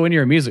school, like, so when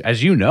you're in music,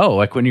 as you know,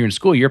 like when you're in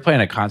school, you're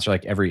playing a concert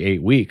like every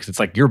 8 weeks. It's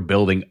like you're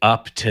building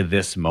up to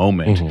this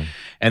moment,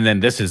 and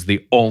then this is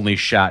the only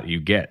shot you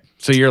get.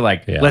 So you're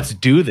like, let's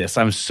do this.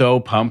 I'm so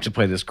pumped to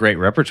play this great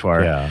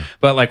repertoire. Yeah.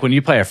 But like when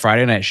you play a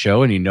Friday night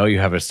show and you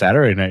have a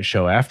Saturday night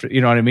show after,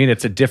 you know what I mean?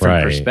 It's a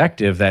different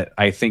perspective that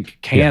I think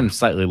can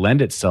slightly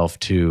lend itself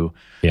to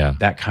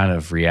that kind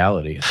of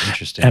reality. It's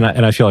interesting.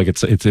 And I feel like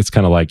it's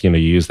kind of like, you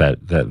use that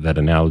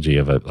analogy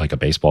of a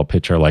baseball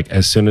pitcher. Like,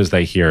 as soon as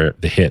they hear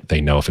the hit, they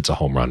know if it's a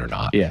home run or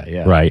not.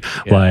 Yeah. Right.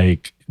 Yeah.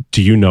 Like,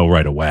 do you know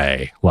right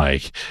away?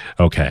 Like,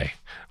 okay,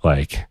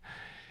 like,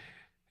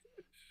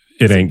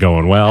 it ain't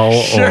going well,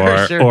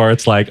 or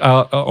it's like,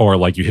 or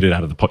like you hit it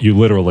out of the park. You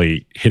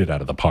literally hit it out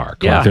of the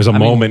park. Yeah, like, there's a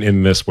moment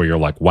in this where you're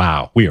like,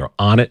 wow, we are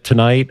on it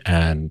tonight,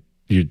 and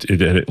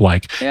it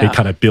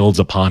kind of builds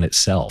upon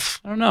itself.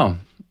 I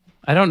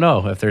don't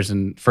know if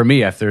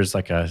there's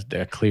like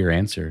a clear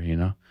answer.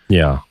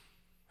 Yeah.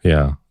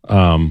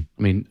 I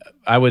mean,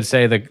 I would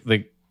say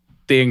the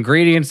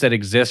ingredients that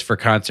exist for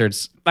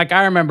concerts. Like,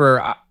 I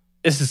remember.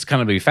 This is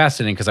kind of be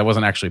fascinating because I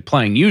wasn't actually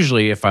playing.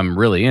 Usually, if I'm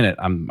really in it,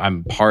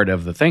 I'm part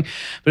of the thing.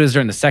 But it was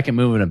during the second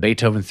movement of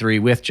Beethoven 3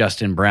 with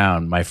Justin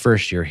Brown, my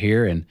first year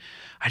here, and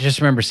I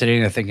just remember sitting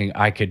there thinking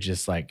I could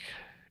just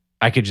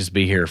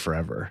be here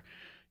forever.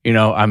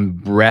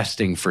 I'm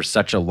resting for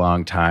such a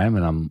long time,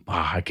 and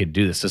I could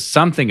do this. So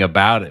something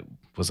about it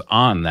was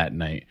on that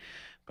night.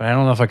 But I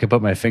don't know if I could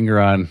put my finger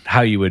on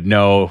how you would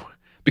know,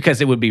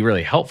 because it would be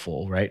really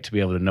helpful, right, to be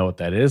able to know what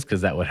that is,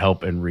 because that would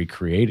help in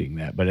recreating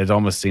that. But it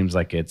almost seems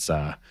like it's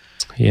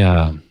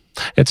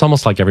it's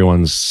almost like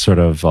everyone's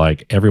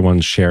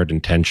shared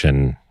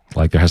intention.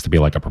 Like there has to be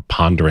like a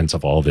preponderance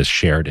of all this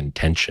shared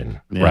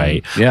intention,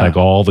 right? Yeah. Like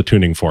all the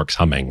tuning forks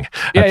humming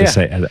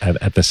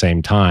at the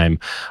same time.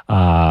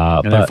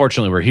 And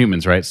unfortunately, we're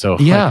humans, right? So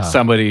Yeah.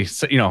 somebody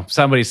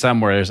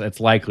somewhere, it's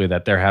likely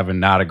that they're having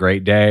not a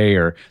great day,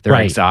 or they're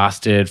Right.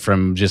 exhausted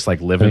from just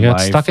like living They got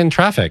life. stuck in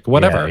traffic,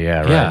 whatever.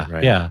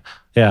 Right.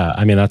 Yeah.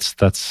 I mean, that's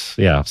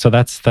So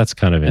that's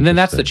kind of And then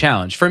that's the interesting.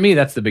 challenge. For me,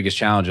 that's the biggest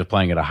challenge of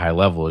playing at a high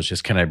level, is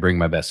just, can I bring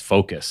my best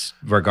focus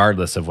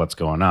regardless of what's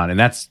going on? And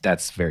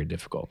that's very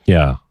difficult.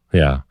 Yeah.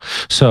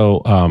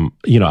 So,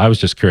 I was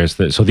just curious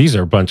so these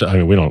are a bunch of,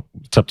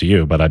 it's up to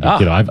you, but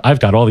I've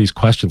got all these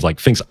questions, like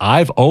things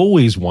I've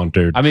always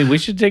wondered, I mean, we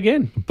should dig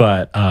in.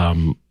 but,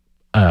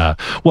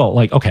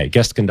 okay,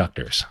 guest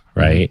conductors,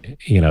 right?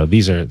 Mm-hmm.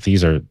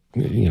 These are,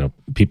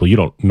 people you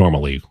don't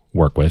normally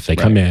work with. They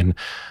come in,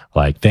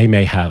 like they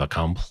may have a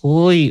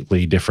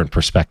completely different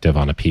perspective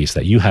on a piece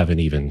that you haven't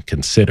even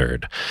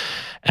considered.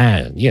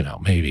 And,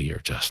 maybe you're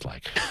just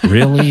like,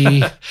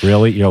 really,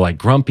 you're like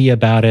grumpy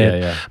about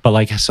it. Yeah. But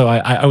like, so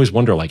I always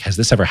wonder, like, has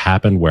this ever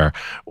happened where,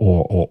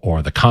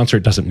 or the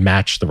concert doesn't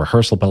match the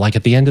rehearsal, but like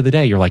at the end of the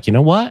day, you're like, you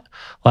know what?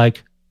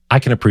 Like, I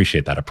can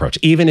appreciate that approach.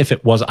 Even if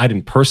I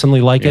didn't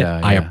personally like it,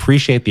 I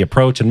appreciate the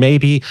approach. And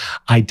maybe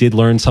I did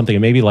learn something,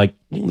 and maybe like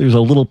there's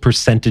a little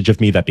percentage of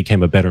me that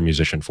became a better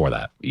musician for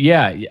that.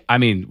 Yeah. I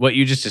mean, what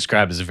you just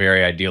described is a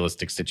very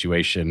idealistic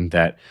situation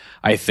that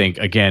I think,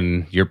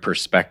 again, your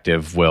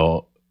perspective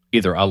will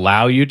either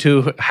allow you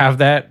to have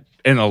that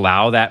and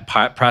allow that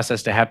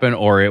process to happen,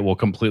 or it will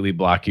completely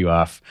block you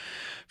off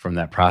from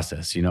that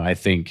process. I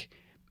think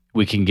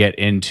we can get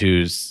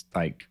into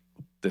like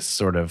this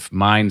sort of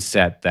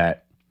mindset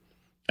that,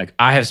 like,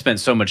 I have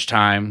spent so much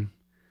time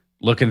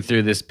looking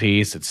through this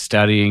piece and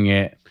studying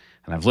it,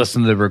 and I've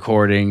listened to the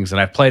recordings, and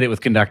I've played it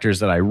with conductors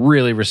that I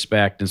really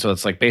respect. And so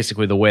it's like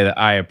basically the way that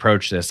I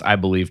approach this, I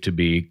believe to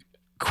be,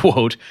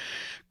 quote,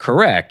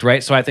 correct,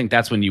 right? So I think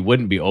that's when you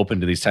wouldn't be open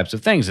to these types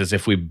of things, is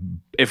if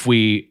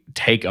we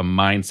take a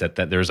mindset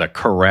that there's a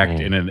correct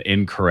and an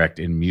incorrect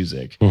in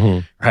music,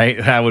 right?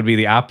 That would be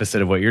the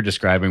opposite of what you're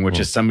describing, which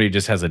is somebody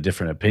just has a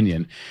different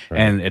opinion.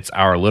 Right. And it's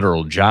our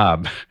literal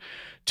job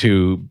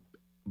to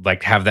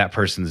like have that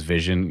person's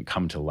vision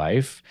come to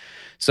life.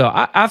 So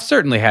I've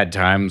certainly had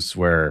times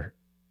where,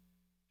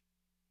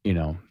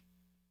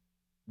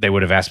 they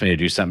would have asked me to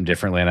do something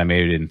differently, and I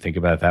maybe didn't think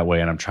about it that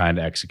way, and I'm trying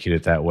to execute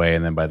it that way.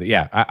 And then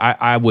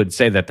I would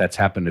say that that's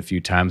happened a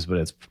few times,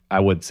 but I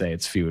would say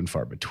it's few and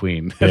far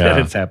between that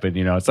it's happened.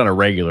 It's not a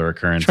regular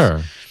occurrence.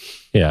 Sure.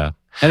 Yeah.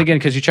 And again,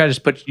 because you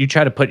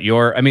try to put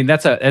your, I mean,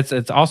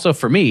 it's also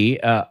for me,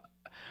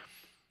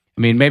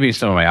 maybe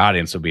some of my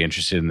audience will be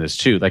interested in this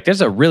too. Like,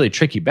 there's a really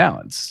tricky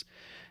balance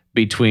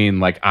between,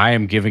 like, I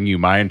am giving you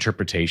my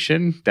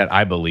interpretation that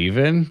I believe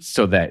in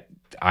so that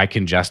I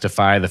can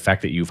justify the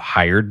fact that you've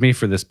hired me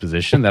for this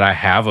position, that I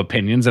have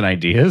opinions and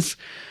ideas,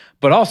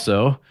 but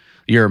also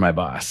you're my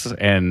boss.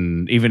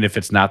 And even if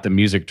it's not the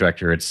music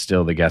director, it's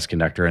still the guest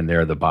conductor, and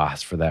they're the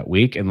boss for that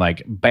week. And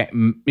like,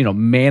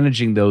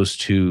 managing those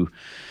two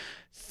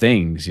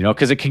things,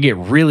 because it can get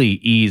really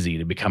easy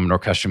to become an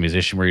orchestral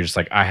musician where you're just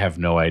like, I have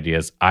no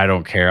ideas. I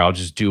don't care. I'll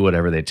just do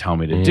whatever they tell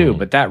me to do.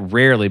 But that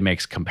rarely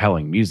makes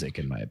compelling music,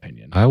 in my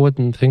opinion. I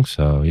wouldn't think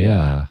so.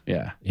 Yeah.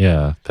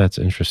 That's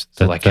interesting.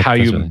 So like how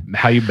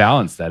you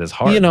balance that is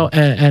hard.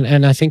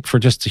 And I think for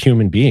just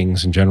human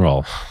beings in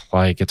general,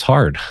 like, it's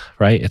hard,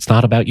 right? It's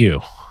not about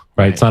you.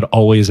 Right. It's not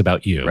always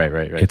about you.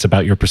 Right. It's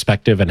about your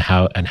perspective and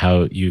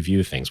how you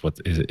view things. What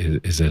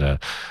is it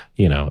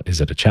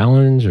a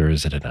challenge, or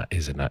is it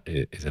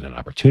an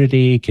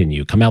opportunity? Can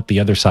you come out the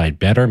other side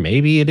better?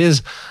 Maybe it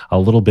is a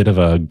little bit of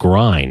a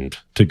grind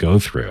to go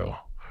through,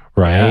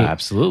 right? Yeah,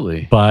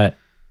 absolutely. But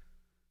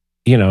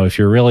if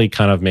you're really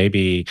kind of,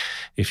 maybe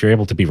if you're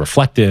able to be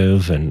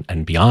reflective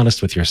and be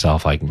honest with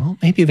yourself, like, well,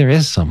 maybe there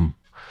is some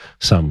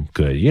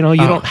good. You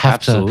don't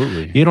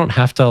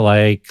have to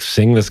like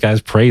sing this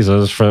guy's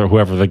praises for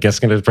whoever the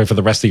guest's going to pray for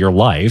the rest of your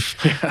life.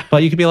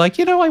 But you could be like,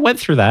 I went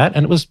through that,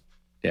 and it was,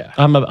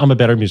 I'm a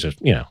better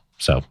musician,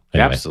 so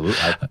anyway. Absolutely.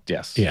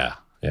 Yes. Yeah.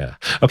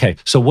 Okay.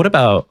 So what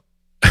about,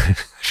 I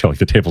feel like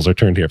the tables are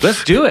turned here.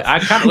 Let's do it.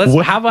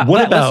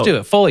 Let's do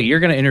it. Foley, you're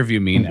going to interview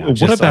me now.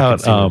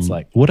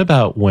 What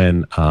about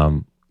when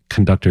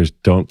conductors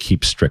don't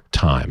keep strict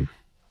time?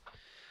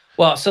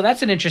 Well, so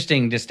that's an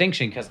interesting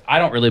distinction, because I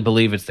don't really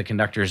believe it's the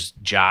conductor's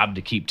job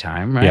to keep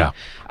time, right? Yeah.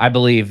 I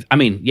believe,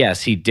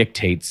 yes, he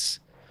dictates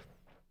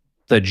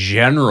the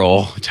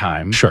general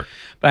time. Sure.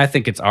 But I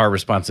think it's our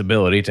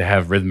responsibility to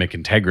have rhythmic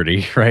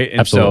integrity, right? And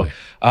Absolutely.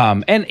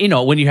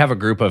 So, when you have a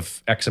group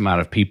of X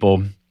amount of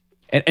people,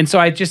 and so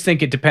I just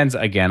think it depends,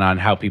 again, on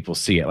how people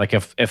see it. Like,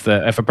 if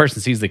a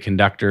person sees the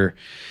conductor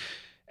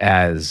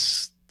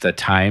as the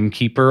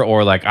timekeeper,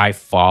 or like I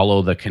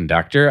follow the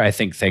conductor, I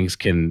think things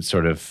can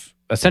sort of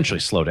essentially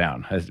slow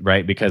down,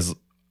 right? Because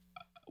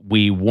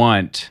we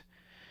want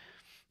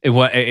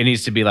It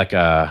needs to be like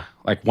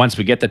once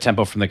we get the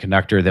tempo from the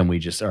conductor, then we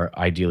just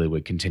ideally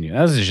would continue.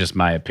 This is just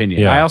my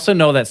opinion. Yeah. I also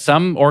know that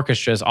some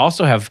orchestras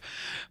also have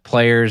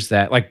players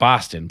that, like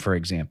Boston, for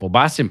example.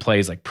 Boston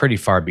plays like pretty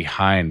far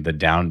behind the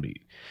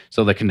downbeat.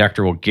 So the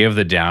conductor will give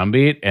the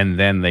downbeat and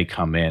then they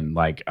come in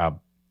like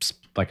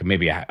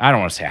maybe I don't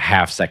want to say a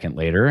half second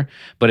later,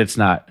 but it's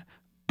not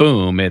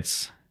boom,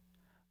 it's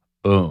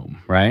boom,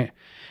 right?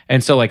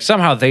 And so like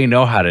somehow they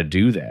know how to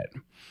do that.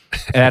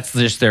 And that's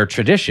just their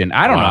tradition.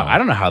 I don't know. I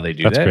don't know how they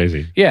do that. That's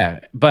crazy. Yeah.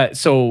 But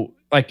so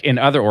like in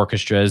other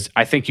orchestras,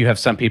 I think you have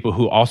some people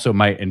who also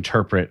might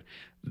interpret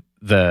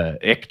the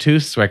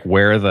ictus, like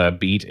where the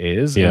beat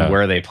is and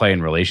where they play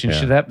in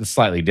relationship to that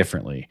slightly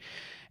differently.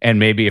 And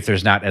maybe if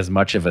there's not as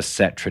much of a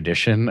set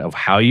tradition of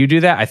how you do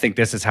that, I think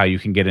this is how you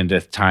can get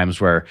into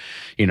times where,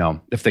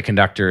 if the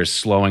conductor is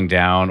slowing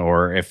down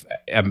or if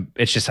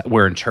it's just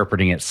we're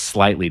interpreting it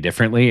slightly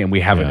differently and we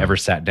haven't ever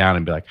sat down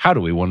and be like, how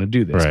do we want to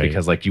do this? Right.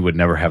 Because like you would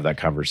never have that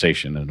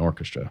conversation in an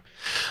orchestra.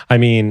 I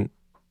mean,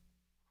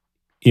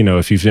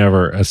 if you've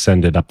never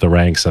ascended up the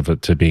ranks of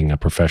it to being a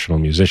professional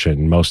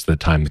musician, most of the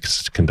time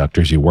the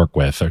conductors you work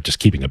with are just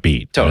keeping a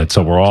beat. Totally. And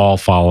so we're all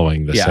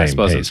following the same I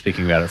suppose I'm pace.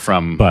 speaking about it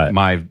from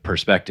my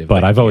perspective.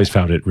 But I've always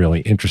found it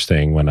really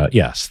interesting when,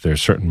 yes, there's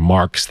certain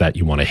marks that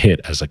you want to hit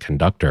as a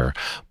conductor.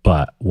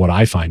 But what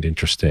I find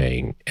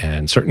interesting,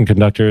 and certain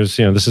conductors,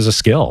 this is a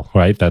skill,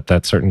 right?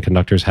 That certain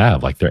conductors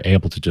have. Like they're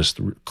able to just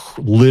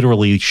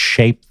literally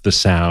shape the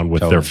sound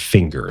with their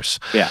fingers.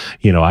 Yeah.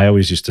 I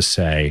always used to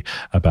say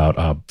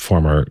about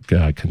former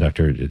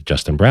conductor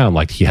Justin Brown,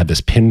 like he had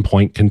this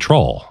pinpoint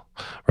control,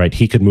 right?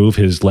 He could move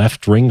his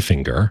left ring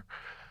finger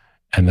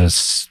and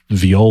the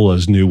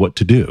violas knew what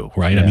to do,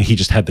 right? Yeah. I mean, he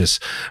just had this,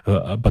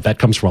 but that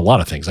comes from a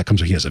lot of things. That comes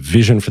from he has a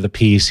vision for the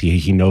piece.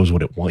 He knows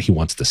what he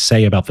wants to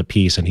say about the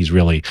piece. And he's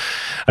really,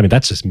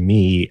 that's just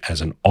me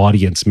as an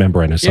audience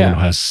member and as someone who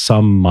has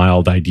some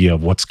mild idea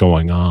of what's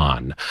going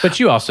on. But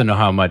you also know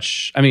how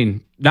much,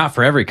 not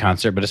for every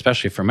concert, but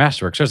especially for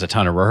Masterworks, there's a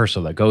ton of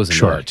rehearsal that goes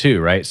into it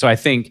too, right? So I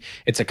think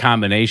it's a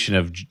combination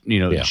of,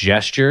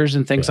 gestures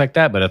and things like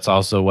that, but it's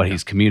also what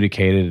he's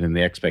communicated and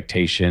the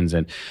expectations.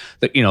 And,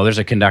 there's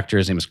a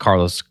conductor, his name is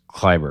Carlos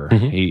Kleiber.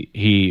 Mm-hmm.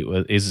 He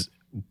is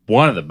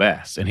one of the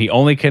best. And he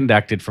only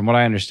conducted, from what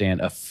I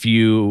understand, a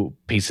few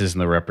pieces in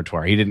the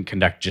repertoire. He didn't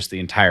conduct just the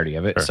entirety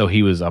of it. Sure. So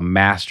he was a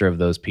master of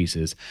those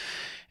pieces.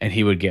 And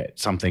he would get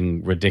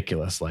something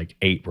ridiculous like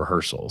 8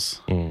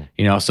 rehearsals,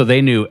 so they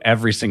knew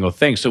every single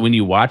thing. So when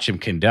you watch him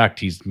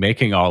conduct, he's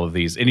making all of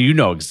these and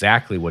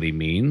exactly what he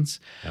means,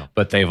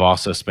 but they've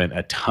also spent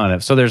a ton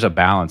of, so there's a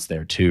balance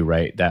there too,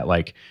 right? That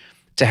like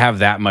to have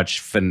that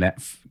much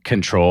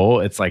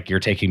control, it's like you're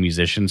taking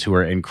musicians who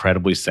are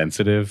incredibly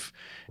sensitive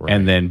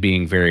and then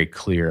being very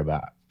clear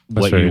about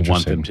what you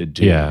want them to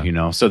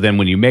do, So then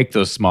when you make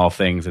those small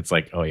things, it's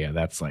like, oh yeah,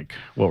 that's like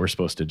what we're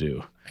supposed to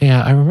do.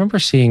 Yeah. I remember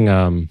seeing,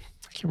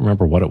 I can't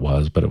remember what it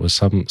was, but it was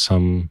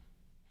some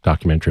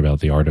documentary about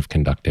the art of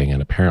conducting,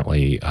 and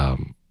apparently,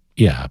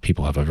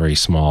 people have a very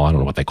small, I don't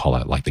know what they call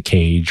it, like the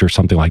cage or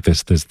something like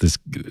this. This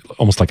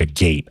almost like a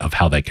gate of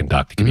how they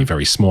conduct. It can be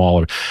very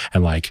small,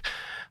 and like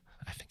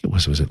I think it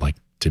was it like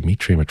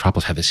Dimitri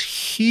Mitropoulos had this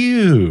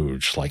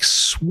huge, like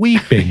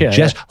sweeping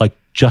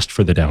just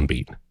for the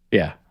downbeat.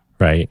 Yeah.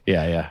 Right?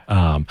 Yeah.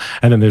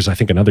 And then there's, I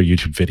think, another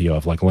YouTube video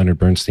of like Leonard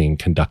Bernstein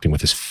conducting with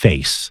his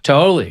face.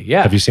 Totally,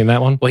 yeah. Have you seen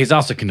that one? Well, he's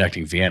also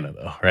conducting Vienna,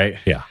 though, right?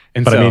 Yeah.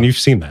 But you've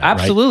seen that,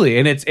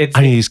 absolutely. Right?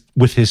 And he's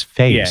with his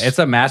face. Yeah, it's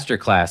a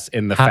masterclass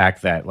in the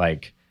fact that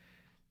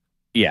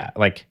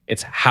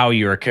it's how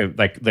you're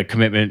the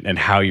commitment and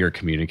how you're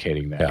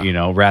communicating that,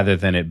 rather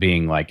than it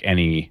being like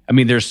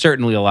there's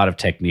certainly a lot of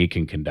technique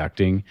in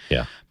conducting.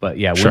 Yeah. But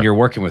when you're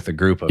working with a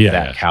group of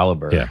that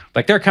caliber,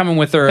 like they're coming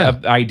with their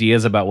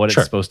ideas about what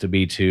it's supposed to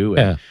be too.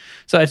 And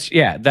so it's,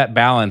 that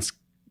balance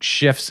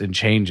shifts and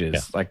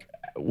changes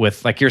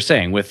like you're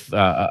saying with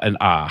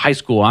a high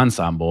school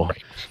ensemble.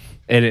 Right.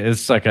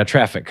 It's like a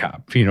traffic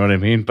cop, you know what I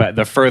mean? But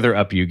the further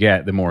up you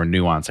get, the more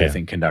nuance I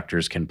think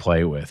conductors can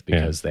play with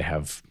because they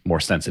have more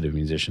sensitive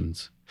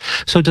musicians.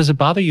 So does it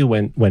bother you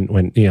when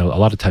a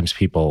lot of times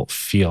people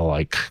feel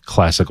like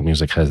classical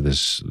music has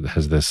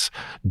this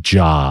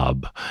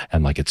job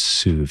and like it's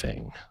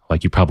soothing?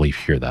 Like you probably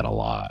hear that a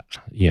lot,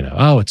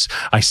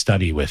 I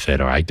study with it,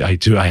 or I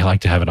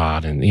like to have it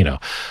on, and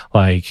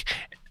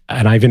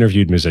and I've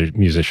interviewed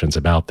musicians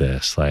about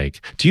this.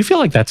 Like, do you feel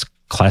like that's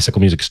classical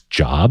music's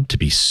job to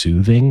be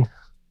soothing?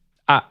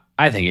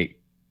 I think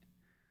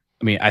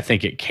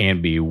it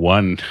can be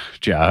one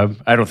job.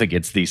 I don't think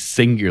it's the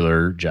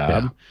singular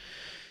job.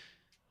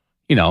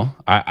 Yeah.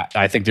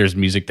 I think there's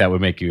music that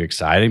would make you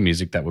excited,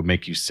 music that would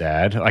make you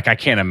sad. Like I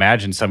can't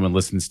imagine someone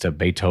listens to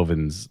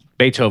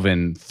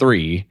Beethoven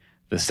 3,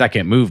 the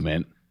second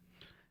movement,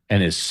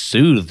 and is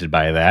soothed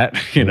by that,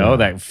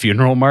 that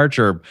funeral march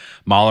or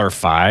Mahler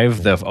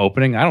 5, the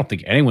opening. I don't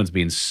think anyone's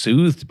being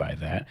soothed by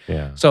that.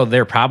 Yeah. So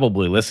they're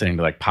probably listening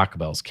to like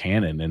Pachelbel's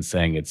canon and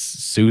saying it's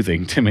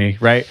soothing to me,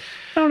 right?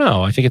 I don't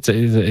know. I think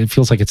it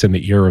feels like it's in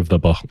the ear of the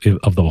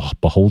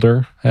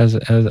beholder, as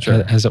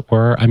it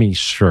were. I mean,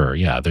 sure,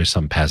 yeah. There's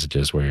some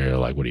passages where you're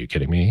like, "What are you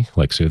kidding me?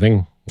 Like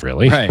soothing,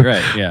 really?"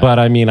 Right, yeah. But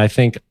I mean, I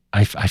think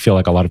I feel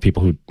like a lot of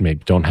people who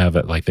maybe don't have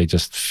it, like they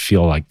just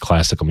feel like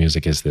classical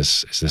music is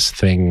this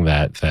thing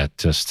that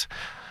just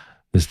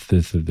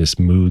this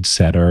mood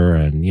setter,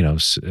 and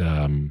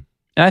and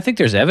I think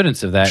there's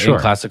evidence of that in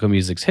classical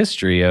music's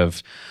history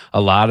of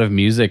a lot of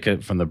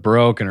music from the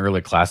Baroque and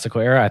early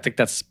classical era. I think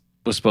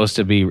was supposed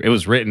to be, it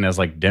was written as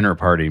like dinner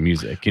party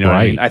music. You know what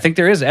I mean? I think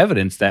there is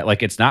evidence that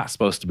like it's not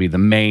supposed to be the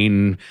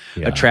main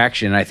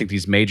attraction. I think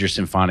these major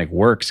symphonic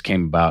works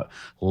came about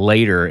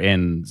later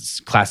in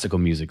classical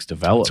music's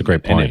development. That's a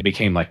great point. And it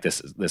became like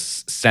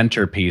this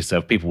centerpiece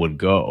of people would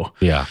go.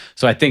 Yeah.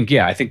 So I think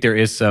there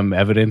is some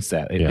evidence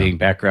that it being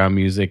background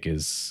music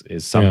is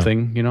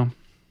something,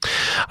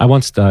 I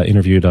once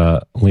interviewed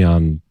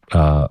Leon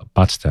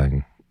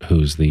Botstein,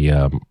 who's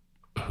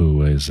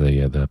who is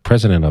the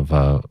president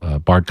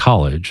of Bard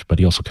College, but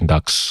he also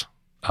conducts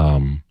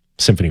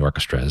symphony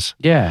orchestras.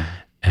 Yeah.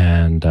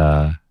 And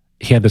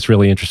he had this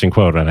really interesting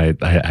quote,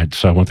 and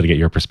so I wanted to get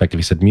your perspective.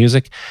 He said,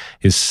 "Music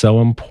is so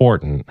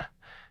important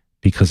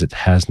because it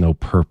has no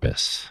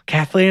purpose."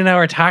 Kathleen and I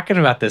were talking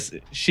about this.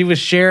 She was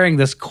sharing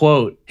this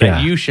quote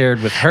that you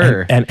shared with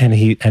her. And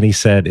he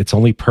said, "Its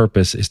only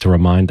purpose is to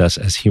remind us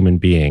as human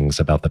beings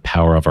about the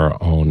power of our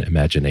own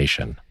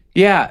imagination."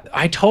 Yeah,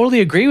 I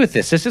totally agree with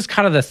this. This is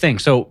kind of the thing.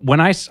 So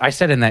when I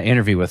said in that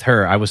interview with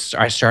her,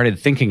 I started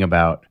thinking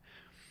about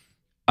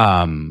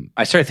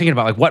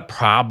like, what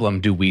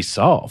problem do we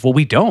solve? Well,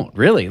 we don't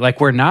really.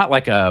 Like, we're not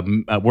like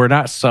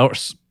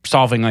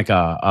solving like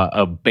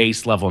a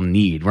base level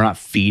need. We're not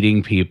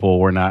feeding people.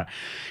 We're not,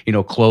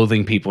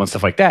 clothing people and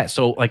stuff like that.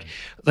 So like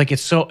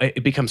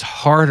it becomes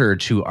harder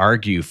to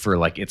argue for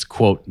like its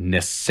quote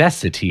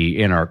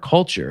necessity in our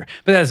culture,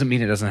 but that doesn't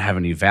mean it doesn't have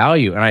any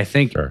value. And I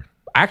think. Sure.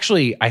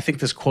 Actually, I think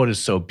this quote is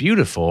so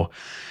beautiful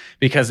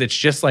because it's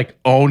just like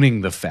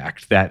owning the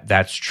fact that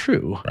that's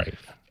true. Right.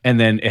 And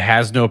then it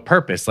has no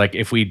purpose. Like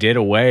if we did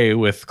away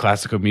with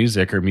classical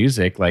music or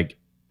music, like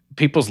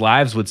people's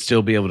lives would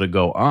still be able to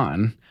go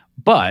on.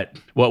 But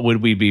what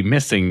would we be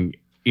missing,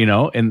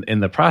 in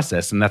the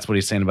process? And that's what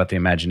he's saying about the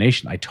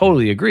imagination. I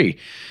totally agree.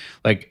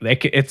 Like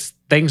it's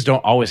things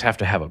don't always have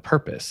to have a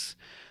purpose.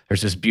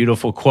 There's this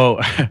beautiful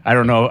quote. I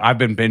don't know. I've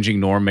been binging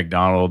Norm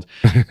Macdonald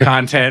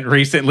content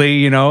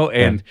recently,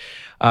 and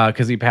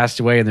because he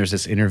passed away, and there's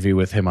this interview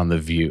with him on The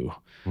View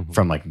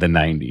from like the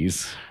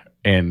 90s.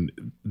 And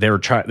they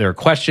were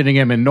questioning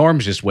him, and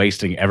Norm's just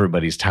wasting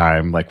everybody's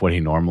time, like what he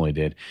normally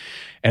did.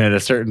 And at a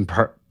certain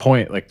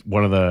point, like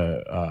one of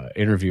the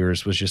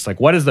interviewers was just like,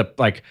 what's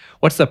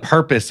the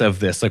purpose of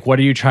this? Like, what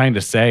are you trying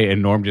to say?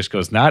 And Norm just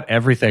goes, not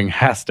everything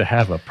has to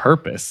have a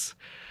purpose.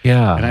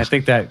 Yeah. And I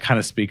think that kind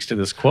of speaks to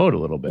this quote a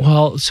little bit.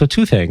 Well, so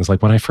two things.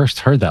 Like when I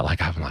first heard that,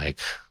 like I'm like,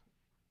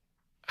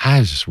 I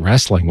was just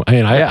wrestling. I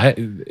mean,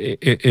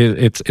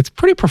 it's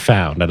pretty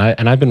profound, and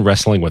I've been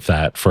wrestling with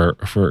that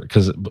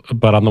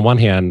but on the one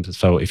hand,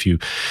 so if you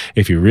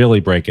really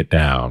break it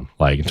down,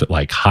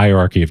 like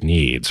hierarchy of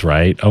needs,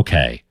 right?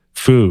 Okay,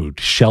 food,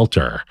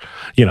 shelter,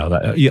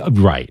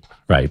 right.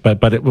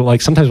 But it,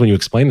 like sometimes when you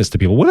explain this to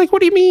people, what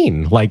do you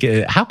mean? Like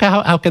how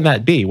can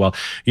that be? Well,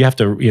 you have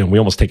to, we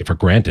almost take it for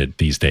granted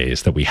these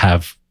days that we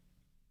have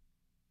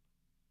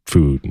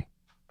food.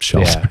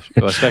 Shelter.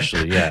 Yeah, well,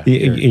 especially but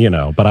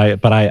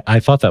I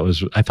thought that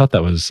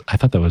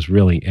was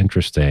really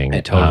interesting.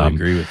 I totally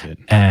agree with it.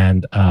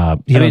 And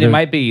it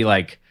might be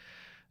like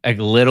a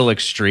little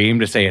extreme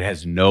to say it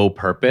has no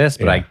purpose,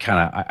 but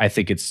I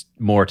think it's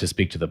more to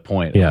speak to the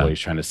point of what he's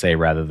trying to say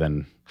rather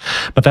than.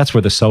 But that's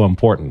where the so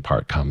important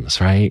part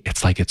comes, right?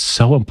 It's like it's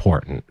so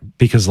important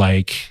because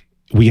like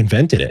we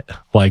invented it.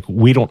 Like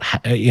we don't,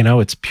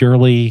 it's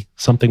purely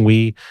something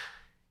we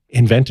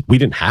invented. We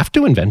didn't have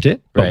to invent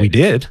it, but we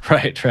did.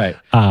 Right.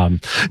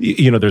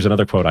 There's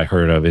another quote I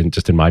heard of in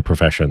my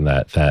profession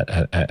that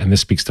and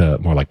this speaks to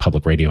more like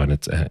public radio and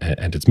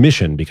its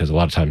mission, because a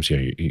lot of times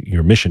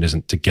your mission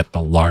isn't to get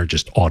the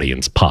largest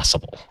audience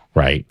possible,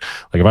 right?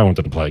 Like if I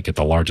wanted to get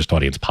the largest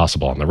audience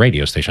possible on the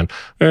radio station,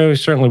 we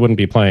certainly wouldn't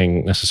be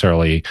playing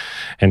necessarily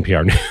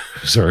NPR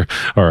news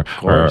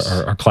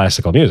or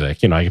classical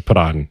music. I could put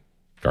on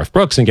Garth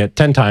Brooks and get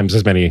 10 times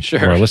as many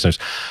more listeners.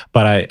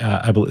 But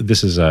I believe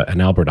this is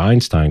an Albert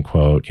Einstein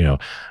quote,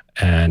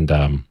 and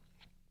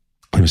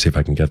let me see if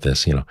I can get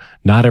this,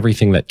 not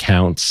everything that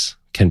counts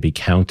can be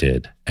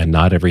counted, and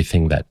not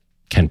everything that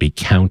can be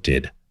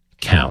counted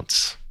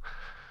counts.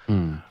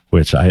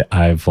 Which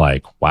I've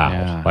like, wow.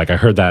 Yeah. Like I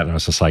heard that and I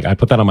was just like, I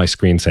put that on my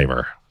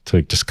screensaver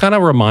to just kind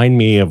of remind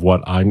me of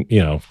what I'm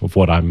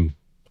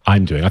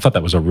doing. I thought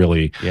that was a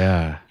really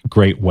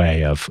great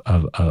way of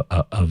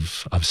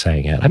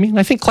saying it. I mean,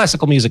 I think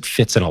classical music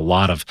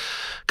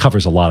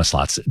covers a lot of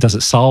slots. Does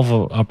it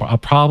solve a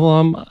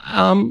problem?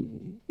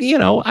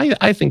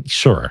 I think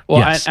sure. Well,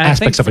 yes, I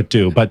aspects think of it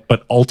do,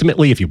 but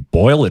ultimately, if you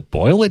boil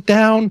it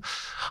down,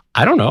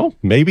 I don't know.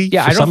 Maybe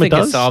yeah, for I don't some think it it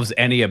does. solves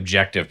any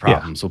objective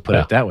problems. We'll put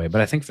it that way.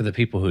 But I think for the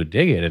people who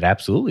dig it, it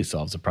absolutely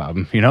solves a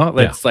problem.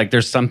 It's like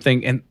there's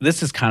something, and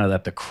this is kind of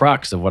at the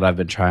crux of what I've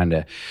been trying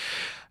to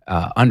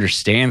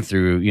understand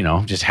through,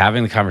 just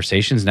having the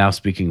conversations now,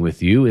 speaking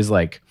with you, is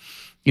like,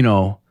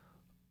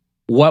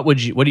 what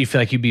do you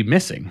feel like you'd be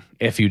missing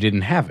if you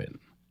didn't have it?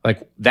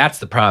 Like, that's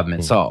the problem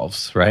it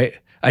solves, right?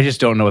 I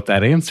just don't know what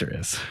that answer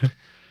is.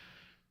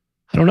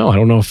 I don't know. I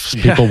don't know if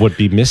people would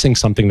be missing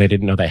something they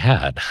didn't know they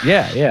had.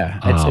 Yeah.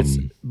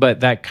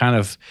 But that kind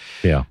of,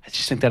 I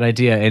just think that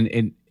idea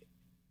and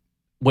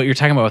what you're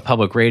talking about with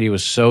public radio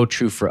is so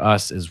true for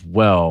us as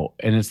well.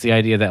 And it's the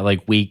idea that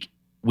like we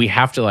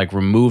have to like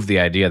remove the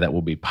idea that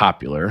we'll be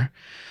popular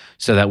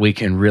so that we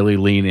can really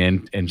lean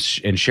in and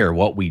share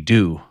what we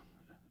do.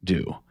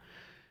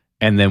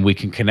 And then we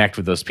can connect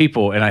with those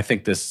people. And I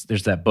think there's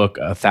that book,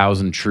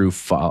 1,000 True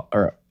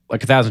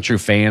like 1,000 True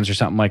Fans or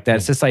something like that.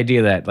 It's this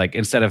idea that like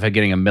instead of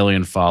getting 1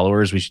 million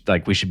followers, we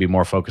should be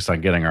more focused on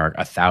getting our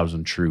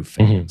 1,000 true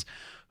fans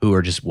who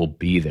are will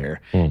be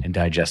there and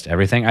digest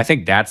everything. I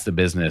think that's the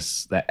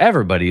business that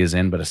everybody is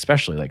in, but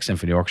especially like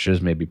symphony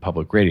orchestras, maybe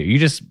public radio.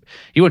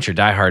 You want your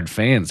diehard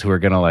fans who are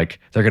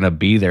they're gonna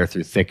be there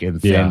through thick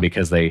and thin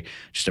because they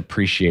just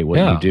appreciate what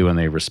you do and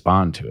they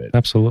respond to it.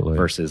 Absolutely.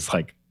 Versus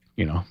like,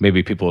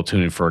 maybe people will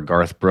tune in for a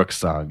Garth Brooks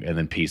song and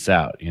then peace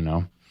out,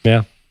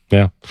 Yeah.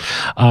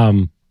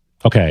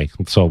 Okay.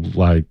 So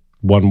like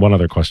one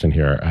other question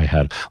here I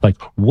had, like,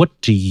 what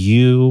do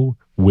you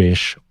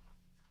wish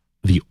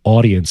the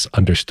audience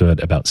understood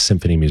about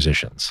symphonic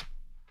musicians?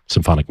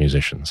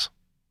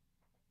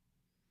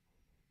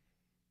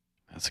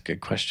 That's a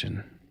good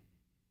question.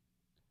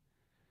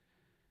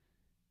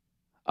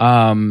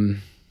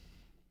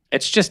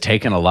 It's just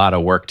taken a lot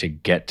of work to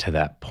get to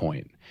that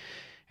point.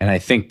 And I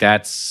think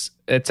it's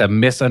a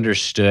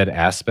misunderstood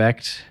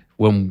aspect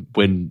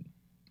when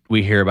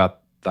we hear about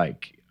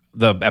like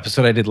the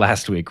episode I did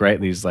last week,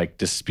 right? These like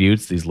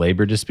disputes, these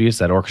labor disputes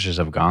that orchestras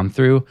have gone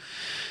through.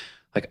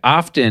 Like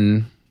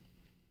often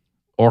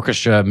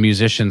orchestra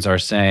musicians are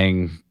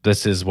saying,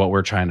 this is what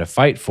we're trying to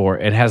fight for.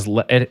 It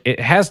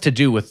has to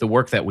do with the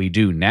work that we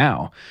do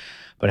now,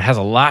 but it has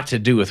a lot to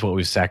do with what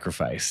we've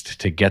sacrificed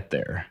to get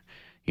there.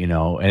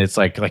 And it's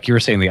like you were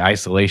saying, the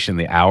isolation,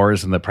 the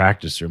hours in the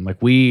practice room.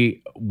 Like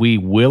we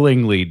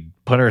willingly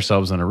put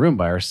ourselves in a room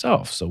by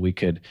ourselves so we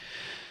could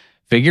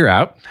figure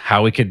out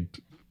how we could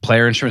play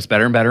our instruments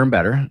better and better and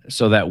better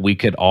so that we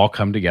could all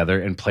come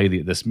together and play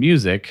this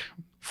music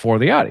for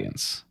the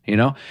audience,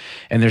 And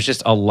there's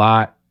just a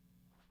lot,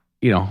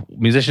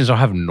 musicians don't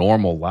have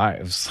normal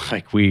lives.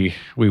 Like we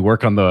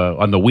work on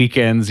the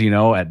weekends,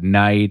 at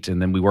night,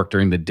 and then we work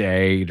during the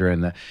day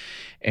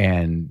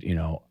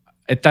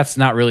that's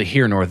not really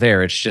here nor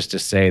there. It's just to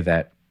say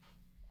that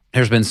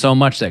there's been so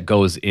much that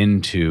goes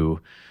into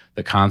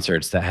the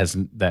concerts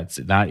that's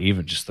not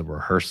even just the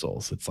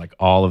rehearsals. It's like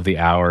all of the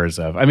hours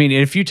of,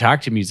 if you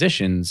talk to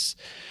musicians,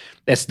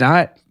 it's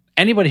not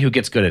anybody who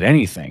gets good at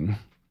anything.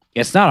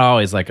 It's not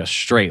always like a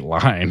straight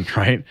line,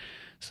 right?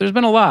 So there's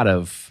been a lot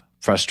of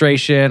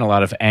frustration, a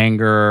lot of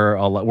anger,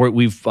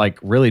 we've like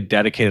really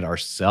dedicated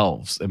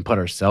ourselves and put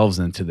ourselves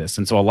into this.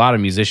 And so a lot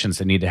of musicians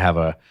that need to have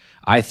a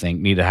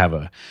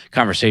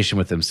conversation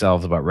with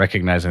themselves about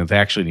recognizing that they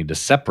actually need to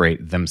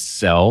separate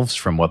themselves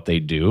from what they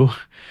do,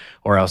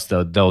 or else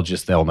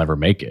they'll never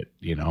make it,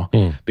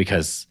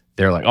 because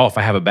they're like, oh, if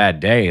I have a bad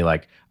day,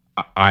 like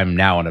I'm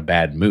now in a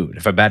bad mood.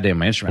 If I have a bad day on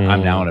my instrument,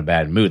 I'm now in a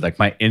bad mood. Like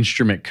my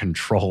instrument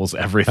controls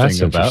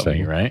everything about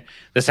me, right?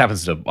 This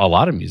happens to a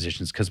lot of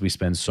musicians because we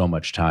spend so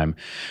much time.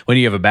 When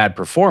you have a bad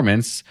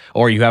performance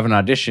or you have an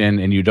audition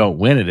and you don't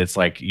win it, it's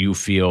like you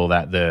feel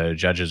that the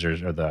judges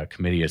or the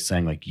committee is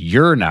saying like,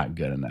 you're not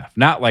good enough.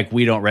 Not like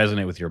we don't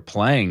resonate with your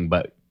playing,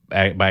 but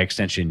by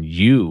extension,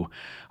 you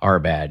are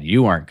bad.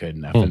 You aren't good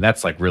enough. And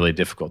that's like really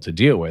difficult to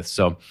deal with.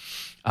 So,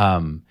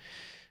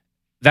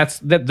 it's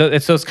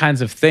those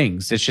kinds of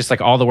things. It's just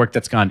like all the work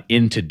that's gone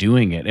into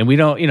doing it. And we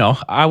don't,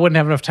 I wouldn't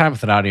have enough time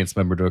with an audience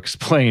member to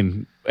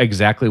explain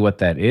exactly what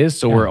that is.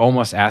 So we're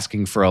almost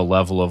asking for a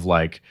level of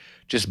like,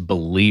 just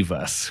believe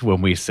us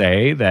when we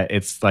say that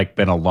it's like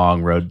been a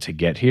long road to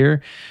get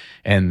here.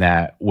 And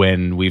that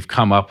when we've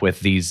come up with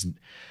this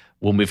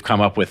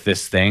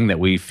thing that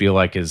we feel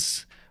like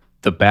is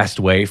the best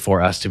way for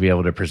us to be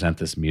able to present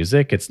this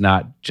music, it's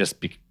not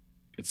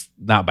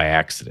by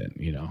accident,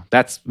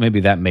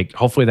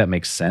 hopefully that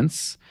makes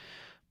sense,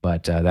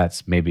 but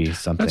that's maybe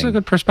something. That's a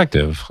good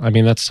perspective.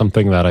 That's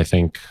something that I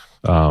think,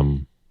 I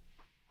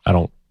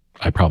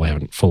probably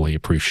haven't fully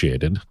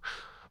appreciated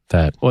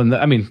that. Well,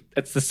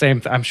 it's the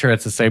same. I'm sure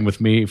it's the same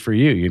with me for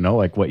you,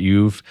 like what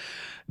you've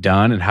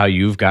done and how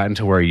you've gotten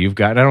to where you've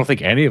gotten. I don't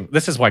think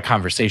this is why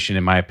conversation,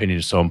 in my opinion,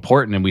 is so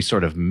important. And we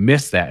sort of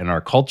miss that in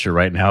our culture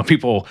right now.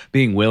 People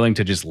being willing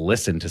to just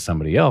listen to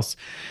somebody else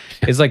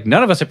is like,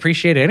 none of us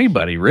appreciate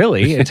anybody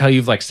really until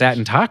you've like sat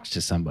and talked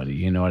to somebody,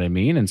 you know what I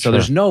mean? And so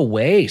there's no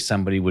way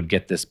somebody would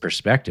get this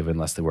perspective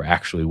unless they were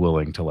actually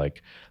willing to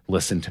like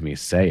listen to me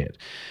say it.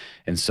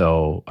 And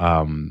so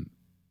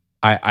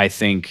I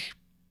think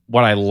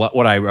what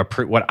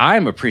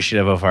I'm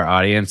appreciative of our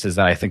audience is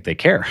that I think they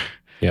care.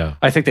 Yeah.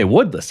 I think they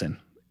would listen.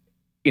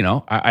 You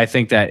know, I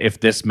think that if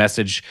this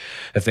message,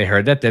 if they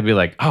heard that, they'd be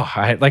like, oh,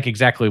 I like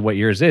exactly what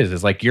yours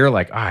is like, you're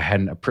like, oh, I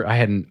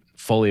hadn't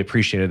fully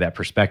appreciated that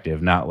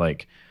perspective. Not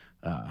like,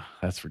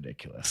 that's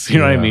ridiculous. You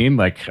know what I mean?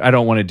 Like, I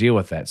don't want to deal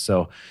with that.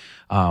 So,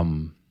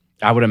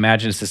 I would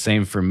imagine it's the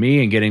same for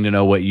me, and getting to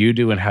know what you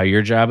do and how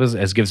your job is,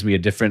 as gives me a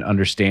different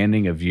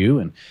understanding of you.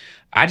 And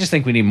I just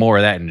think we need more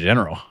of that in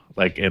general,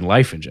 like in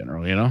life in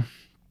general, you know?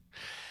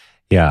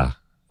 Yeah.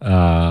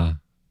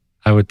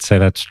 I would say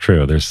that's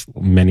true. There's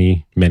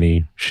many,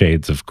 many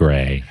shades of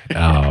gray.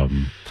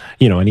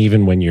 You know, and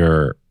even when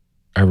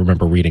I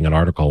remember reading an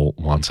article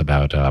once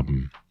about,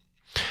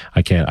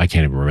 I can't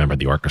even remember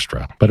the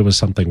orchestra, but it was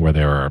something where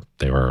they were,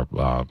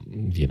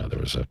 you know, there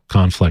was a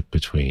conflict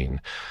between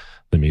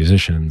the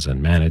musicians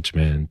and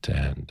management,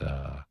 and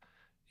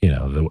you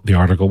know, the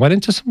article went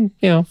into some,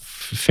 you know,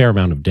 fair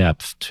amount of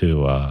depth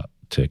to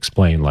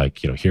explain,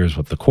 like, you know, here's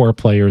what the core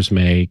players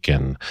make,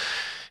 and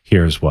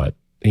here's what,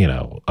 you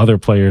know, other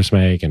players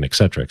make, and et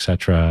cetera, et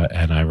cetera.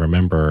 And I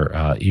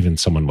remember even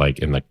someone like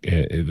in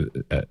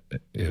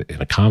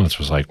the comments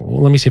was like,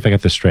 well, let me see if I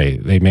get this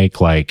straight. They make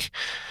like,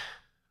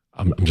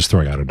 I'm just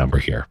throwing out a number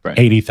here, right,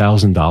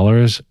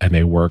 $80,000, and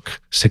they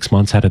work 6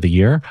 months out of the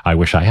year. I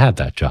wish I had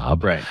that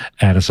job. Right.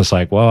 And it's just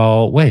like,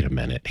 well, wait a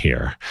minute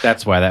here.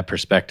 That's why that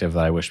perspective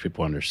that I wish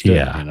people understood.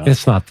 Yeah. You know?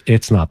 It's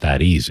not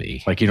that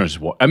easy. Like, you don't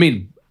just, I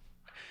mean,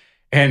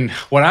 and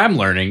what I'm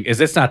learning is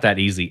it's not that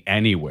easy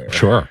anywhere.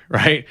 Sure.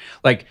 Right?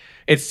 Like,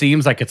 it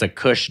seems like it's a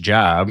cush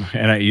job,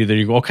 and either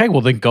you go, okay,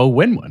 well then go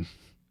win one.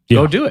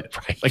 Go do it.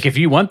 Right. Like, if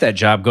you want that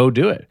job, go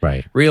do it.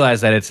 Right.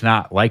 Realize that it's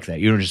not like that.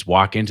 You don't just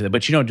walk into it,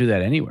 but you don't do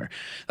that anywhere.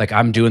 Like,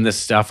 I'm doing this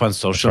stuff on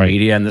social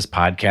media and this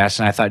podcast,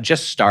 and I thought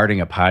just starting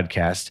a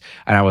podcast,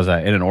 and I was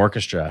in an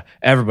orchestra,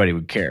 everybody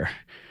would care.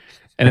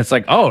 And it's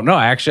like, oh no,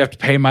 I actually have to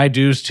pay my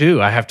dues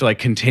too. I have to like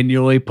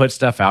continually put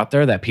stuff out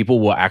there that people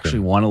will actually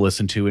want to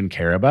listen to and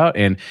care about.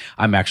 And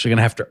I'm actually going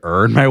to have to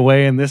earn my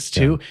way in this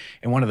too. Yeah.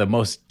 And one of the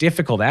most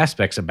difficult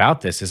aspects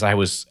about this is I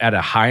was at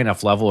a high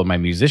enough level of my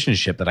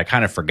musicianship that I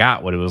kind of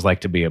forgot what it was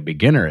like to be a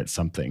beginner at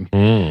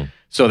something.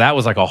 So that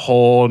was like a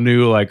whole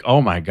new, like,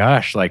 oh my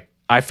gosh, like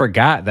I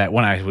forgot that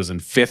when I was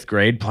in 5th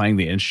grade playing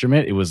the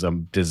instrument, it was a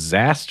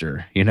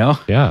disaster, you know?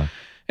 Yeah.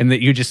 And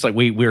that you just like,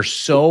 we're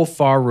so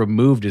far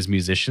removed as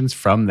musicians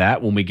from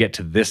that when we get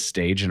to this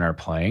stage in our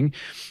playing.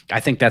 I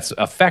think that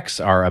affects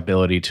our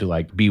ability to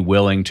like be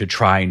willing to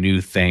try new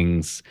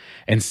things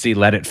and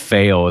let it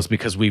fail, is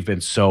because we've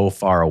been so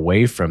far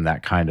away from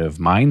that kind of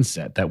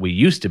mindset that we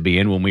used to be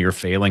in when we were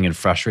failing and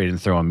frustrated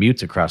and throwing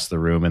mutes across the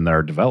room in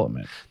our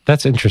development.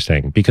 That's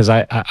interesting, because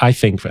I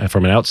think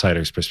from an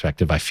outsider's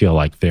perspective, I feel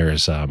like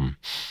there's, and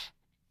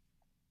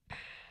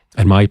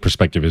my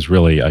perspective is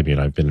really, I mean,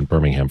 I've been in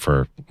Birmingham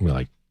for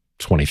like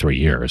 23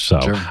 years. So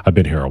I've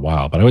been here a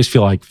while, but I always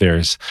feel like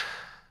there's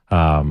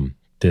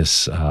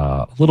this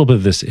little bit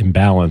of this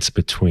imbalance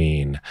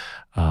between,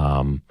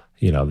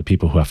 you know, the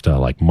people who have to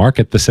like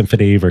market the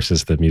symphony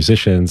versus the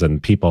musicians,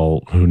 and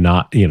people who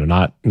not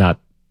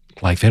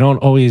like, they don't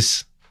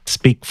always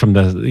speak from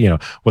the, you know,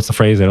 what's the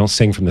phrase? They don't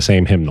sing from the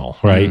same hymnal,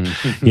 right?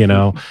 You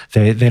know,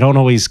 they don't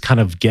always kind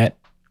of get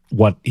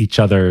what each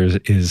other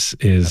is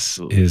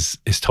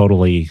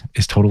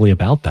totally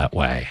about that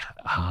way.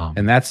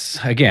 And that's,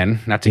 again,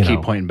 not to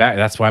keep pointing back,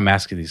 that's why I'm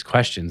asking these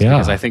questions,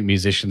 because I think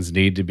musicians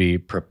need to be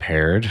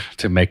prepared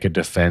to make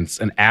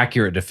an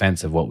accurate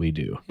defense of what we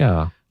do.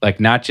 Yeah.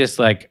 Like, not just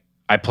like,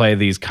 I play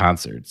these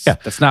concerts. Yeah.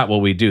 That's not what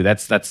we do.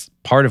 That's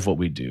part of what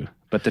we do.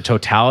 But the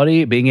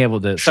totality, being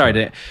able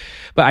to,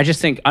 but I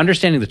just think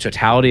understanding the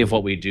totality of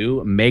what we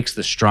do makes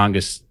the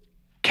strongest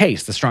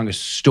case, the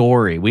strongest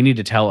story. We need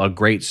to tell a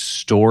great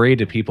story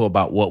to people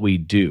about what we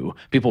do.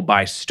 People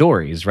buy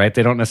stories, right?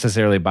 They don't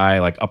necessarily buy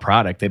like a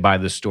product. They buy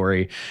the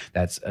story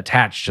that's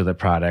attached to the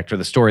product, or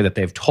the story that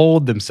they've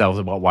told themselves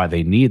about why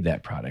they need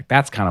that product.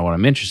 That's kind of what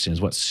I'm interested in,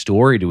 is what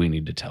story do we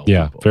need to tell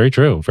people? Very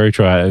true. Very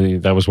true.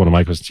 That was one of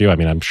my questions too. I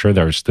mean, I'm sure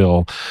there's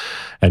still,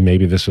 and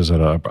maybe this was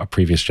a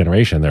previous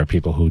generation, there are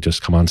people who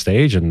just come on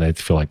stage and they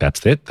feel like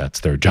that's it. That's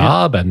their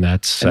job. And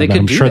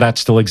I'm sure that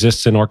still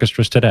exists in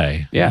orchestras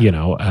today. Yeah. You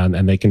know,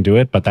 and they can do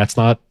it, but that's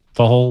not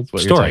the whole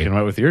what story. You're talking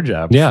about with your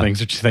job. Yeah. Things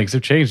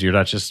have changed. You're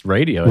not just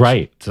radio.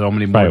 Right. So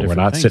many more different We're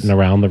not things. sitting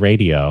around the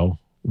radio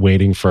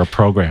waiting for a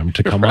program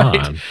to come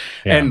on.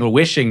 Yeah. And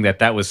wishing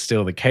that was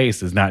still the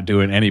case is not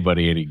doing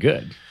anybody any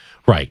good.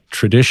 Right.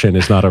 Tradition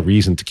is not a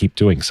reason to keep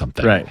doing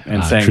something. Right.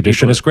 And saying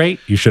tradition is great.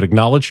 You should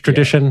acknowledge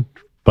tradition,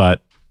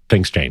 but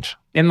things change.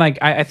 And like,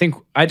 I think,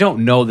 I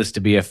don't know this to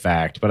be a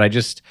fact, but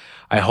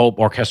I hope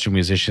orchestral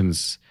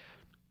musicians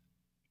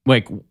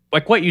like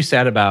what you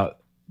said about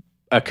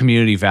a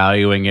community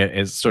valuing it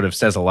is sort of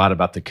says a lot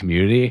about the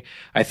community.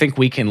 I think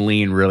we can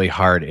lean really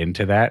hard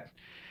into that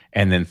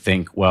and then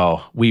think,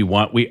 well,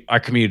 our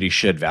community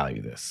should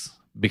value this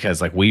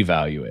because like we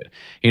value it,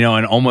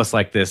 and almost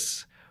like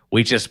this,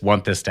 we just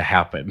want this to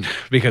happen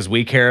because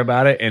we care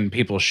about it and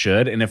people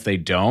should. And if they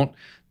don't,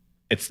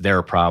 it's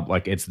their problem.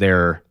 Like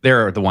they're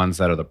the ones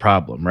that are the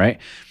problem, right?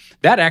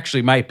 That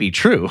actually might be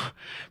true,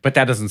 but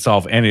that doesn't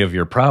solve any of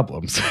your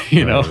problems.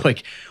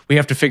 Like we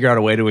have to figure out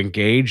a way to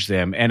engage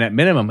them. And at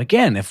minimum,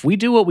 again, if we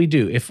do what we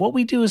do, if what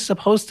we do is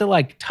supposed to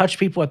like touch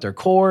people at their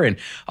core and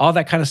all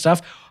that kind of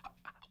stuff,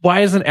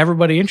 why isn't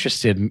everybody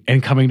interested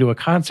in coming to a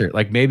concert?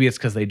 Like maybe it's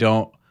because they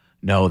don't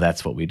know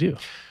that's what we do.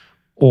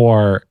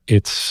 Or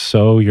it's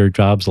so your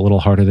job's a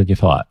little harder than you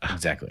thought.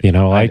 Exactly.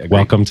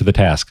 Welcome to the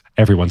task.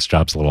 Everyone's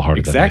job's a little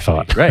harder than they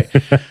thought. Right.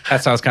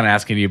 That's why I was kind of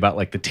asking you about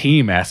like the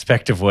team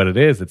aspect of what it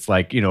is. It's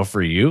like,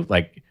 for you,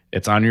 like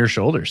it's on your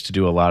shoulders to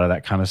do a lot of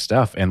that kind of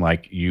stuff. And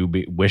like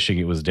wishing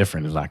it was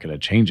different is not going to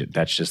change it.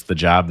 That's just the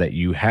job that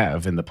you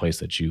have in the place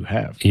that you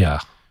have.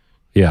 Yeah.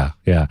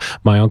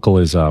 My uncle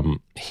is,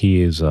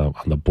 he is on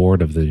the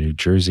board of the New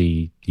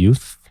Jersey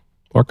Youth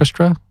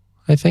Orchestra,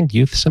 I think,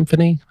 Youth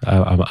Symphony.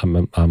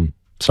 I'm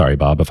sorry,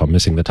 Bob, if I'm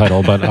missing the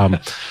title, but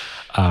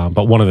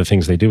one of the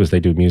things they do is they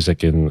do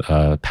music in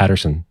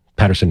Patterson,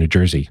 New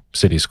Jersey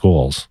city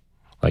schools,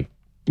 like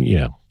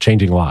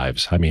changing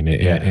lives. I mean,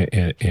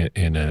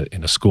 in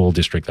a school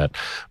district that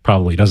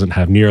probably doesn't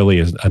have nearly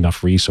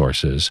enough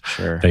resources.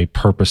 Sure. They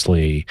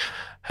purposely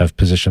have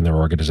positioned their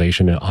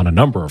organization on a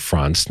number of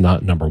fronts.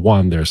 Not number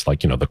one, there's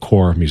like, the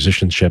core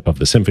musicianship of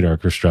the symphony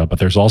orchestra, but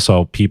there's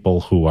also people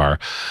who are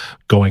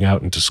going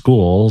out into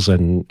schools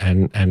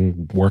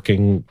and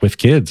working with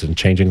kids and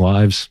changing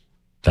lives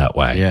that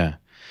way. Yeah.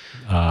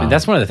 And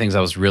that's one of the things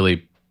I was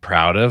really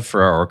proud of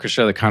for our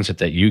orchestra. The concert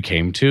that you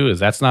came to is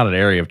that's not an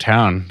area of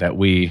town that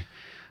we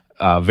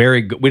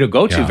don't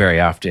go to very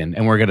often.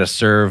 And we're going to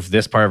serve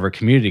this part of our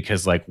community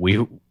because we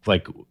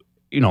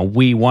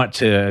want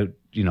to,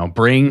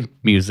 bring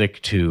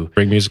music to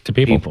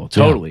people.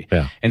 Totally.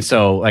 Yeah. And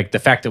so like the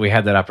fact that we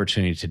had that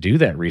opportunity to do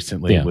that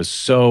recently was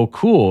so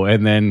cool.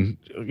 And then,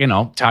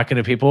 talking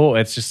to people,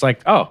 it's just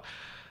like, oh,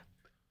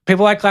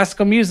 people like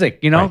classical music,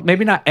 Right.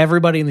 Maybe not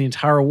everybody in the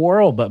entire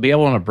world, but be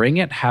able to bring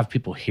it, have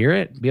people hear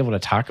it, be able to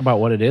talk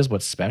about what it is,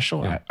 what's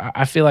special. Yeah.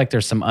 I feel like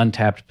there's some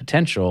untapped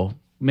potential.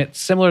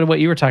 Similar to what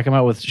you were talking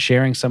about with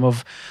sharing some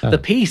of the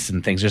piece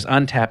and things, there's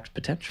untapped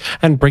potential.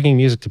 And bringing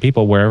music to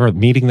people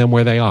meeting them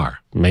where they are.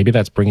 Maybe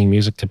that's bringing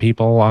music to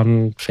people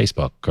on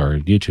Facebook or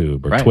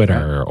YouTube or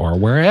Twitter or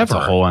wherever. It's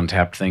a whole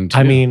untapped thing too.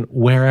 I mean,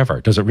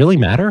 wherever. Does it really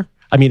matter?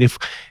 I mean, if,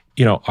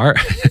 our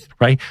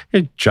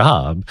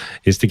job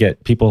is to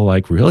get people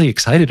like really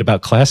excited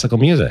about classical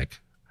music.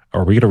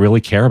 Are we going to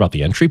really care about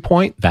the entry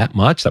point that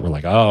much that we're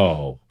like,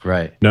 oh,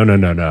 right.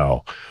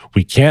 No.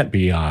 We can't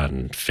be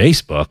on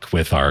Facebook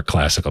with our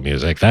classical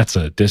music. That's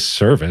a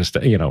disservice.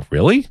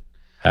 Really?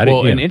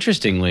 And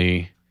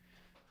interestingly,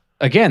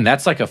 again,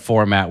 that's like a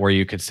format where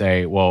you could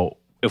say, well,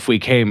 if we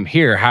came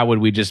here, how would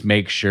we just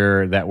make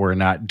sure that we're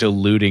not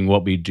diluting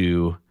what we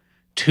do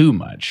too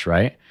much,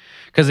 right?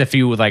 Because if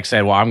you would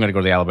say, well, I'm going to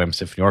go to the Alabama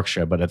Symphony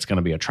Orchestra, but it's going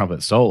to be a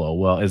trumpet solo.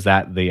 Well, is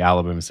that the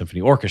Alabama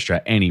Symphony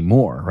Orchestra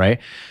anymore, right?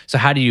 So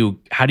how do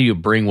you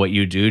bring what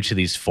you do to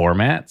these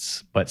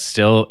formats, but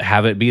still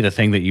have it be the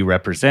thing that you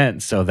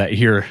represent, so that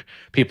your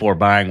people are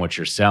buying what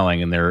you're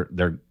selling, and they're you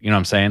know what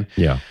I'm saying?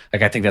 Yeah.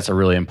 Like I think that's a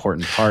really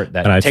important part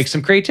that takes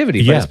some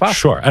creativity, but it's possible.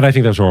 Sure. And I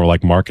think that's where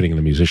marketing and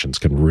the musicians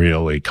can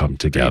really come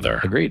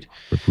together. Agreed.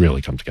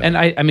 Really come together.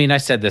 And I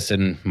said this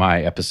in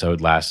my episode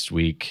last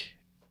week.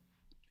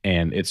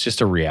 And it's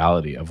just a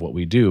reality of what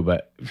we do.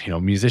 But,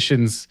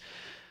 musicians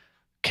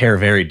care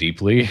very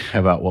deeply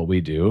about what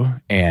we do.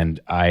 And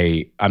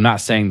I'm not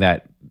saying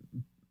that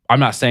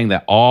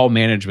all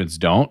managements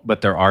don't, but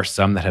there are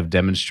some that have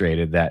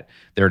demonstrated that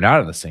they're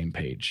not on the same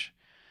page.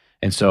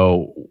 And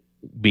so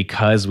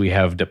because we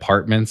have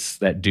departments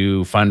that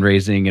do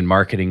fundraising and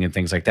marketing and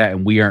things like that,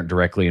 and we aren't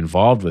directly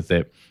involved with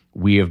it,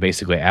 we have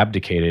basically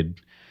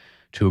abdicated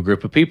to a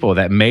group of people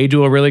that may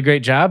do a really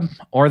great job,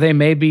 or they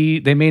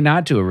may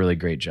not do a really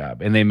great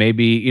job. And they may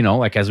be,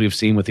 like as we've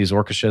seen with these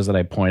orchestras that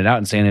I pointed out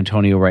in San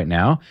Antonio right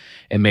now,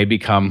 it may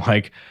become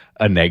like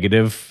a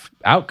negative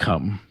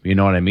outcome. You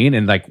know what I mean?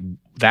 And like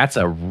that's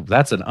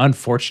an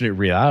unfortunate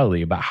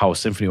reality about how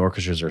symphony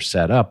orchestras are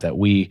set up, that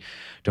we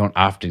don't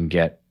often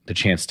get the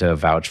chance to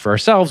vouch for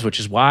ourselves, which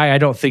is why I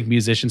don't think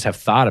musicians have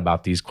thought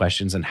about these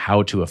questions and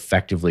how to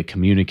effectively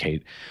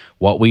communicate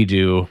what we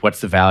do, what's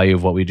the value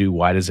of what we do,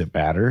 why does it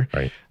matter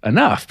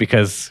enough,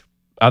 because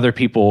other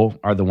people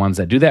are the ones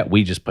that do that.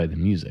 We just play the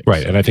music.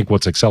 Right. So. And I think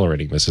what's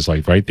accelerating this is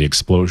the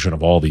explosion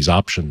of all these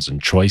options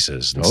and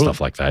choices and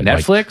stuff like that.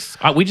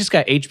 Netflix, we just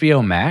got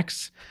HBO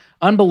Max.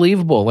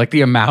 Unbelievable. Like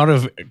the amount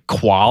of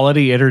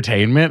quality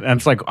entertainment. And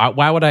it's like,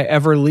 why would I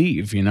ever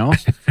leave,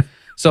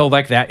 So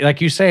like that,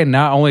 like you say,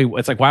 not only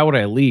it's like, why would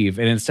I leave?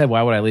 And instead,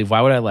 why would I leave?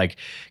 Why would I like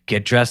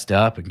get dressed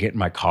up and get in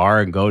my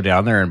car and go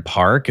down there and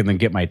park and then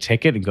get my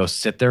ticket and go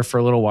sit there for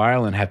a little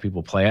while and have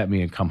people play at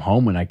me and come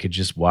home and I could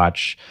just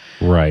watch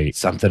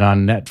something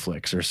on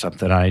Netflix or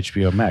something on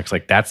HBO Max.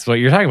 Like that's what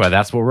you're talking about.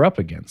 That's what we're up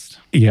against.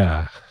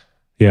 Yeah.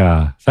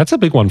 Yeah. That's a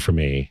big one for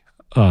me.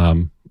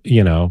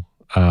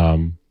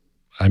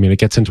 I mean, it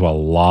gets into a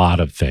lot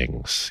of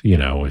things,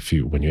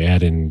 when you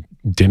add in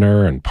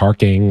dinner and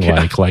parking,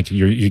 like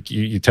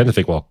you tend to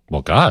think, well,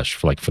 gosh,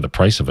 for the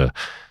price of a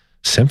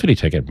symphony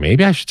ticket,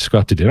 maybe I should just go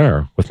out to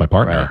dinner with my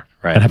partner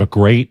and have a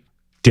great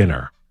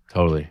dinner.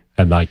 Totally.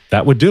 And like,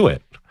 that would do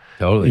it.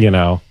 Totally.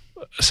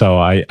 So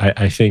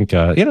I think,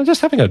 just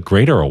having a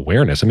greater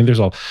awareness. I mean, there's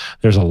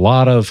a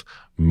lot of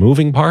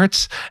moving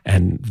parts,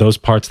 and those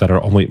parts that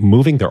are only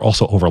moving, they're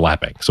also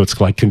overlapping. So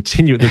it's like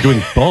they're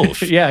doing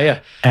both.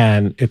 Yeah.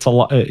 And it's a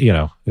lot,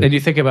 And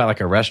you think about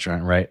like a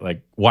restaurant, right?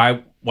 Like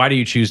why do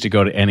you choose to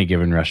go to any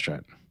given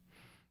restaurant?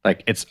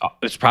 Like it's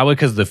probably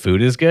because the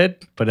food is good,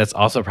 but it's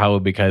also probably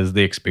because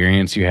the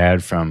experience you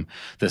had from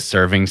the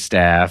serving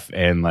staff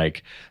and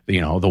like,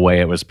 the way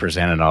it was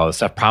presented and all this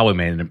stuff probably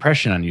made an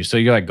impression on you. So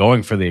you're like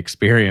going for the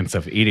experience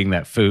of eating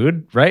that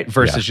food, right?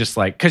 Versus just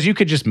like, because you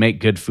could just make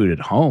good food at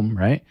home,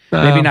 right?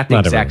 Maybe not the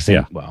exact same.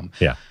 Yeah. Well,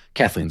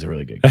 Kathleen's a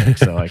really good cook,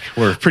 so like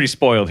we're pretty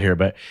spoiled here.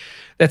 But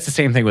that's the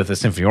same thing with the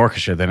symphony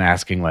orchestra. Then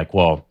asking like,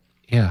 well,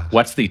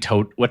 what's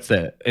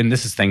the and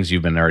this is things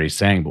you've been already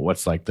saying, but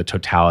what's like the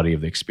totality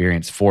of the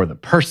experience for the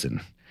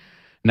person,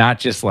 not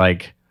just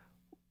like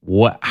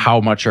how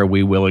much are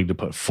we willing to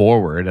put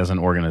forward as an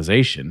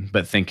organization,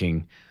 but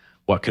thinking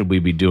what could we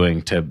be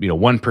doing to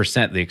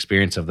 1% the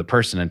experience of the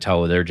person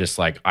until they're just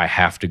like, I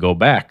have to go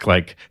back.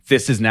 Like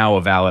this is now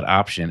a valid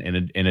option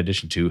in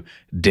addition to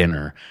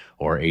dinner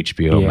or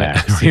HBO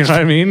Max. You know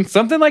what I mean?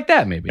 Something like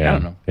that, maybe. Yeah. I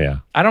don't know. Yeah.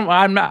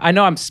 I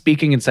know I'm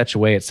speaking in such a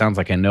way it sounds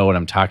like I know what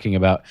I'm talking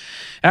about.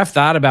 And I've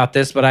thought about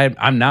this, but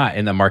I'm not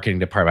in the marketing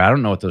department. I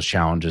don't know what those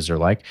challenges are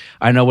like.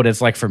 I know what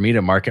it's like for me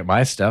to market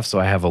my stuff, so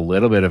I have a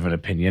little bit of an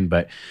opinion,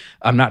 but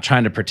I'm not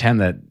trying to pretend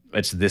that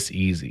it's this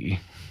easy,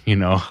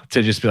 to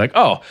just be like,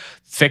 oh,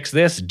 fix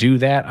this, do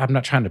that. I'm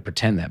not trying to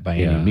pretend that by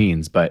any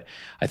means, but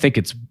I think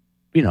it's,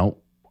 our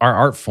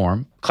art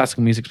form,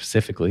 classical music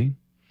specifically,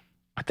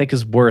 I think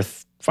is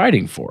worth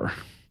fighting for.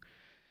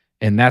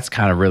 And that's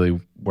kind of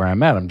really where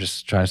I'm at. I'm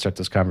just trying to start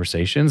those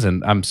conversations.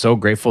 And I'm so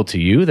grateful to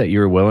you that you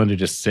were willing to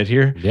just sit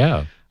here.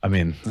 Yeah. I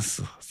mean, it's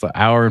an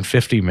hour and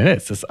 50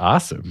 minutes. It's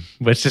awesome.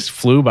 But it just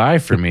flew by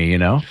for me,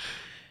 And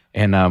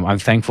I'm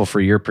thankful for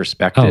your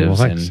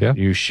perspectives and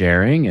you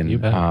sharing.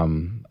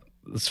 And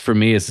for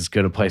me, it's as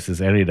good a place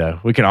as any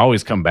we can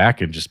always come back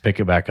and just pick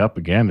it back up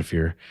again if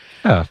you're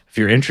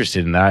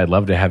interested in that. I'd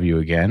love to have you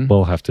again.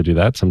 We'll have to do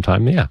that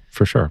sometime. Yeah,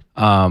 for sure.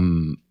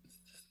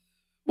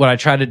 What I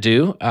try to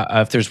do,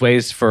 if there's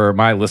ways for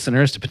my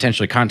listeners to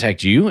potentially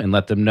contact you and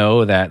let them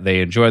know that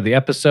they enjoyed the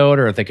episode,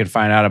 or if they can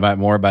find out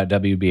more about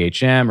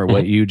WBHM or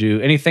what you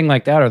do, anything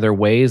like that, are there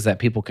ways that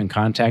people can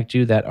contact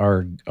you that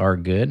are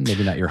good?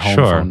 Maybe not your home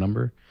phone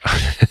number.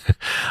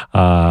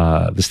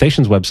 The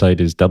station's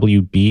website is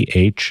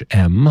WBHM.org,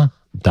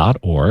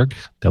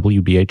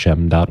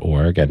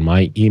 WBHM.org, and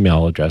my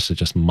email address is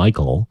just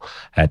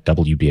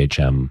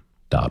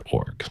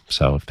michael@WBHM.org.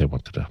 So if they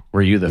wanted to,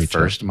 were you the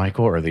first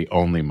Michael or the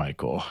only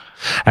Michael?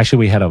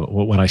 Actually,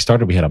 when I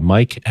started, we had a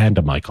Mike and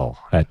a Michael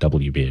at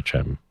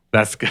WBHM.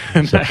 That's good.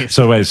 Nice.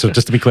 So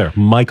just to be clear,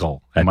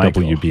 Michael at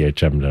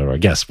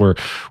WBHM.org. Yes, we're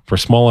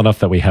small enough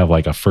that we have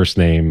like a first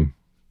name.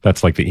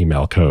 That's like the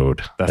email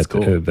code. That's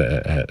cool. At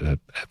the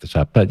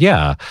top. But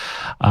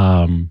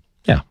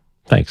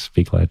thanks.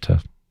 Be glad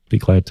to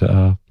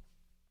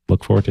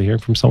look forward to hearing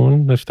from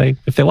someone if they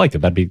like it.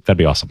 That'd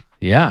be awesome.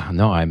 Yeah,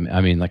 no, I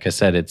mean, like I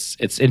said,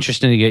 it's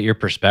interesting to get your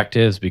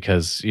perspectives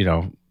because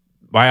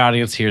my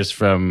audience hears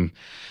from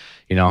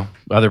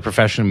other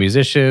professional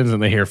musicians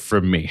and they hear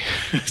from me.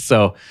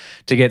 So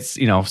to get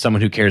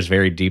someone who cares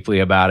very deeply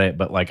about it,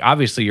 but like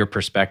obviously your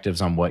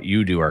perspectives on what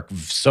you do are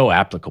so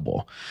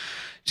applicable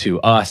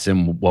to us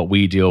and what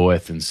we deal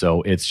with, and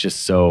so it's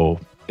so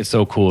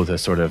cool to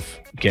sort of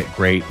get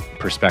great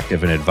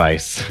perspective and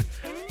advice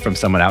from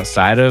someone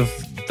outside of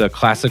the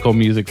classical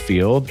music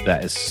field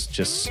that is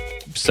just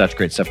such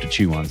great stuff to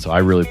chew on. So I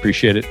really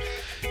appreciate it.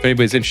 If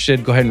anybody's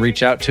interested, go ahead and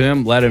reach out to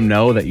him. Let him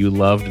know that you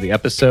loved the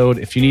episode.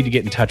 If you need to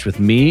get in touch with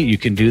me, you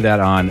can do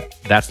that on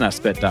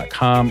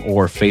that'snotspit.com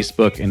or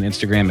Facebook and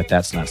Instagram at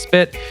That's Not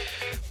Spit.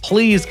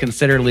 Please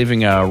consider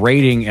leaving a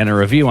rating and a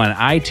review on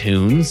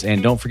iTunes.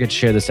 And don't forget to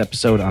share this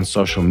episode on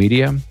social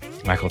media.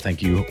 Michael,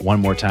 thank you one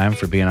more time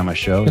for being on my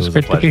show. It's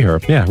great to be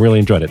here. Yeah, really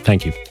enjoyed it.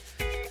 Thank you.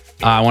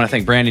 I want to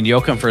thank Brandon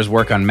Yoakum for his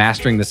work on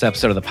mastering this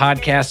episode of the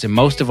podcast. And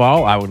most of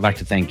all, I would like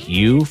to thank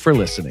you for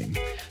listening.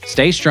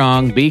 Stay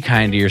strong, be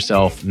kind to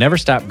yourself, never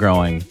stop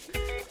growing,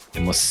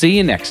 and we'll see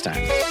you next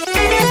time.